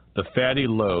 the fatty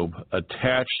lobe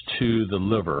attached to the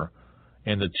liver,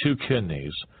 and the 2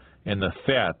 kidneys, and the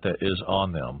fat that is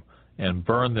on them, and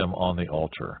burn them on the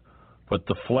altar. But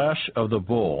the flesh of the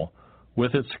bull,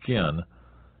 with its skin,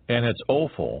 and its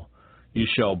offal, you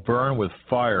shall burn with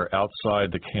fire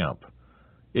outside the camp.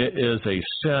 It is a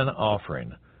sin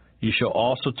offering. You shall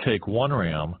also take 1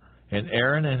 ram, and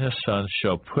Aaron and his sons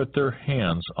shall put their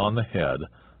hands on the head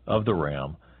of the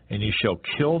ram, and ye shall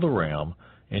kill the ram,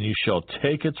 and ye shall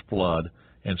take its blood,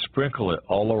 and sprinkle it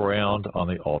all around on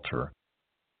the altar.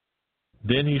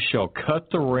 Then ye shall cut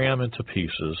the ram into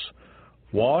pieces,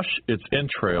 wash its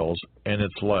entrails and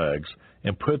its legs,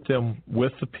 and put them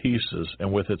with the pieces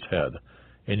and with its head.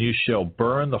 And ye shall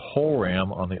burn the whole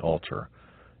ram on the altar.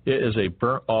 It is a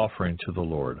burnt offering to the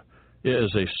Lord. It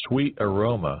is a sweet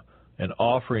aroma, an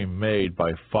offering made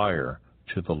by fire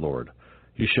to the Lord.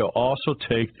 You shall also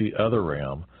take the other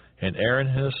ram, and Aaron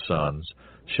and his sons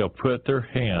shall put their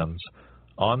hands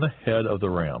on the head of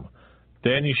the ram.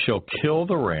 Then you shall kill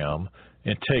the ram,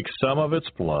 and take some of its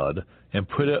blood, and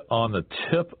put it on the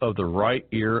tip of the right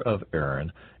ear of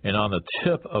Aaron, and on the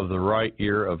tip of the right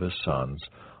ear of his sons,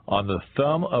 on the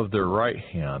thumb of their right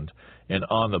hand, and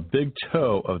on the big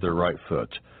toe of their right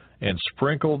foot, and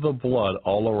sprinkle the blood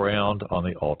all around on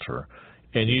the altar.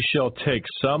 And ye shall take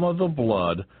some of the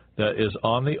blood that is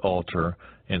on the altar,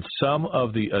 and some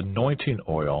of the anointing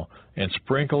oil, and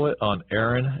sprinkle it on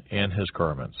Aaron and his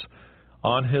garments,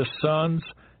 on his sons,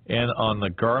 and on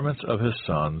the garments of his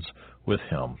sons with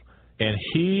him. And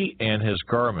he and his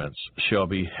garments shall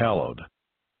be hallowed,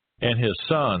 and his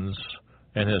sons'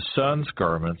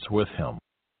 garments with him.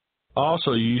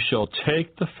 Also you shall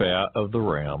take the fat of the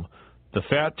ram, the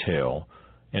fat tail,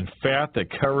 and fat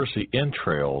that covers the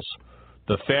entrails,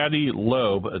 the fatty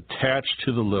lobe attached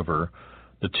to the liver,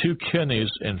 the 2 kidneys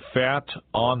and fat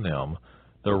on them,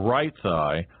 the right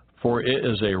thigh, for it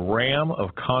is a ram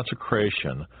of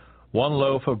consecration, 1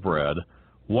 loaf of bread,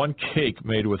 1 cake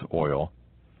made with oil,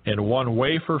 and 1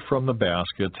 wafer from the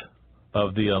basket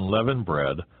of the unleavened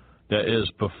bread that is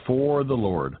before the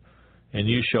Lord. And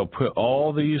you shall put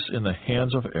all these in the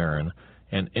hands of Aaron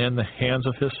and in the hands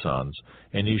of his sons,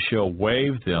 and you shall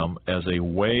wave them as a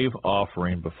wave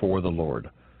offering before the Lord.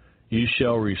 You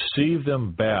shall receive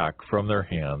them back from their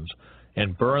hands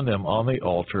and burn them on the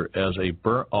altar as a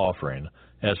burnt offering,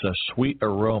 as a sweet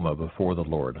aroma before the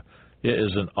Lord. It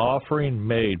is an offering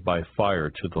made by fire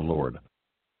to the Lord.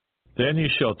 Then you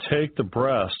shall take the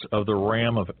breast of the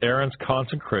ram of Aaron's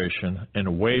consecration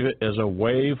and wave it as a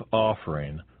wave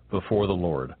offering before the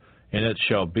Lord, and it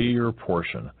shall be your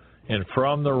portion. And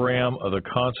from the ram of the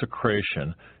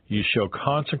consecration you shall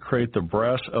consecrate the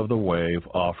breast of the wave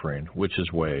offering which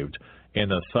is waved, and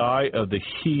the thigh of the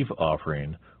heave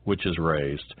offering which is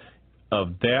raised,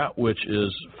 of that which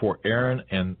is for Aaron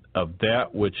and of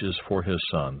that which is for his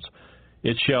sons.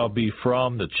 It shall be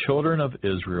from the children of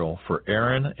Israel for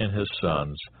Aaron and his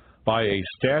sons by a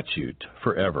statute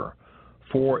forever.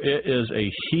 For it is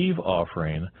a heave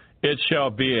offering. It shall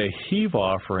be a heave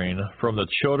offering from the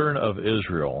children of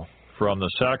Israel, from the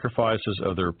sacrifices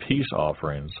of their peace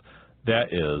offerings,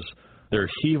 that is, their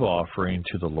heave offering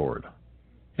to the Lord.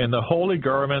 And the holy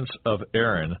garments of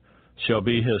Aaron shall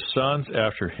be his sons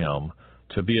after him,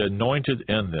 to be anointed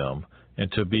in them,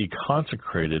 and to be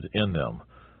consecrated in them.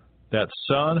 That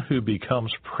son who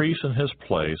becomes priest in his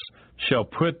place shall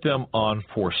put them on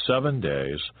for 7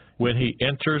 days, when he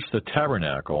enters the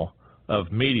tabernacle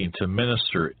of meeting to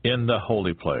minister in the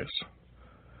holy place.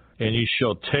 And you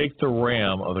shall take the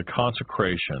ram of the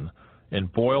consecration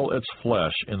and boil its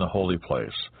flesh in the holy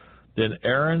place. Then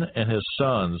Aaron and his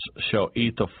sons shall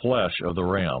eat the flesh of the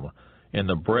ram, and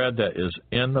the bread that is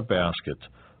in the basket,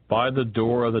 by the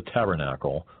door of the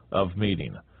tabernacle of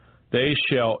meeting. They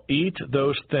shall eat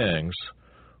those things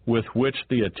with which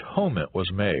the atonement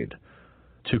was made,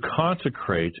 to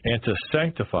consecrate and to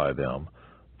sanctify them,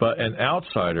 but an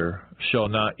outsider shall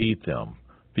not eat them,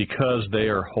 because they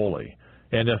are holy.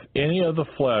 And if any of the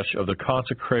flesh of the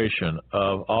consecration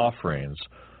of offerings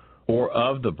or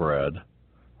of the bread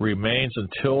remains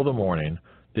until the morning,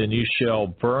 then you shall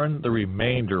burn the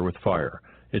remainder with fire.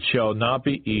 It shall not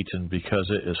be eaten, because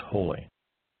it is holy.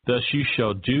 Thus you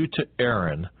shall do to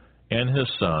Aaron and his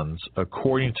sons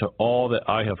according to all that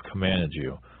I have commanded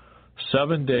you.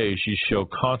 7 days you shall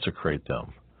consecrate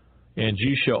them, and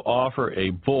you shall offer a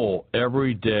bull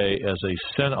every day as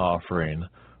a sin offering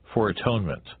for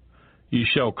atonement. You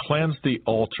shall cleanse the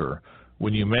altar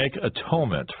when you make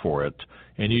atonement for it,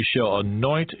 and you shall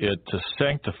anoint it to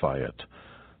sanctify it.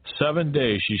 7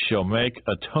 days you shall make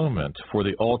atonement for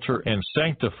the altar and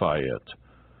sanctify it,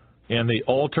 and the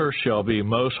altar shall be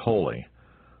most holy.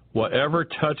 Whatever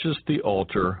touches the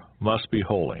altar must be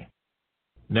holy.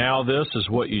 Now this is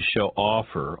what you shall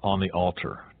offer on the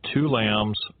altar: 2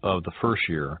 lambs of the first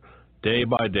year, day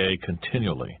by day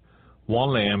continually. 1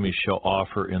 lamb you shall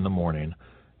offer in the morning,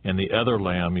 and the other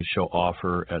lamb you shall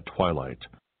offer at twilight.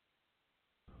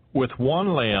 With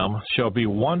 1 lamb shall be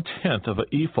 1/10 of an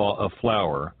ephah of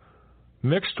flour,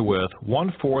 mixed with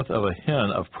 1/4 of a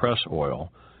hin of pressed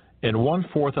oil, and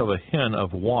 1/4 of a hin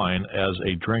of wine as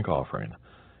a drink offering.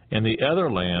 And the other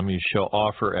lamb you shall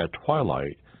offer at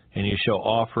twilight, and you shall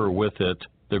offer with it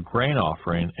the grain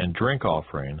offering and drink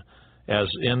offering, as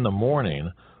in the morning,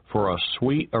 for a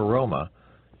sweet aroma,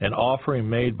 an offering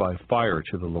made by fire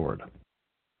to the Lord.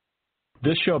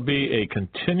 This shall be a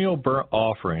continual burnt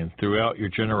offering throughout your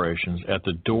generations at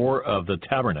the door of the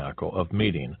tabernacle of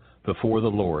meeting before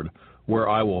the Lord, where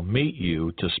I will meet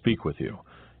you to speak with you.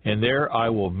 And there I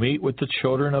will meet with the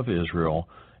children of Israel,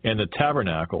 and the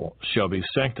tabernacle shall be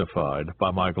sanctified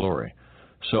by my glory.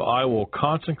 So I will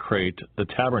consecrate the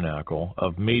tabernacle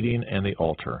of meeting and the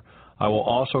altar. I will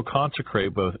also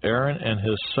consecrate both Aaron and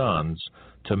his sons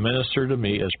to minister to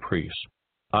me as priests.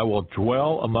 I will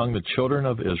dwell among the children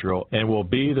of Israel and will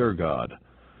be their God.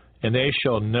 And they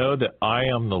shall know that I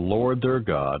am the Lord their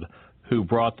God, who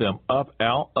brought them up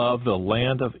out of the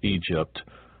land of Egypt,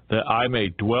 that I may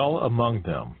dwell among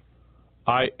them.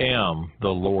 I am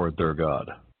the Lord their God.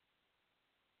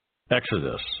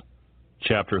 Exodus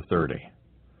chapter 30.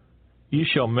 You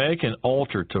shall make an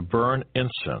altar to burn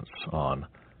incense on.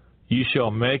 You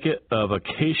shall make it of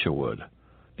acacia wood.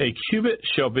 A cubit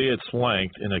shall be its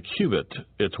length, and a cubit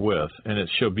its width, and it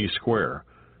shall be square.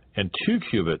 and 2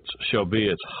 cubits shall be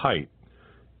its height.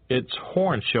 Its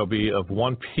horn shall be of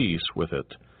one piece with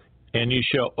it, and you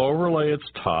shall overlay its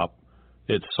top,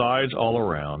 its sides all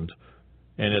around,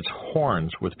 and its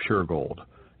horns with pure gold.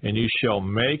 And you shall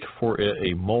make for it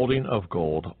a molding of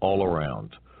gold all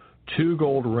around. 2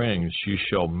 gold rings you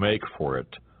shall make for it,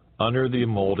 under the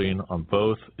molding on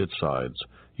both its sides.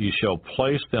 You shall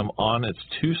place them on its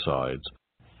 2 sides,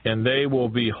 and they will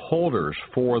be holders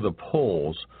for the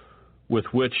poles with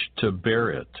which to bear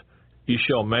it. You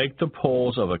shall make the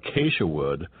poles of acacia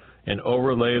wood, and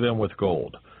overlay them with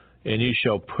gold. And you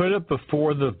shall put it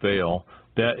before the veil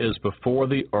that is before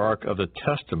the ark of the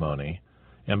testimony,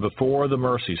 and before the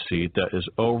mercy seat that is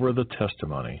over the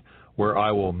testimony, where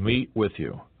I will meet with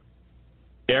you.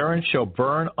 Aaron shall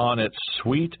burn on it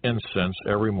sweet incense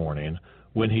every morning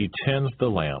when he tends the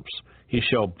lamps. He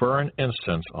shall burn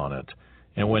incense on it.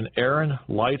 And when Aaron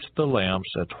lights the lamps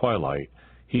at twilight,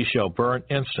 he shall burn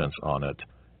incense on it,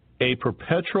 a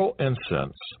perpetual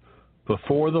incense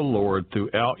before the Lord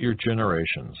throughout your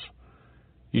generations.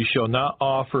 You shall not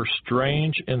offer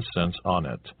strange incense on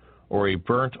it, or a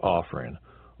burnt offering,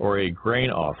 or a grain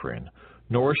offering,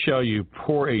 nor shall you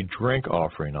pour a drink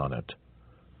offering on it.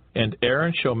 And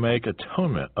Aaron shall make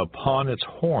atonement upon its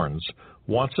horns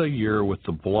once a year with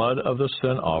the blood of the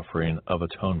sin offering of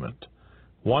atonement.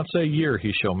 Once a year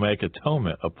he shall make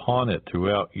atonement upon it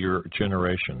throughout your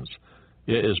generations.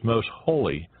 It is most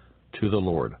holy to the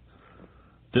Lord.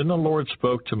 Then the Lord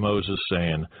spoke to Moses,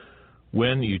 saying,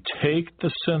 When you take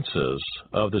the census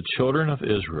of the children of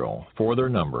Israel for their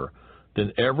number,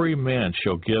 then every man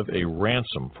shall give a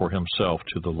ransom for himself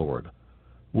to the Lord.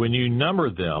 When you number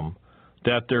them,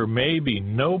 that there may be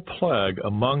no plague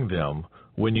among them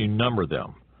when you number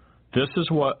them. This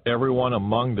is what everyone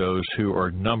among those who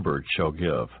are numbered shall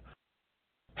give.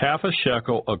 Half a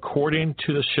shekel according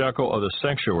to the shekel of the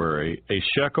sanctuary. A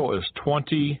shekel is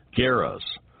 20 gerahs.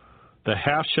 The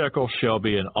half shekel shall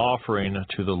be an offering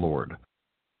to the Lord.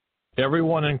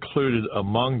 Everyone included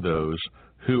among those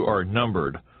who are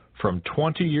numbered from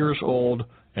 20 years old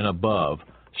and above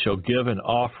shall give an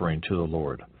offering to the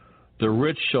Lord. The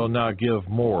rich shall not give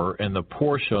more, and the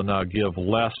poor shall not give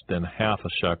less than half a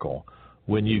shekel,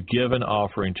 when you give an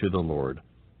offering to the Lord,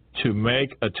 to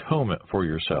make atonement for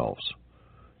yourselves.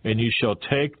 And you shall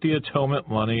take the atonement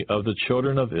money of the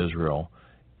children of Israel,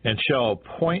 and shall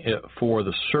appoint it for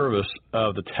the service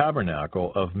of the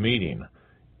tabernacle of meeting,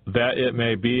 that it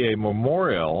may be a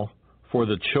memorial for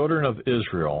the children of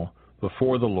Israel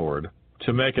before the Lord,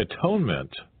 to make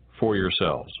atonement for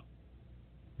yourselves.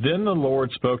 Then the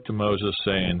Lord spoke to Moses,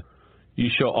 saying, You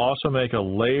shall also make a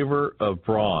laver of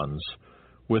bronze,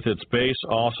 with its base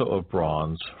also of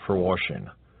bronze, for washing.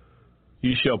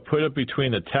 You shall put it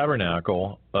between the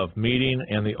tabernacle of meeting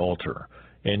and the altar,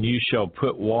 and you shall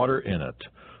put water in it.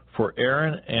 For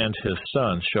Aaron and his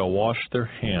sons shall wash their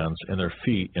hands and their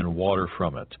feet in water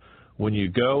from it, when you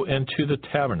go into the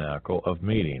tabernacle of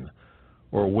meeting,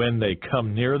 or when they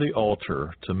come near the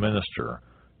altar to minister,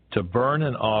 to burn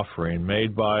an offering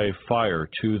made by fire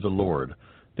to the Lord.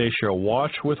 They shall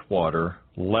wash with water,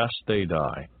 lest they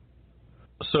die.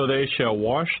 So they shall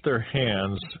wash their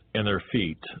hands and their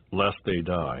feet, lest they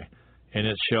die, and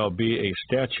it shall be a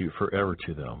statute forever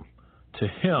to them, to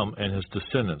him and his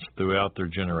descendants throughout their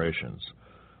generations.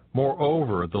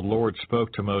 Moreover, the Lord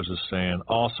spoke to Moses, saying,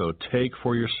 Also take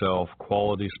for yourself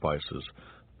quality spices,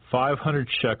 500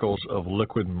 shekels of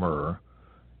liquid myrrh,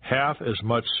 half as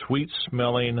much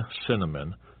sweet-smelling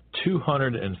cinnamon,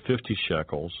 250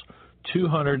 shekels,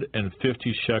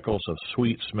 250 shekels of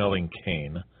sweet-smelling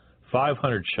cane,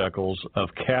 500 shekels of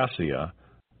cassia,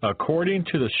 according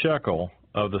to the shekel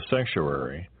of the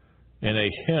sanctuary, and a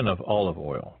hin of olive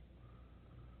oil.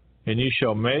 And ye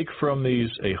shall make from these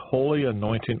a holy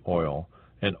anointing oil,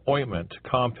 an ointment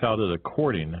compounded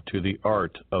according to the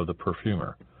art of the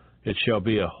perfumer. It shall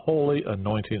be a holy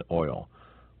anointing oil.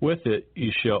 With it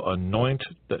ye shall anoint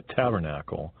the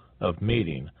tabernacle of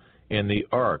meeting, and the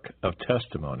ark of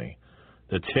testimony,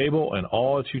 the table and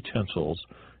all its utensils,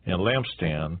 and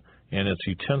lampstand and its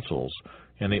utensils,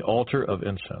 and the altar of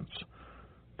incense,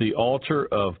 the altar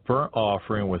of burnt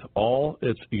offering with all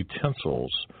its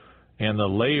utensils, and the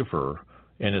laver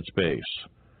and its base.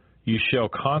 You shall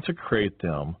consecrate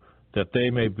them, that they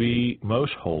may be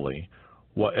most holy.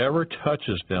 Whatever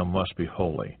touches them must be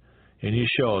holy. And you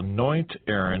shall anoint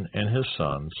Aaron and his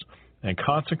sons, and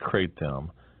consecrate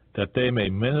them, that they may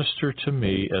minister to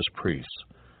me as priests.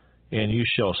 And you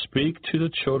shall speak to the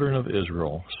children of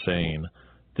Israel, saying,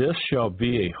 This shall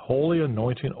be a holy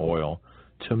anointing oil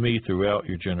to me throughout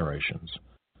your generations.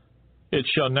 It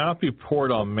shall not be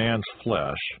poured on man's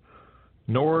flesh,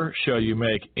 nor shall you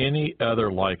make any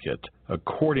other like it,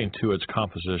 according to its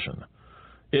composition.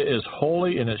 It is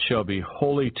holy, and it shall be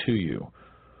holy to you.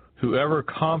 Whoever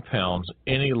compounds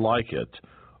any like it,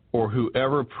 or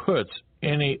whoever puts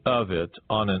any of it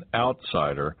on an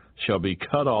outsider, shall be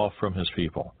cut off from his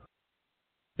people.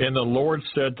 And the Lord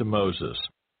said to Moses,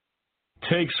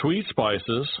 Take sweet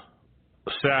spices,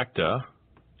 stacta,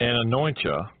 and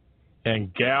anointia,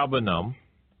 and galbanum,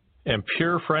 and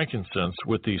pure frankincense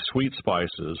with these sweet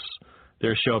spices.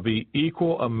 There shall be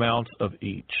equal amounts of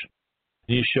each.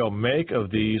 Ye shall make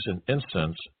of these an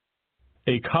incense,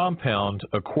 a compound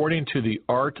according to the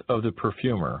art of the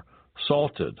perfumer,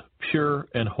 salted, pure,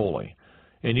 and holy.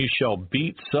 And ye shall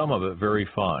beat some of it very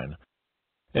fine,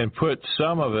 and put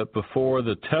some of it before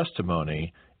the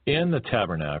testimony in the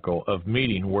tabernacle of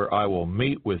meeting, where I will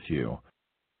meet with you.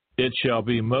 It shall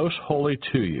be most holy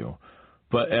to you.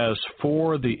 But as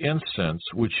for the incense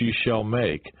which ye shall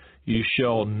make, you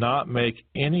shall not make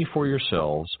any for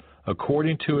yourselves,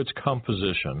 according to its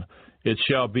composition. It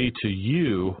shall be to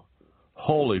you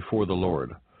holy for the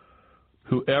Lord.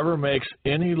 Whoever makes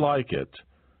any like it,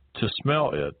 to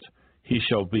smell it, he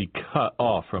shall be cut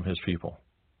off from his people.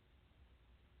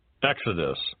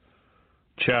 Exodus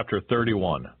chapter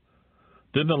 31.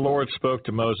 Then the Lord spoke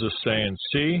to Moses, saying,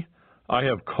 See, I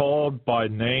have called by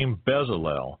name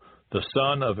Bezalel, the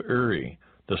son of Uri,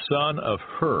 the son of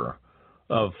Hur,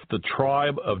 of the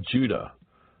tribe of Judah,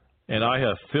 and I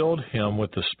have filled him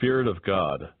with the Spirit of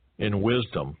God, in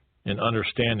wisdom, in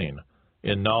understanding,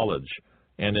 in knowledge,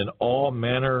 and in all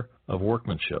manner of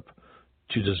workmanship,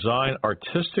 to design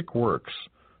artistic works,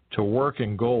 to work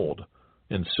in gold,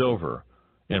 in silver,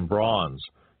 in bronze,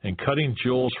 in cutting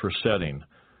jewels for setting,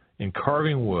 in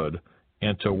carving wood,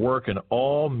 and to work in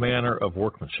all manner of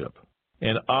workmanship.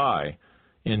 And I,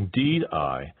 indeed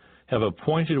I, have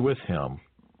appointed with him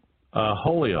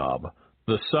Aholiab,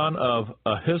 the son of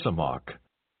Ahisamach,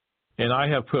 and I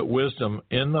have put wisdom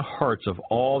in the hearts of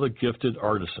all the gifted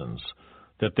artisans,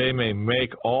 that they may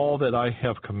make all that I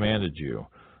have commanded you,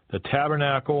 the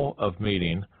tabernacle of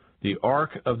meeting, the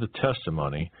ark of the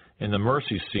testimony, and the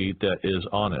mercy seat that is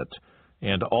on it,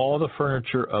 and all the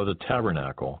furniture of the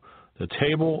tabernacle, the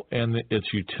table and its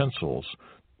utensils,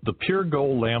 the pure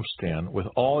gold lampstand with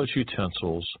all its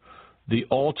utensils, the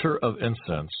altar of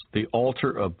incense, the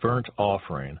altar of burnt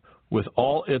offering, with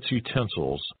all its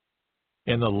utensils,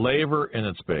 and the laver in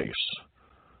its base,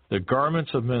 the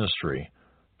garments of ministry,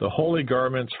 the holy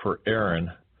garments for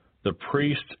Aaron, the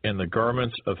priest, and the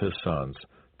garments of his sons,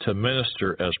 to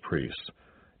minister as priests,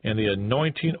 and the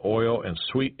anointing oil and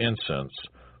sweet incense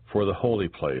for the holy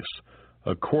place.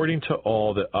 According to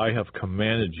all that I have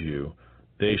commanded you,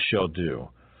 they shall do.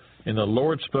 And the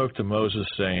Lord spoke to Moses,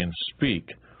 saying, Speak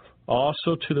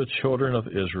also to the children of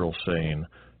Israel, saying,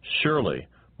 Surely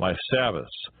my Sabbaths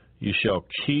you shall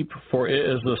keep, for it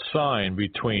is the sign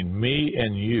between me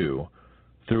and you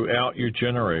throughout your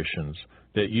generations,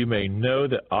 that you may know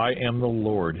that I am the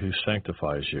Lord who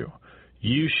sanctifies you.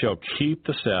 You shall keep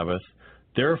the Sabbath,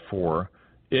 therefore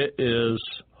it is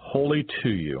holy to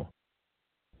you.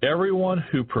 Everyone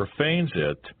who profanes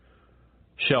it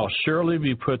shall surely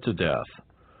be put to death.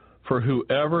 For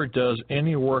whoever does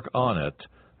any work on it,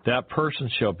 that person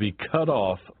shall be cut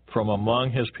off from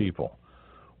among his people.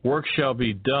 Work shall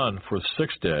be done for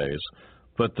 6 days,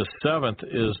 but the seventh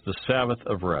is the Sabbath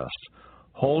of rest,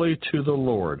 holy to the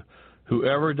Lord.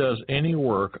 Whoever does any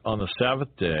work on the Sabbath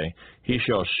day, he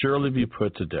shall surely be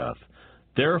put to death.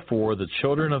 Therefore the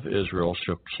children of Israel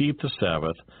shall keep the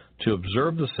Sabbath, to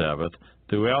observe the Sabbath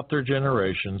throughout their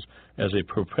generations as a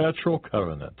perpetual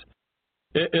covenant.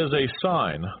 It is a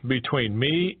sign between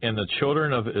me and the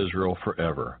children of Israel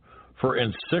forever. For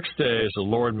in 6 days the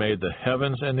Lord made the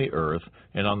heavens and the earth,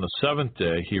 and on the seventh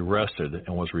day he rested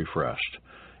and was refreshed.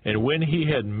 And when he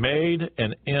had made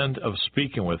an end of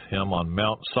speaking with him on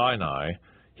Mount Sinai,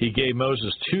 he gave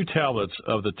Moses 2 tablets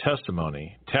of the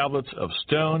testimony, tablets of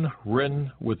stone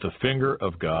written with the finger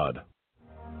of God.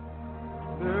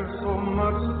 There's so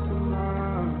much to learn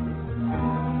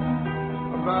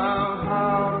about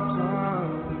how to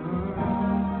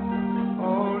turn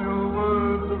all your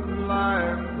words of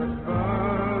life that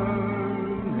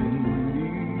burn in me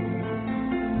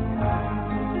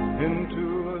into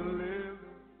a living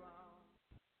vow.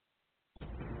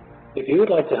 If you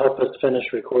would like to help us finish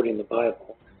recording the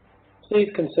Bible, please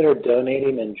consider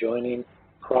donating and joining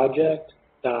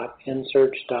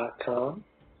project.nsearch.com.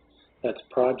 That's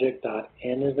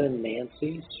project.n as in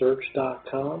Nancy,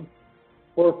 search.com,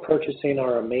 or purchasing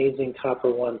our amazing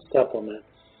Copper One supplement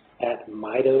at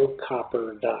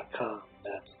mitocopper.com.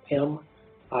 That's M-I-T-O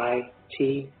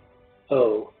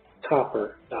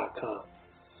copper.com.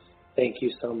 Thank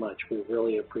you so much. We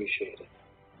really appreciate it.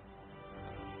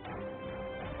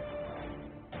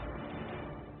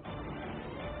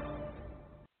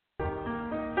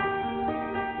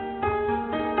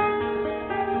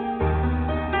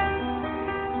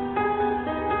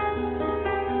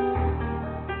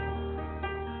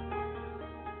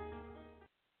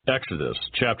 Exodus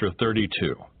chapter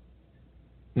 32.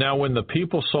 Now when the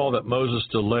people saw that Moses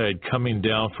delayed coming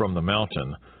down from the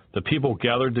mountain, the people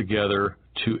gathered together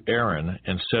to Aaron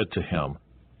and said to him,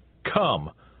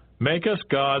 Come, make us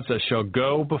gods that shall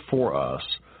go before us.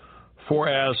 For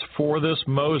as for this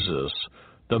Moses,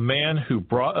 the man who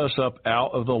brought us up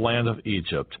out of the land of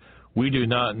Egypt, we do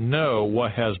not know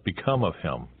what has become of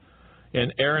him.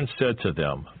 And Aaron said to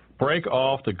them, Break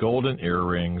off the golden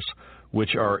earrings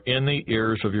which are in the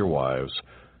ears of your wives,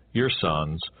 your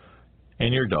sons,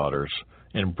 and your daughters,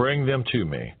 and bring them to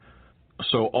me.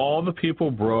 So all the people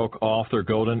broke off their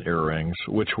golden earrings,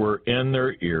 which were in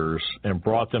their ears, and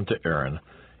brought them to Aaron.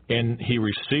 And he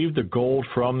received the gold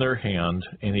from their hand,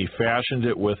 and he fashioned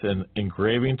it with an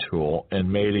engraving tool,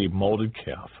 and made a molded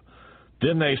calf.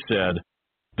 Then they said,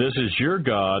 This is your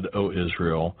God, O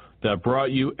Israel, that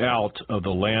brought you out of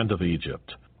the land of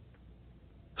Egypt.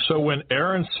 So when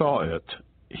Aaron saw it,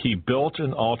 he built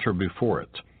an altar before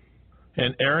it.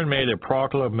 And Aaron made a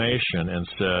proclamation and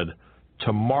said,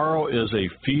 Tomorrow is a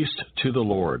feast to the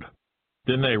Lord.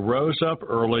 Then they rose up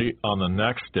early on the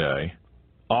next day,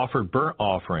 offered burnt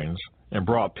offerings, and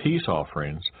brought peace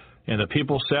offerings, and the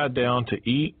people sat down to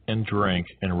eat and drink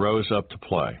and rose up to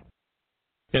play.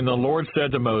 And the Lord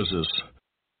said to Moses,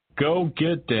 Go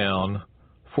get down,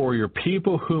 for your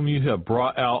people whom you have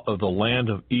brought out of the land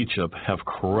of Egypt have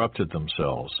corrupted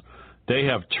themselves. They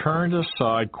have turned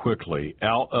aside quickly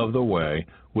out of the way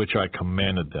which I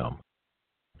commanded them.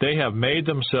 They have made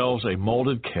themselves a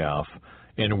molded calf,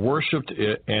 and worshipped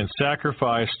it, and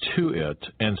sacrificed to it,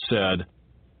 and said,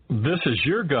 This is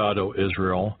your God, O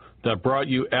Israel, that brought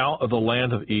you out of the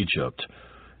land of Egypt.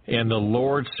 And the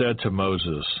Lord said to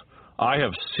Moses, I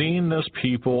have seen this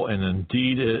people, and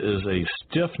indeed it is a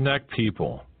stiff-necked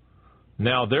people.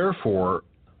 Now therefore,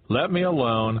 let me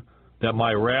alone, that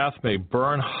my wrath may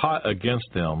burn hot against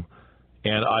them,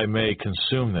 and I may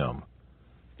consume them.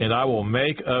 And I will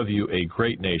make of you a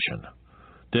great nation.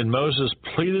 Then Moses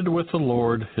pleaded with the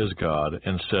Lord his God,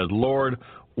 and said, Lord,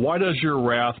 why does your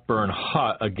wrath burn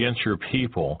hot against your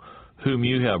people, whom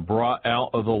you have brought out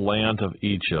of the land of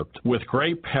Egypt, with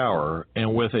great power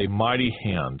and with a mighty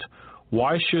hand?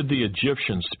 Why should the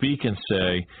Egyptians speak and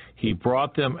say, He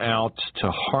brought them out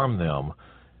to harm them,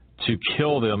 to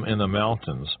kill them in the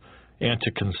mountains, and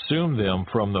to consume them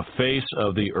from the face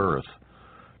of the earth?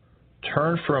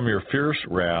 Turn from your fierce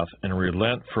wrath and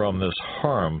relent from this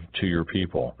harm to your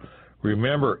people.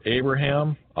 Remember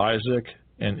Abraham, Isaac,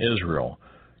 and Israel,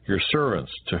 your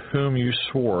servants, to whom you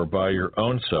swore by your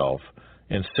own self,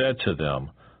 and said to them,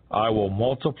 I will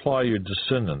multiply your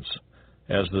descendants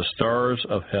as the stars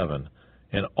of heaven,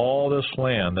 and all this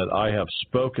land that I have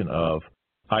spoken of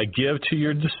I give to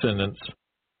your descendants,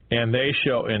 and they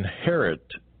shall inherit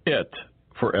it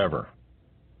forever.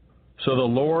 So the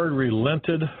Lord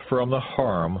relented from the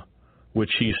harm which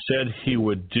he said he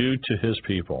would do to his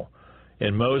people.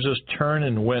 And Moses turned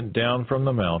and went down from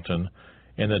the mountain,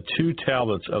 and the 2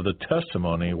 tablets of the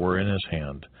testimony were in his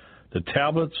hand. The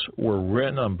tablets were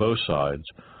written on both sides.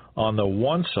 On the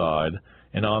one side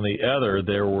and on the other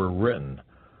there were written.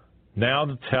 Now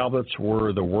the tablets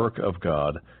were the work of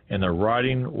God, and the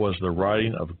writing was the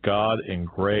writing of God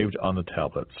engraved on the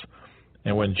tablets.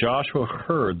 And when Joshua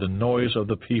heard the noise of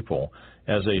the people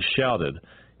as they shouted,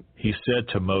 he said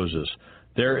to Moses,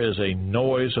 There is a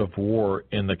noise of war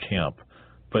in the camp.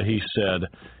 But he said,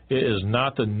 It is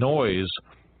not the noise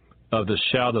of the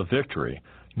shout of victory,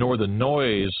 nor the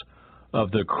noise of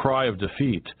the cry of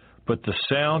defeat, but the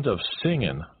sound of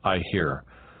singing I hear.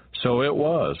 So it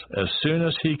was, as soon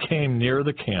as he came near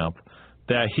the camp,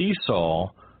 that he saw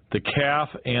the calf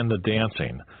and the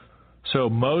dancing. So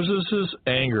Moses'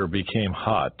 anger became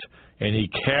hot, and he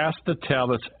cast the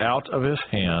tablets out of his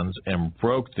hands and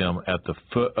broke them at the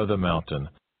foot of the mountain.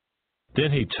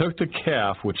 Then he took the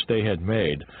calf which they had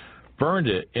made, burned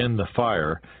it in the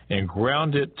fire, and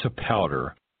ground it to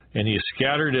powder. And he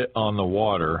scattered it on the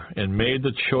water, and made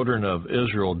the children of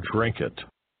Israel drink it.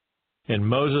 And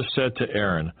Moses said to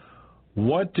Aaron,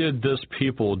 What did this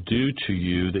people do to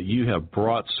you that you have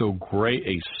brought so great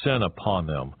a sin upon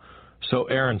them? So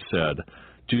Aaron said,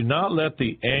 Do not let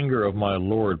the anger of my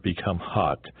Lord become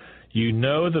hot. You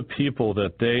know the people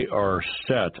that they are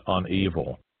set on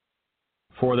evil.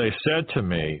 For they said to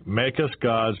me, Make us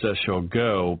gods that shall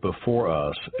go before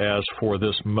us. As for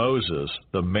this Moses,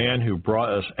 the man who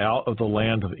brought us out of the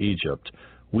land of Egypt,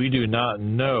 we do not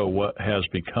know what has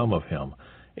become of him.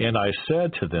 And I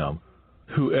said to them,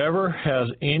 Whoever has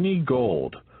any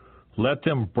gold, let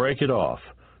them break it off.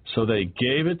 So they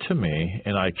gave it to me,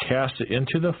 and I cast it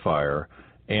into the fire,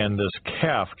 and this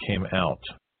calf came out.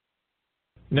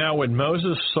 Now when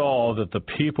Moses saw that the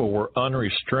people were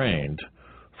unrestrained,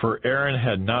 for Aaron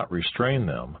had not restrained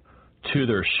them, to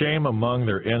their shame among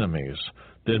their enemies,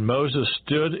 then Moses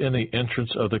stood in the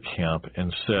entrance of the camp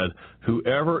and said,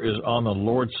 Whoever is on the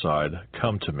Lord's side,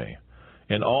 come to me.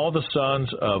 And all the sons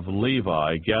of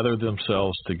Levi gathered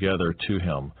themselves together to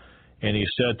him. And he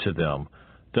said to them,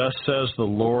 Thus says the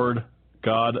Lord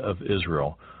God of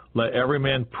Israel, Let every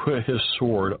man put his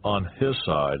sword on his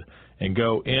side, and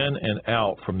go in and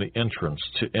out from the entrance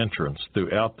to entrance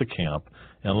throughout the camp,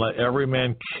 and let every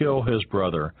man kill his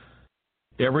brother,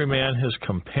 every man his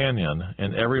companion,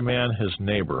 and every man his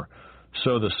neighbor.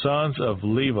 So the sons of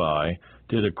Levi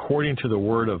did according to the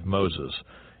word of Moses.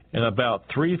 And about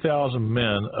 3,000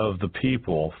 men of the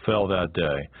people fell that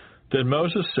day. Then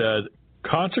Moses said,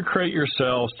 Consecrate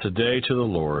yourselves today to the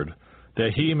Lord,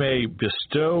 that he may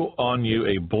bestow on you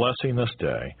a blessing this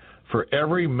day. For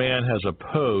every man has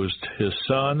opposed his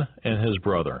son and his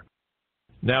brother.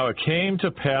 Now it came to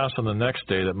pass on the next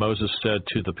day that Moses said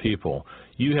to the people,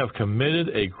 You have committed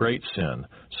a great sin.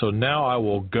 So now I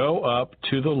will go up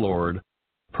to the Lord.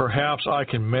 Perhaps I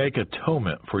can make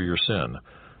atonement for your sin.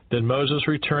 Then Moses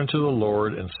returned to the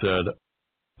Lord and said,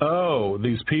 Oh,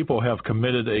 these people have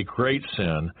committed a great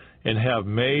sin, and have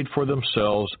made for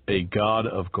themselves a god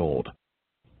of gold.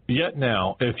 Yet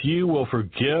now, if you will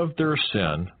forgive their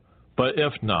sin, but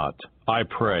if not, I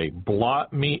pray,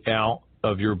 blot me out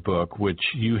of your book which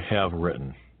you have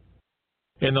written.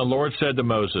 And the Lord said to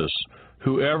Moses,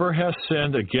 Whoever has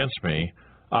sinned against me,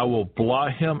 I will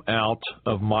blot him out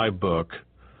of my book.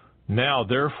 Now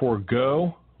therefore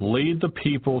go, lead the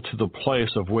people to the place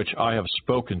of which I have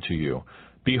spoken to you.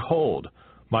 Behold,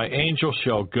 my angel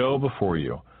shall go before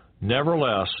you.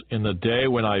 Nevertheless, in the day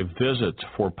when I visit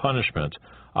for punishment,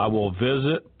 I will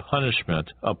visit punishment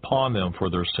upon them for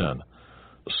their sin.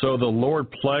 So the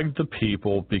Lord plagued the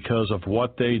people because of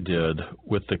what they did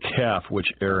with the calf which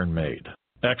Aaron made.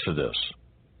 Exodus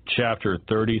chapter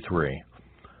 33.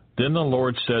 Then the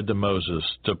Lord said to Moses,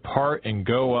 Depart and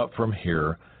go up from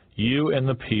here, you and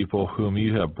the people whom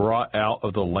you have brought out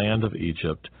of the land of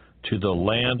Egypt, to the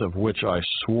land of which I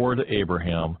swore to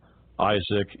Abraham,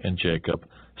 Isaac, and Jacob,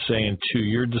 saying, To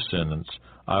your descendants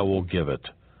I will give it.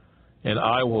 And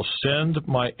I will send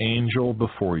my angel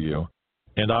before you,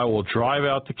 and I will drive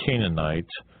out the Canaanite,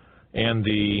 and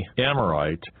the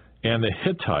Amorite, and the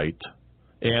Hittite,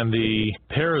 and the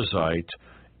Perizzite,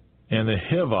 and the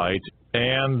Hivite,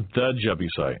 and the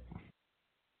Jebusite.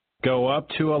 Go up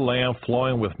to a land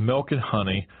flowing with milk and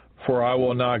honey, for I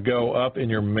will not go up in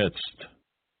your midst,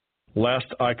 lest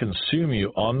I consume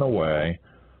you on the way,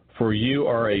 for you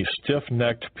are a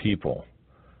stiff-necked people.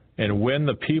 And when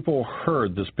the people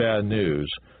heard this bad news,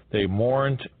 they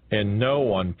mourned, and no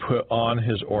one put on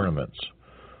his ornaments.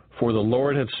 For the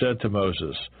Lord had said to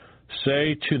Moses,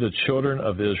 Say to the children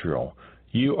of Israel,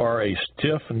 You are a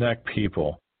stiff-necked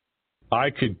people. I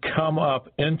could come up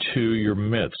into your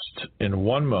midst in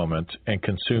one moment and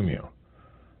consume you.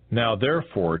 Now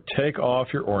therefore take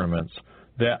off your ornaments,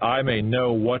 that I may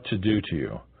know what to do to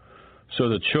you. So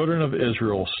the children of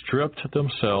Israel stripped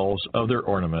themselves of their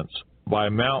ornaments by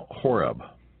Mount Horeb.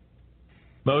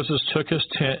 Moses took his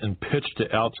tent and pitched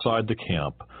it outside the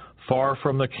camp, far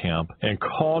from the camp, and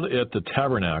called it the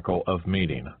tabernacle of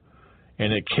meeting.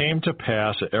 And it came to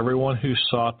pass that everyone who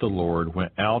sought the Lord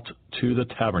went out to the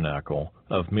tabernacle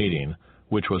of meeting,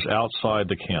 which was outside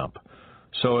the camp.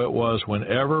 So it was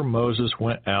whenever Moses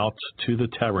went out to the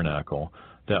tabernacle,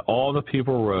 that all the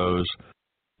people rose,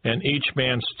 and each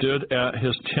man stood at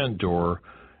his tent door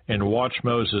and watched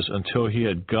Moses until he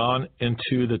had gone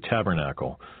into the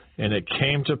tabernacle. And it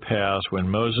came to pass when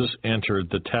Moses entered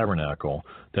the tabernacle,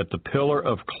 that the pillar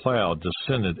of cloud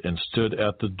descended and stood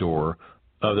at the door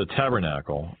of the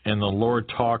tabernacle, and the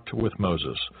Lord talked with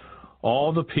Moses.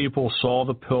 All the people saw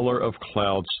the pillar of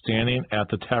cloud standing at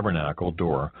the tabernacle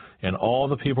door, and all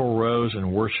the people rose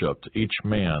and worshipped, each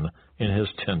man in his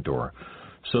tent door.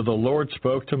 So the Lord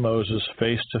spoke to Moses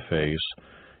face to face,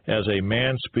 as a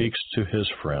man speaks to his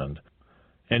friend.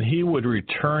 And he would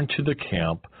return to the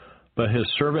camp, but his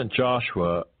servant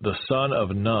Joshua, the son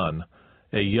of Nun,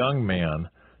 a young man,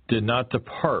 did not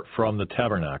depart from the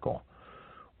tabernacle.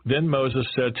 Then Moses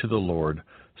said to the Lord,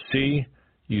 See,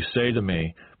 you say to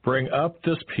me, Bring up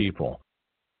this people,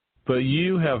 But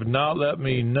you have not let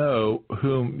me know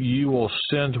whom you will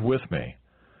send with me.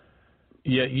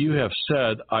 Yet you have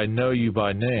said, I know you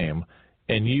by name,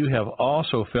 and you have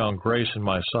also found grace in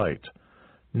my sight.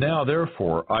 Now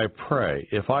therefore, I pray,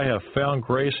 if I have found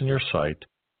grace in your sight,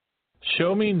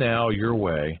 show me now your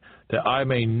way, that I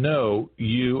may know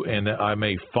you and that I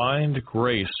may find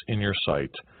grace in your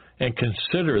sight, and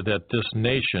consider that this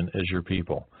nation is your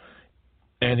people.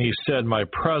 And he said, my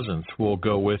presence will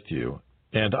go with you,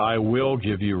 and I will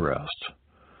give you rest.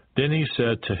 Then he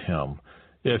said to him,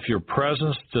 if your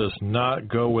presence does not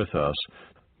go with us,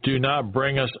 do not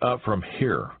bring us up from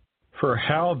here. For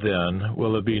how then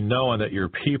will it be known that your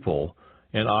people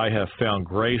and I have found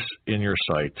grace in your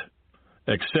sight,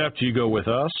 except you go with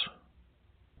us?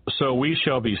 So we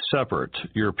shall be separate,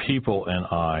 your people and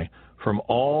I, from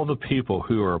all the people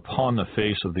who are upon the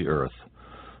face of the earth.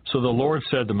 So the Lord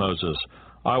said to Moses,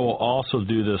 I will also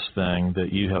do this thing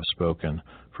that you have spoken,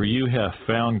 for you have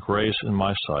found grace in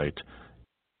my sight,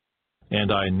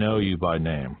 and I know you by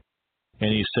name.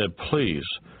 And he said, please,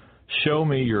 show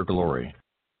me your glory.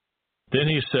 Then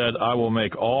he said, I will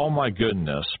make all my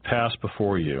goodness pass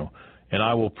before you, and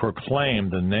I will proclaim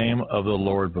the name of the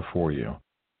Lord before you.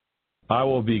 I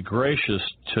will be gracious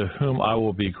to whom I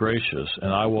will be gracious,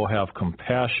 and I will have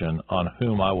compassion on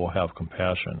whom I will have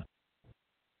compassion.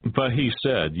 But he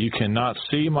said, you cannot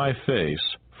see my face,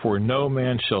 for no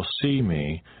man shall see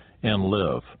me and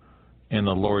live. And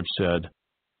the Lord said,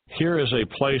 here is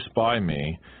a place by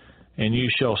me, and you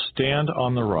shall stand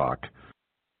on the rock.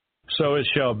 So it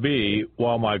shall be,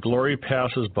 while my glory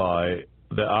passes by,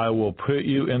 that I will put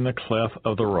you in the cleft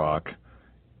of the rock,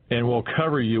 and will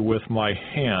cover you with my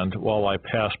hand while I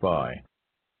pass by.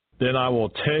 Then I will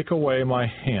take away my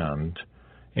hand,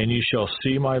 and you shall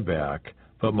see my back,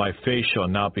 but my face shall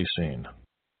not be seen.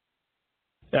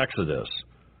 Exodus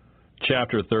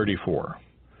chapter 34.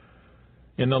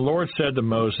 And the Lord said to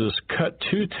Moses, cut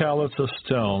 2 tablets of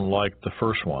stone like the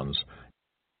first ones,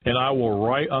 and I will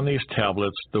write on these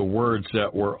tablets the words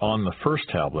that were on the first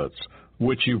tablets,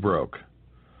 which you broke.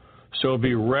 So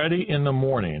be ready in the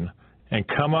morning, and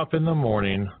come up in the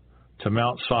morning to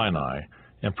Mount Sinai,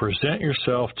 and present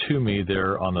yourself to me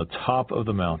there on the top of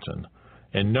the mountain.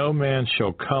 And no man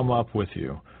shall come up with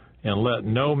you, and let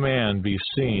no man be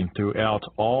seen throughout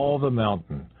all the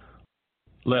mountain.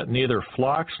 Let neither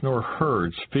flocks nor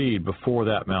herds feed before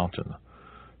that mountain.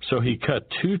 So he cut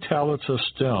 2 tablets of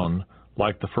stone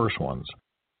like the first ones.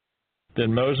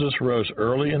 Then Moses rose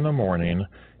early in the morning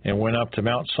and went up to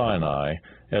Mount Sinai,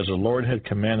 as the Lord had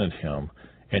commanded him,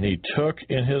 and he took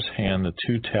in his hand the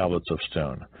 2 tablets of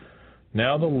stone.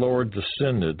 Now the Lord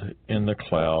descended in the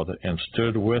cloud and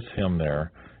stood with him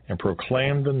there, and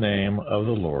proclaimed the name of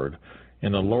the Lord.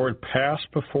 And the Lord passed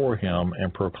before him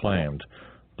and proclaimed,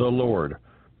 the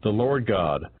Lord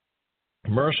God,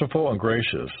 merciful and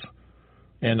gracious,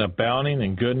 and abounding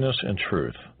in goodness and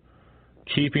truth,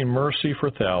 keeping mercy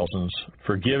for thousands,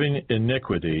 forgiving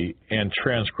iniquity and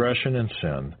transgression and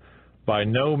sin, by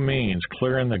no means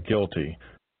clearing the guilty,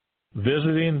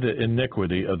 visiting the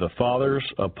iniquity of the fathers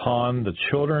upon the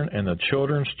children and the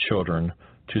children's children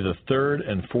to the 3rd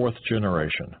and 4th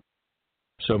generation.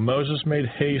 So Moses made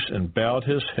haste and bowed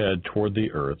his head toward the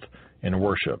earth and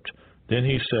worshipped. Then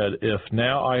he said, if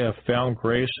now I have found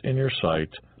grace in your sight,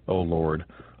 O Lord,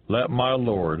 let my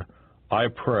Lord, I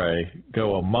pray,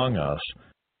 go among us,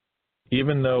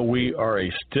 even though we are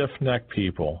a stiff-necked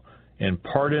people, and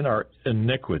pardon our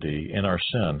iniquity and our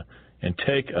sin, and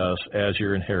take us as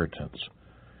your inheritance.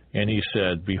 And he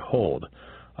said, behold,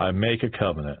 I make a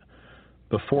covenant.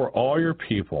 Before all your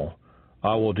people,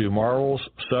 I will do marvels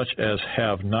such as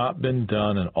have not been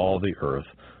done in all the earth,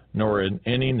 nor in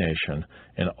any nation,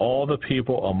 and all the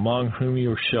people among whom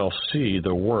you shall see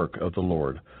the work of the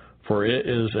Lord. For it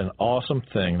is an awesome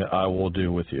thing that I will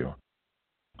do with you.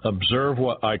 Observe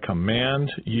what I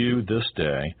command you this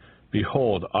day.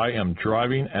 Behold, I am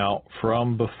driving out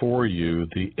from before you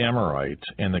the Amorite,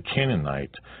 and the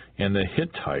Canaanite, and the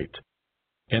Hittite,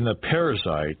 and the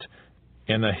Perizzite,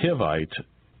 and the Hivite,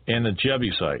 and the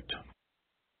Jebusite.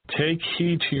 Take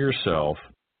heed to yourself,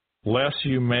 lest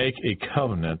you make a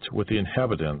covenant with the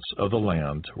inhabitants of the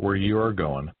land where you are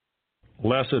going,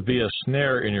 lest it be a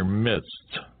snare in your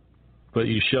midst. But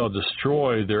you shall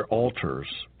destroy their altars,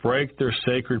 break their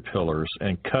sacred pillars,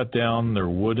 and cut down their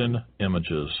wooden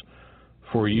images.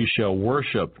 For you shall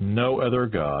worship no other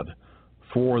God,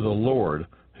 for the Lord,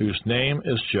 whose name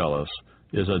is jealous,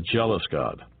 is a jealous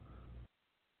God.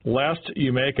 Lest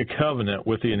you make a covenant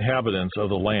with the inhabitants of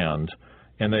the land,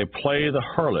 and they play the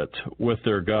harlot with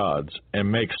their gods, and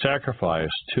make sacrifice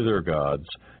to their gods,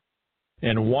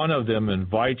 and one of them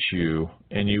invites you,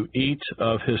 and you eat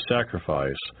of his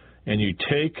sacrifice, and you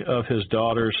take of his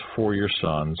daughters for your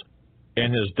sons,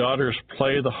 and his daughters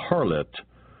play the harlot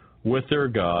with their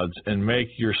gods, and make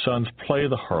your sons play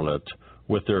the harlot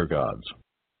with their gods.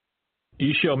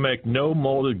 Ye shall make no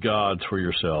molded gods for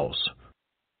yourselves.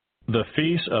 The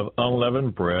feast of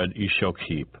unleavened bread ye shall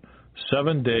keep.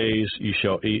 7 days ye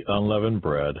shall eat unleavened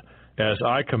bread, as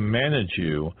I commanded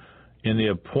you, in the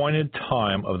appointed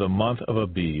time of the month of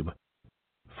Abib.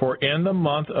 For in the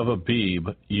month of Abib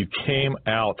you came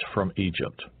out from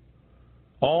Egypt.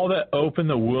 All that open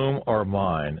the womb are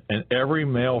mine, and every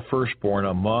male firstborn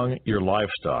among your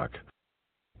livestock,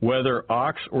 whether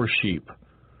ox or sheep.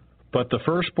 But the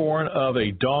firstborn of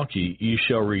a donkey ye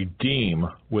shall redeem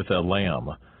with a lamb,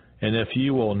 and if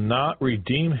ye will not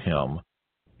redeem him,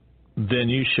 then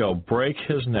you shall break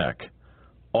his neck.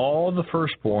 All the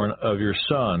firstborn of your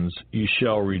sons ye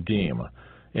shall redeem,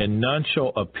 and none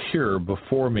shall appear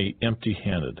before me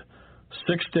empty-handed.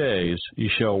 6 days ye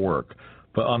shall work,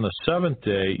 but on the 7th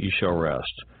day ye shall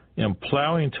rest. In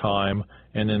plowing time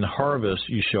and in harvest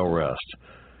ye shall rest.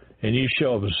 And ye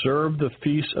shall observe the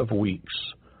feast of weeks,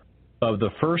 of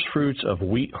the firstfruits of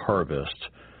wheat harvest,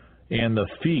 and the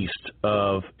feast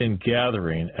of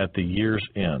ingathering at the year's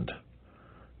end.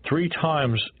 3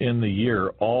 times in the year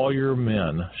all your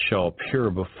men shall appear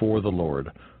before the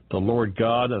Lord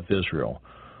God of Israel.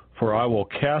 For I will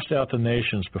cast out the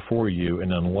nations before you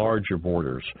and enlarge your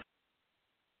borders.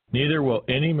 Neither will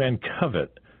any man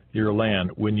covet your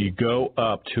land when you go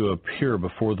up to appear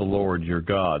before the Lord your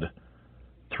God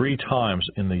 3 times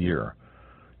in the year.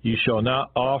 You shall not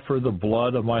offer the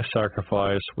blood of my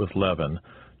sacrifice with leaven,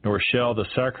 nor shall the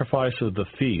sacrifice of the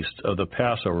feast of the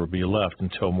Passover be left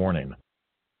until morning.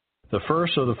 The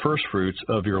first of the firstfruits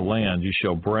of your land you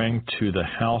shall bring to the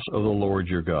house of the Lord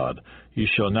your God. You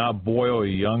shall not boil a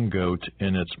young goat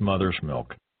in its mother's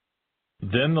milk.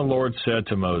 Then the Lord said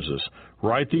to Moses,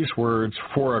 Write these words,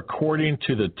 for according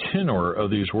to the tenor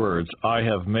of these words I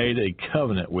have made a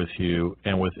covenant with you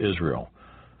and with Israel.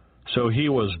 So he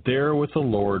was there with the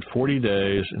Lord 40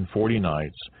 days and 40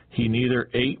 nights. He neither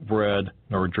ate bread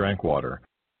nor drank water.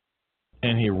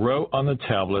 And he wrote on the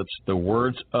tablets the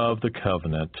words of the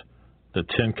covenant, the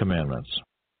 10 Commandments.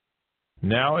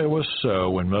 Now it was so,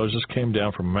 when Moses came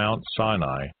down from Mount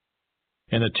Sinai,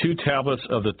 and the 2 tablets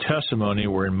of the testimony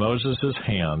were in Moses'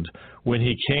 hand, when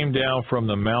he came down from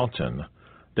the mountain,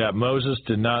 that Moses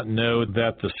did not know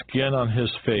that the skin on his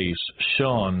face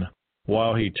shone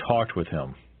while he talked with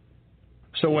him.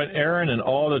 So when Aaron and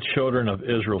all the children of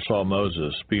Israel saw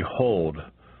Moses, behold,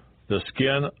 the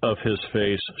skin of his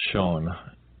face shone,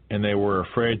 and they were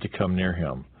afraid to come near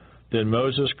him. Then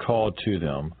Moses called to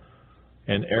them,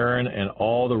 and Aaron and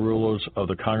all the rulers of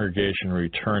the congregation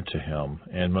returned to him,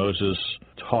 and Moses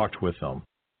talked with them.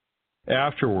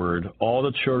 Afterward, all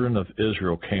the children of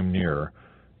Israel came near,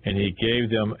 and he gave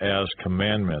them as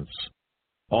commandments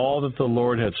all that the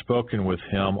Lord had spoken with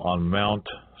him on Mount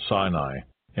Sinai.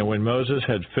 And when Moses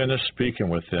had finished speaking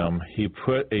with them, he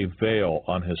put a veil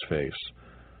on his face.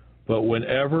 But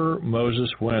whenever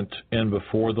Moses went in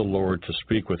before the Lord to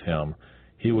speak with him,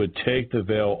 he would take the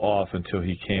veil off until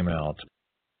he came out.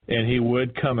 And he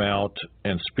would come out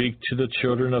and speak to the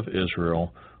children of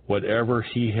Israel whatever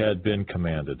he had been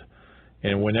commanded.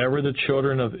 And whenever the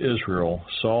children of Israel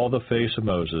saw the face of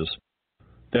Moses,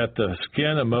 that the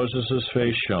skin of Moses'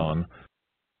 face shone,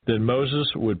 then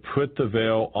Moses would put the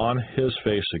veil on his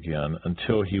face again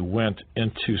until he went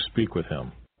in to speak with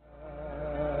him.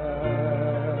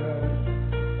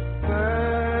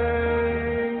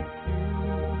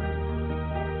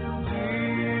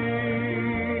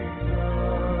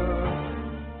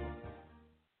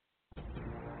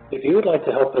 If you would like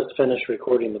to help us finish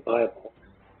recording the Bible,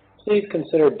 please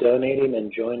consider donating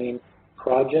and joining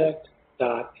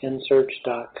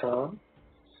project.nsearch.com.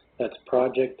 That's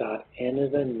project.n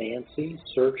as in Nancy,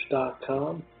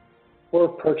 search.com, or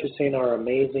purchasing our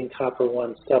amazing Copper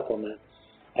One supplement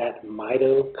at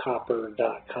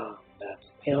mitocopper.com. That's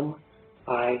M-I-T-O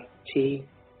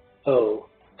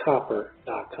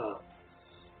copper.com.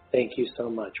 Thank you so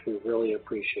much. We really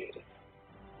appreciate it.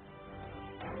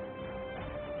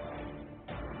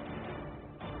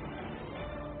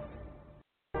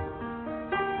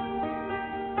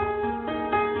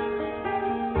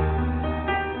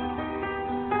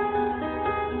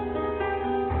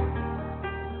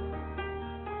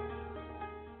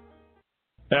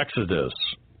 Exodus,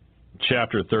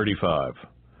 chapter 35.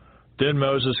 Then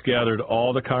Moses gathered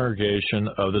all the congregation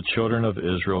of the children of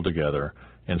Israel together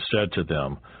and said to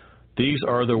them, These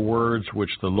are the words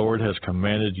which the Lord has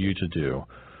commanded you to do.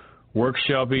 Work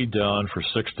shall be done for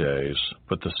 6 days,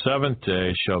 but the seventh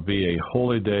day shall be a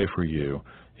holy day for you,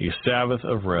 a Sabbath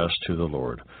of rest to the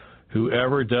Lord.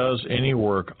 Whoever does any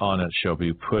work on it shall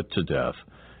be put to death.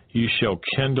 You shall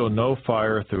kindle no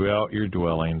fire throughout your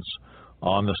dwellings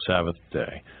on the Sabbath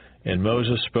day. And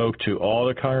Moses spoke to all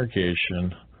the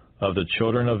congregation of the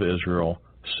children of Israel,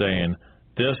 saying,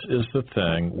 This is the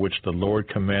thing which the Lord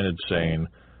commanded, saying,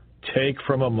 Take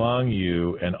from among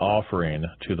you an offering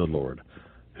to the Lord.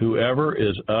 Whoever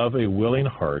is of a willing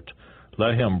heart,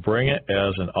 let him bring it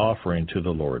as an offering to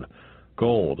the Lord.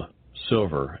 Gold,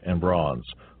 silver, and bronze,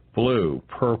 blue,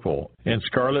 purple, and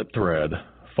scarlet thread,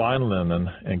 fine linen,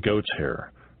 and goat's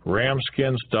hair, ram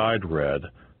skins dyed red,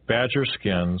 badger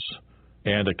skins,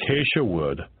 and acacia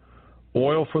wood,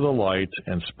 oil for the light,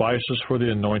 and spices for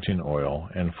the anointing oil,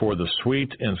 and for the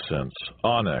sweet incense,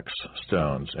 onyx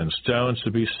stones, and stones to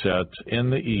be set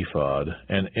in the ephod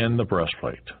and in the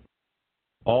breastplate.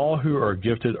 All who are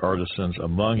gifted artisans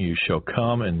among you shall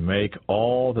come and make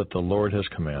all that the Lord has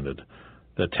commanded: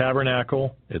 the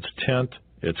tabernacle, its tent,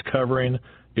 its covering,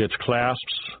 its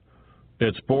clasps,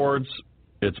 its boards,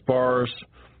 its bars,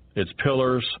 its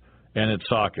pillars, and its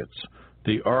sockets,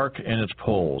 the ark and its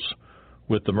poles,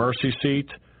 with the mercy seat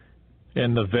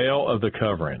and the veil of the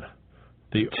covering,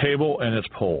 the table and its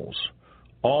poles,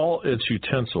 all its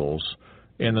utensils,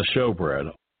 and the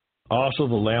showbread, also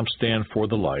the lampstand for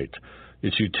the light,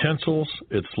 its utensils,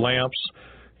 its lamps,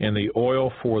 and the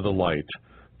oil for the light,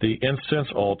 the incense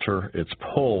altar, its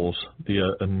poles,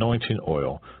 the anointing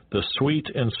oil, the sweet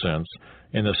incense,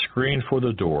 and the screen for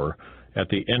the door, at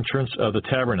the entrance of the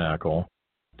tabernacle,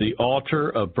 the altar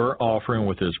of burnt offering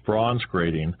with its bronze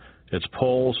grating, its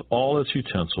poles, all its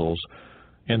utensils,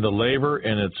 and the laver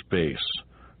in its base,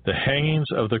 the hangings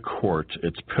of the court,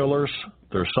 its pillars,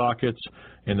 their sockets,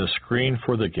 and the screen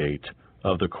for the gate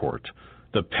of the court,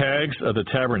 the pegs of the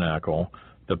tabernacle,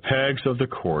 the pegs of the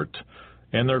court,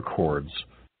 and their cords,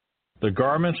 the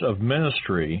garments of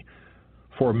ministry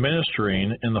for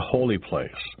ministering in the holy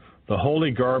place, the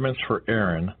holy garments for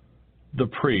Aaron, the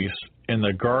priest, and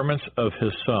the garments of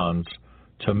his sons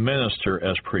to minister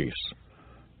as priests.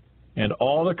 And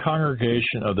all the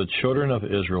congregation of the children of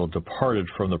Israel departed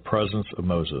from the presence of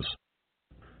Moses.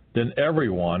 Then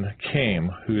everyone came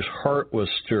whose heart was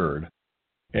stirred,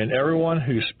 and everyone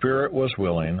whose spirit was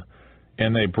willing,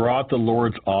 and they brought the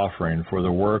Lord's offering for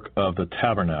the work of the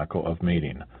tabernacle of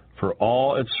meeting, for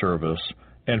all its service,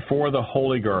 and for the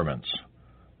holy garments.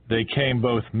 They came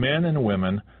both men and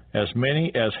women, as many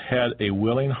as had a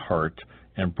willing heart,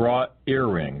 and brought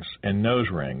earrings and nose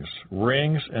rings,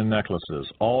 rings and necklaces,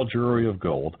 all jewelry of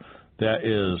gold, that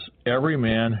is, every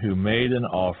man who made an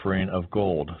offering of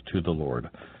gold to the Lord.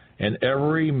 And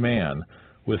every man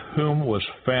with whom was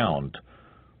found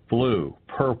blue,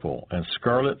 purple, and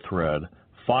scarlet thread,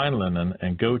 fine linen,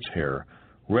 and goat's hair,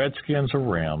 red skins of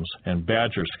rams, and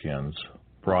badger skins,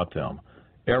 brought them.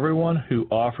 Everyone who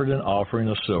offered an offering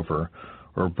of silver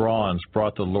or bronze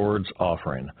brought the Lord's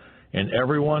offering, and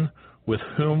everyone with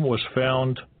whom was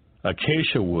found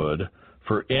acacia wood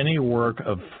for any work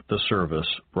of the service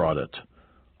brought it.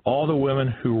 All the women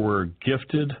who were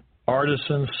gifted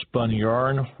artisans spun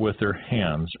yarn with their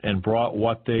hands and brought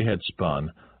what they had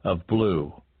spun of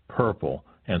blue, purple,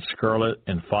 and scarlet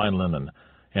and fine linen.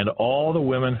 And all the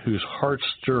women whose hearts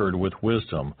stirred with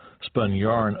wisdom spun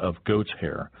yarn of goat's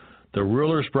hair. The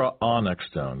rulers brought onyx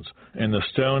stones, and the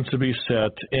stones to be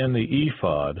set in the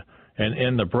ephod and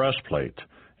in the breastplate,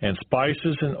 and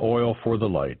spices and oil for the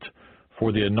light,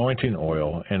 for the anointing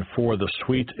oil, and for the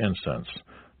sweet incense.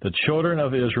 The children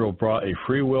of Israel brought a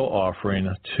freewill offering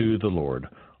to the Lord,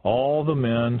 all the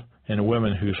men and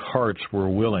women whose hearts were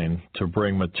willing to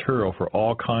bring material for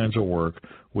all kinds of work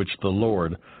which the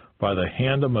Lord, by the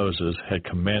hand of Moses, had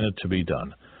commanded to be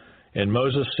done. And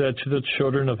Moses said to the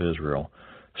children of Israel,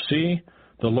 See,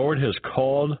 the Lord has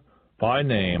called by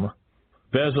name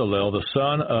Bezalel, the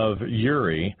son of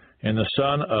Uri, and the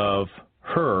son of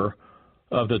Hur,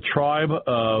 of the tribe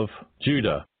of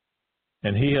Judah,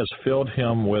 and he has filled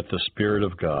him with the Spirit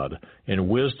of God, in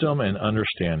wisdom and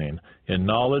understanding, in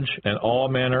knowledge and all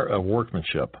manner of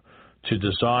workmanship, to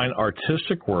design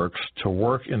artistic works, to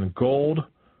work in gold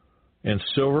and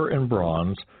silver and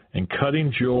bronze, in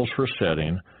cutting jewels for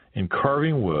setting, in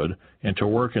carving wood, and to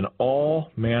work in all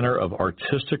manner of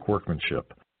artistic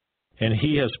workmanship. And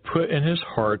he has put in his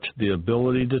heart the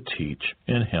ability to teach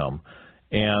in him,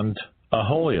 and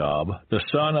Aholiab, the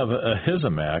son of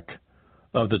Ahisamach,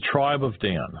 of the tribe of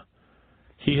Dan.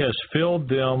 He has filled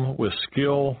them with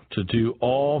skill to do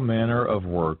all manner of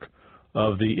work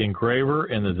of the engraver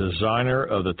and the designer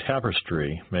of the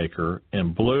tapestry maker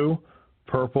in blue,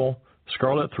 purple,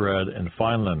 scarlet thread, and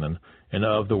fine linen, and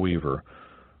of the weaver,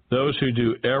 those who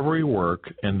do every work,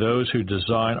 and those who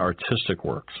design artistic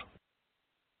works.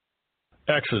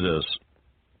 Exodus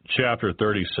chapter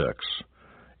 36.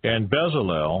 And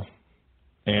Bezalel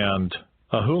and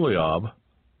Aholiab,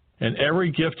 and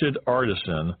every gifted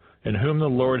artisan in whom the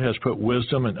Lord has put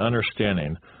wisdom and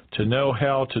understanding, to know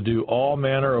how to do all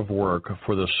manner of work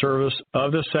for the service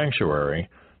of the sanctuary,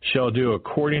 shall do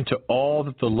according to all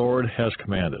that the Lord has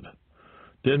commanded.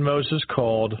 Then Moses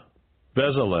called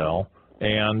Bezalel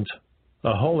and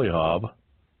Aholiab,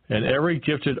 and every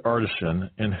gifted artisan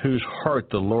in whose heart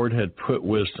the Lord had put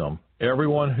wisdom,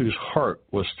 everyone whose heart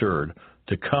was stirred,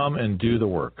 to come and do the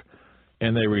work.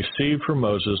 And they received from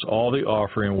Moses all the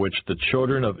offering which the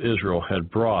children of Israel had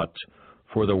brought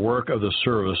for the work of the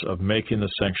service of making the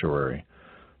sanctuary.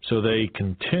 So they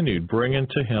continued bringing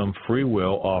to him free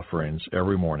will offerings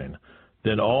every morning.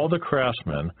 Then all the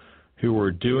craftsmen who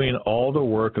were doing all the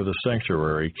work of the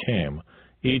sanctuary came,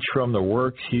 each from the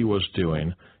work he was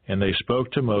doing, and they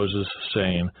spoke to Moses,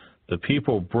 saying, The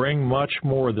people bring much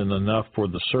more than enough for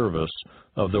the service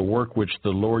of the work which the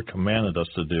Lord commanded us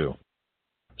to do.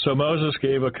 So Moses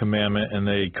gave a commandment, and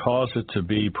they caused it to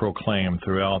be proclaimed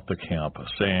throughout the camp,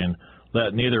 saying,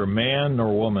 Let neither man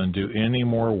nor woman do any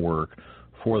more work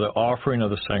for the offering of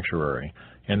the sanctuary.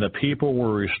 And the people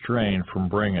were restrained from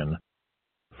bringing,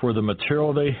 for the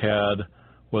material they had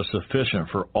was sufficient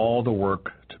for all the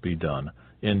work to be done,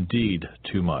 indeed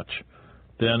too much.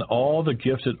 Then all the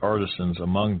gifted artisans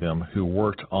among them who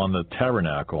worked on the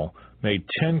tabernacle made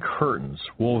 10 curtains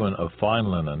woven of fine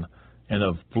linen and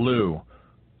of blue,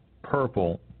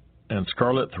 purple, and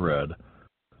scarlet thread.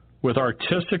 With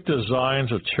artistic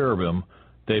designs of cherubim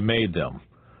they made them.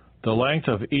 The length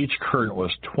of each curtain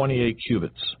was 28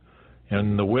 cubits,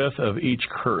 and the width of each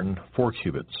curtain 4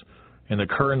 cubits, and the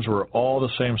curtains were all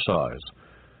the same size.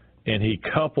 And he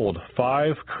coupled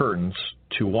 5 curtains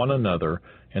to one another,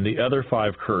 and the other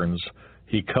 5 curtains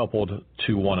he coupled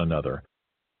to one another.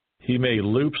 He made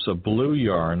loops of blue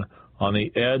yarn on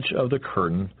the edge of the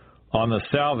curtain on the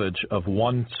selvage of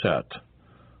one set.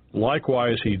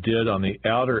 Likewise he did on the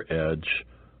outer edge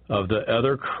of the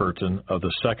other curtain of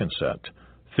the second set.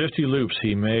 50 loops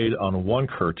he made on one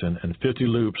curtain, and 50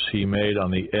 loops he made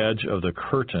on the edge of the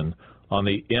curtain on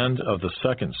the end of the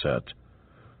second set.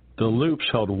 The loops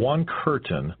held one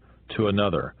curtain to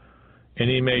another. And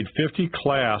he made 50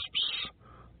 clasps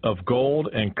of gold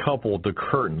and coupled the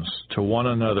curtains to one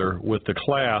another with the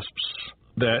clasps,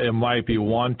 that it might be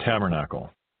one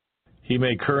tabernacle. He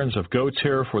made curtains of goat's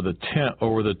hair for the tent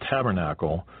over the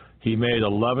tabernacle. He made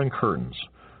 11 curtains.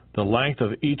 The length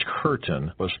of each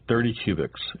curtain was 30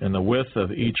 cubits, and the width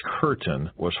of each curtain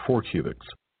was 4 cubits.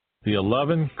 The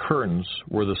 11 curtains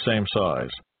were the same size.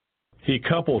 He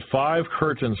coupled 5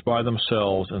 curtains by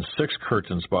themselves and 6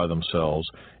 curtains by themselves,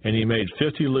 and he made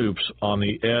 50 loops on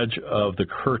the edge of the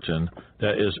curtain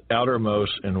that is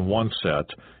outermost in one set,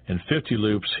 and 50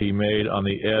 loops he made on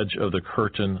the edge of the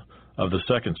curtain of the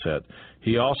second set.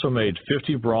 He also made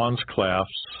 50 bronze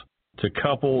clasps to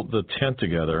couple the tent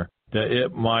together, that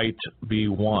it might be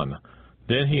one.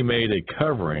 Then he made a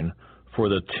covering for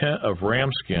the tent of ram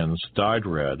skins dyed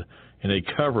red, and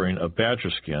a covering of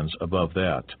badger skins above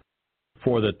that.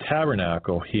 For the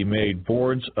tabernacle he made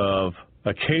boards of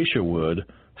acacia wood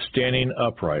standing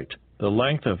upright. The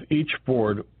length of each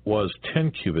board was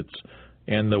 10 cubits,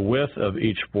 and the width of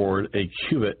each board a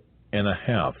cubit and a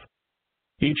half.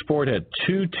 Each board had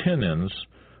 2 tenons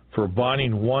for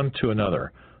binding one to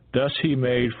another. Thus he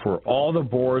made for all the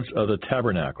boards of the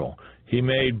tabernacle. He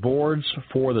made boards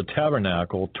for the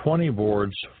tabernacle, 20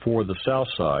 boards for the south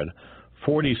side.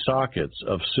 40 sockets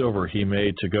of silver he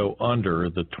made to go under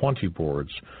the 20 boards,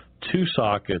 2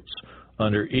 sockets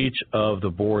under each of the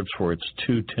boards for its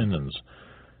 2 tenons.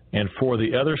 And for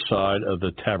the other side of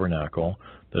the tabernacle,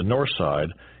 the north side,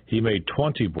 he made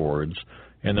 20 boards,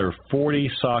 and there were 40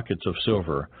 sockets of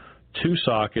silver, 2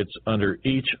 sockets under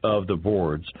each of the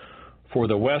boards. For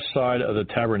the west side of the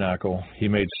tabernacle he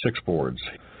made 6 boards.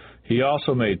 He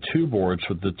also made 2 boards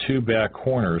for the 2 back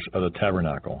corners of the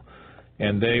tabernacle,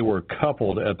 and they were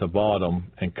coupled at the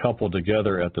bottom and coupled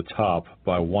together at the top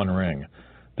by one ring.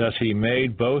 Thus he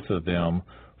made both of them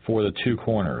for the 2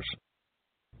 corners.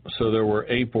 So there were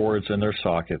 8 boards and their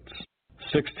sockets,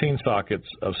 16 sockets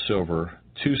of silver,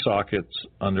 2 sockets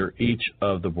under each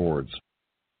of the boards.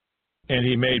 And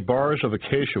he made bars of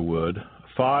acacia wood,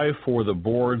 5 for the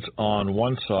boards on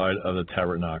one side of the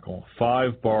tabernacle,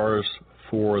 5 bars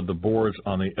for the boards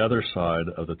on the other side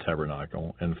of the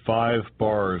tabernacle, and 5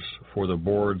 bars for the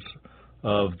boards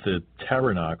of the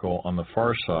tabernacle on the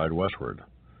far side westward.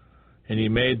 And he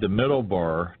made the middle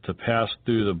bar to pass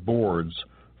through the boards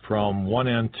from one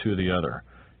end to the other.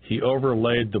 He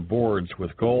overlaid the boards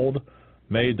with gold,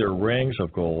 made their rings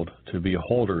of gold to be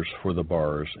holders for the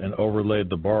bars, and overlaid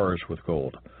the bars with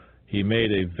gold. He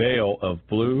made a veil of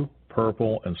blue,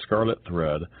 purple, and scarlet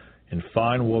thread in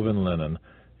fine woven linen.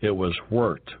 It was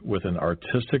worked with an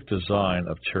artistic design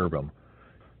of cherubim.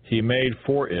 He made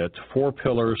for it 4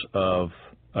 pillars of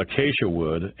acacia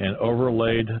wood and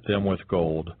overlaid them with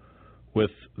gold,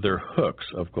 with their hooks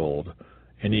of gold,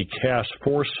 and he cast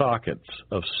 4 sockets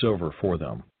of silver for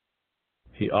them.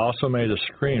 He also made a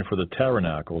screen for the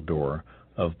tabernacle door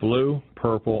of blue,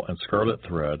 purple, and scarlet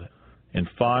thread in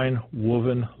fine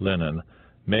woven linen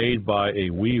made by a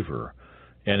weaver,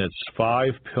 and its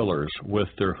 5 pillars with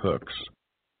their hooks.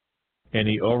 And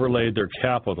he overlaid their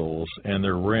capitals and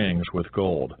their rings with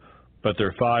gold, but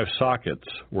their 5 sockets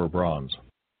were bronze.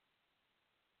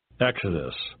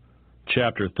 Exodus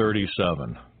chapter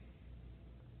 37.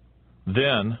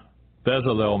 Then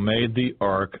Bezalel made the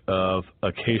ark of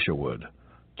acacia wood.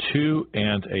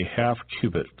 2.5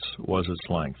 cubits was its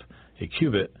length, a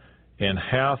cubit and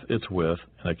half its width,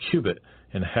 and a cubit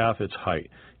and half its height.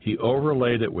 He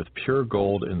overlaid it with pure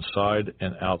gold inside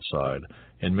and outside,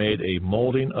 and made a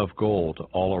molding of gold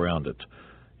all around it.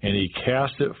 And he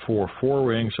cast it for 4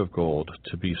 rings of gold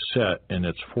to be set in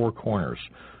its 4 corners,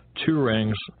 2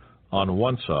 rings on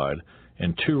one side,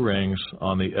 and 2 rings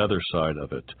on the other side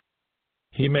of it.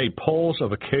 He made poles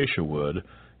of acacia wood,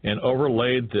 and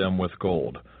overlaid them with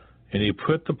gold. And he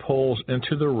put the poles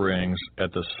into the rings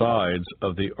at the sides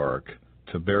of the ark,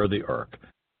 to bear the ark.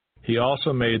 He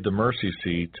also made the mercy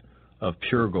seat of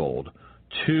pure gold.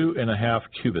 2.5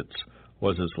 cubits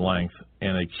was its length,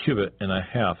 and a cubit and a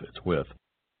half its width.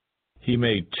 He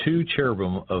made 2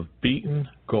 cherubim of beaten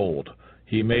gold.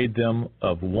 He made them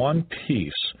of one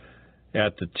piece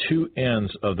at the 2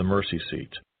 ends of the mercy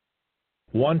seat.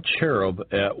 1 cherub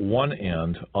at one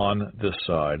end on this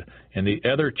side, and the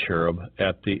other cherub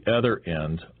at the other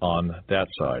end on that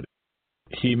side.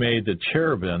 He made the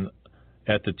cherubim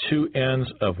at the 2 ends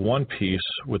of one piece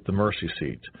with the mercy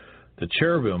seat. The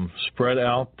cherubim spread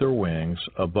out their wings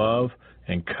above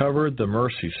and covered the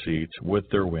mercy seat with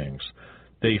their wings.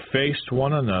 They faced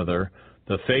one another.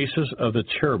 The faces of the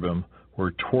cherubim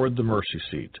were toward the mercy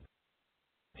seat.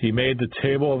 He made the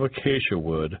table of acacia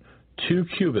wood. 2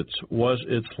 cubits was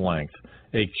its length,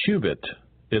 a cubit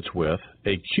its width,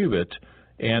 a cubit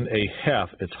and a half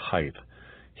its height.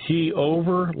 He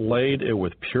overlaid it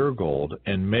with pure gold,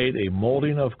 and made a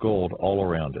molding of gold all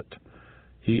around it.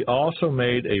 He also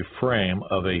made a frame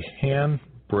of a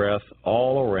handbreadth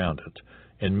all around it,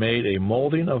 and made a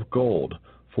molding of gold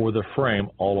for the frame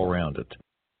all around it.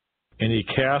 And he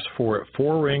cast for it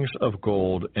 4 rings of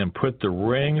gold, and put the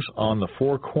rings on the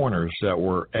 4 corners that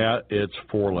were at its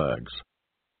 4 legs.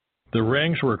 The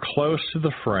rings were close to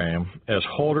the frame, as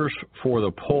holders for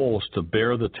the poles to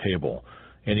bear the table.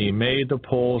 And he made the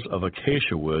poles of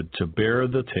acacia wood to bear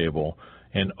the table,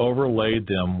 and overlaid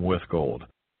them with gold.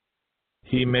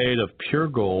 He made of pure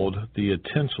gold the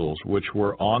utensils which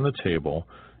were on the table,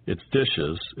 its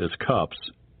dishes, its cups,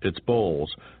 its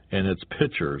bowls, and its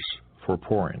pitchers for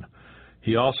pouring.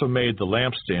 He also made the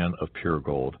lampstand of pure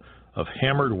gold. Of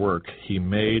hammered work he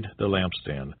made the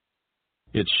lampstand.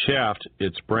 Its shaft,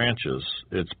 its branches,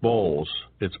 its bowls,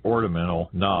 its ornamental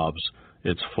knobs,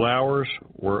 its flowers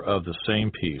were of the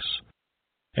same piece.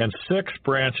 And 6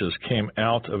 branches came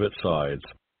out of its sides,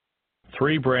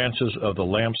 3 branches of the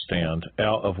lampstand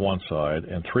out of one side,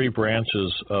 and 3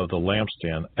 branches of the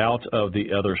lampstand out of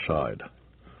the other side.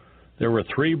 There were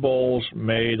 3 bowls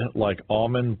made like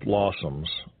almond blossoms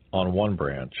on one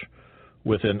branch,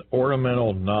 with an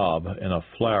ornamental knob and a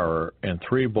flower, and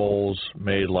 3 bowls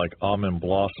made like almond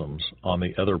blossoms on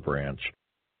the other branch,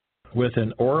 with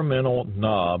an ornamental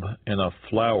knob and a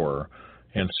flower,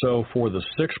 and so for the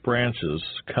 6 branches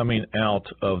coming out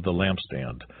of the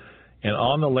lampstand. And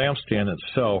on the lampstand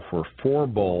itself were 4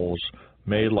 bowls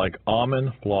made like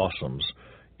almond blossoms,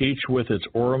 each with its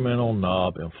ornamental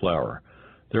knob and flower.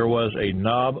 There was a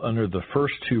knob under the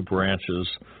first 2 branches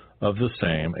of the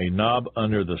same, a knob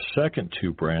under the second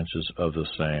 2 branches of the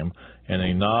same, and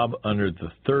a knob under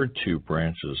the third 2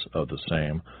 branches of the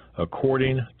same,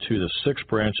 according to the 6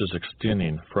 branches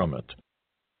extending from it.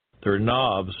 Their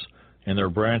knobs and their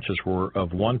branches were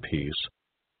of one piece.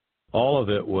 All of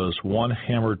it was one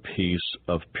hammered piece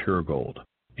of pure gold.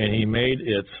 And he made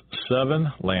its 7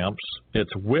 lamps, its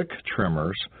wick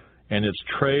trimmers, and its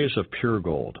trays of pure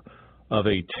gold. Of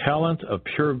a talent of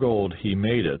pure gold he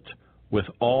made it, with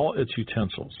all its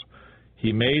utensils.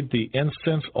 He made the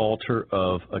incense altar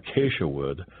of acacia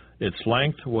wood. Its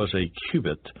length was a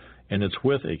cubit, and its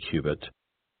width a cubit.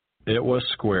 It was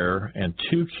square, and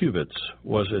 2 cubits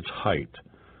was its height.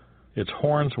 Its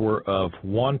horns were of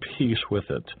one piece with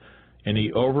it, and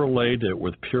he overlaid it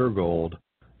with pure gold,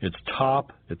 its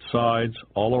top, its sides,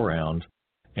 all around,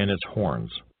 and its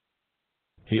horns.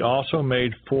 He also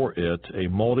made for it a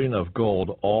molding of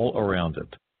gold all around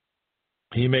it.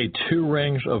 He made 2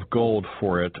 rings of gold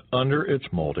for it under its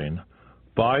molding,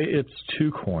 by its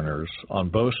 2 corners on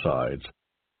both sides,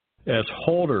 as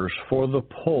holders for the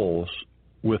poles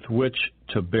with which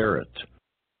to bear it.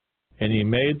 And he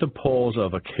made the poles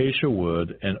of acacia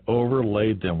wood and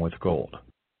overlaid them with gold.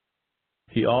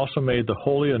 He also made the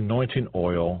holy anointing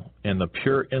oil and the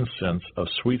pure incense of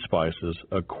sweet spices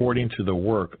according to the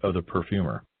work of the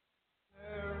perfumer.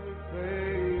 Every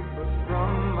day, but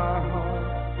from my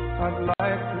heart, I'd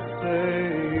like to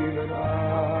say that I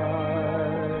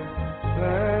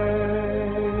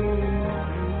thank you.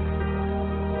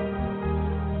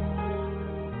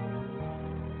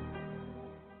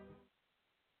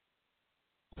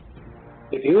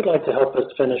 If you would like to help us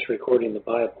finish recording the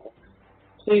Bible,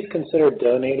 please consider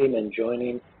donating and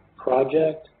joining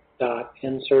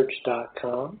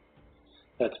project.nsearch.com.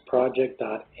 That's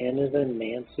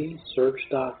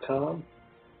project.nancysearch.com,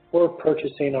 or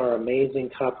purchasing our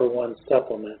amazing Copper One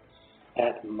supplement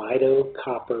at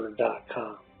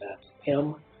mitocopper.com. That's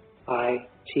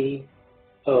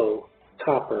MITO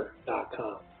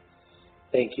copper.com.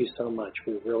 Thank you so much.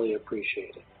 We really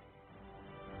appreciate it.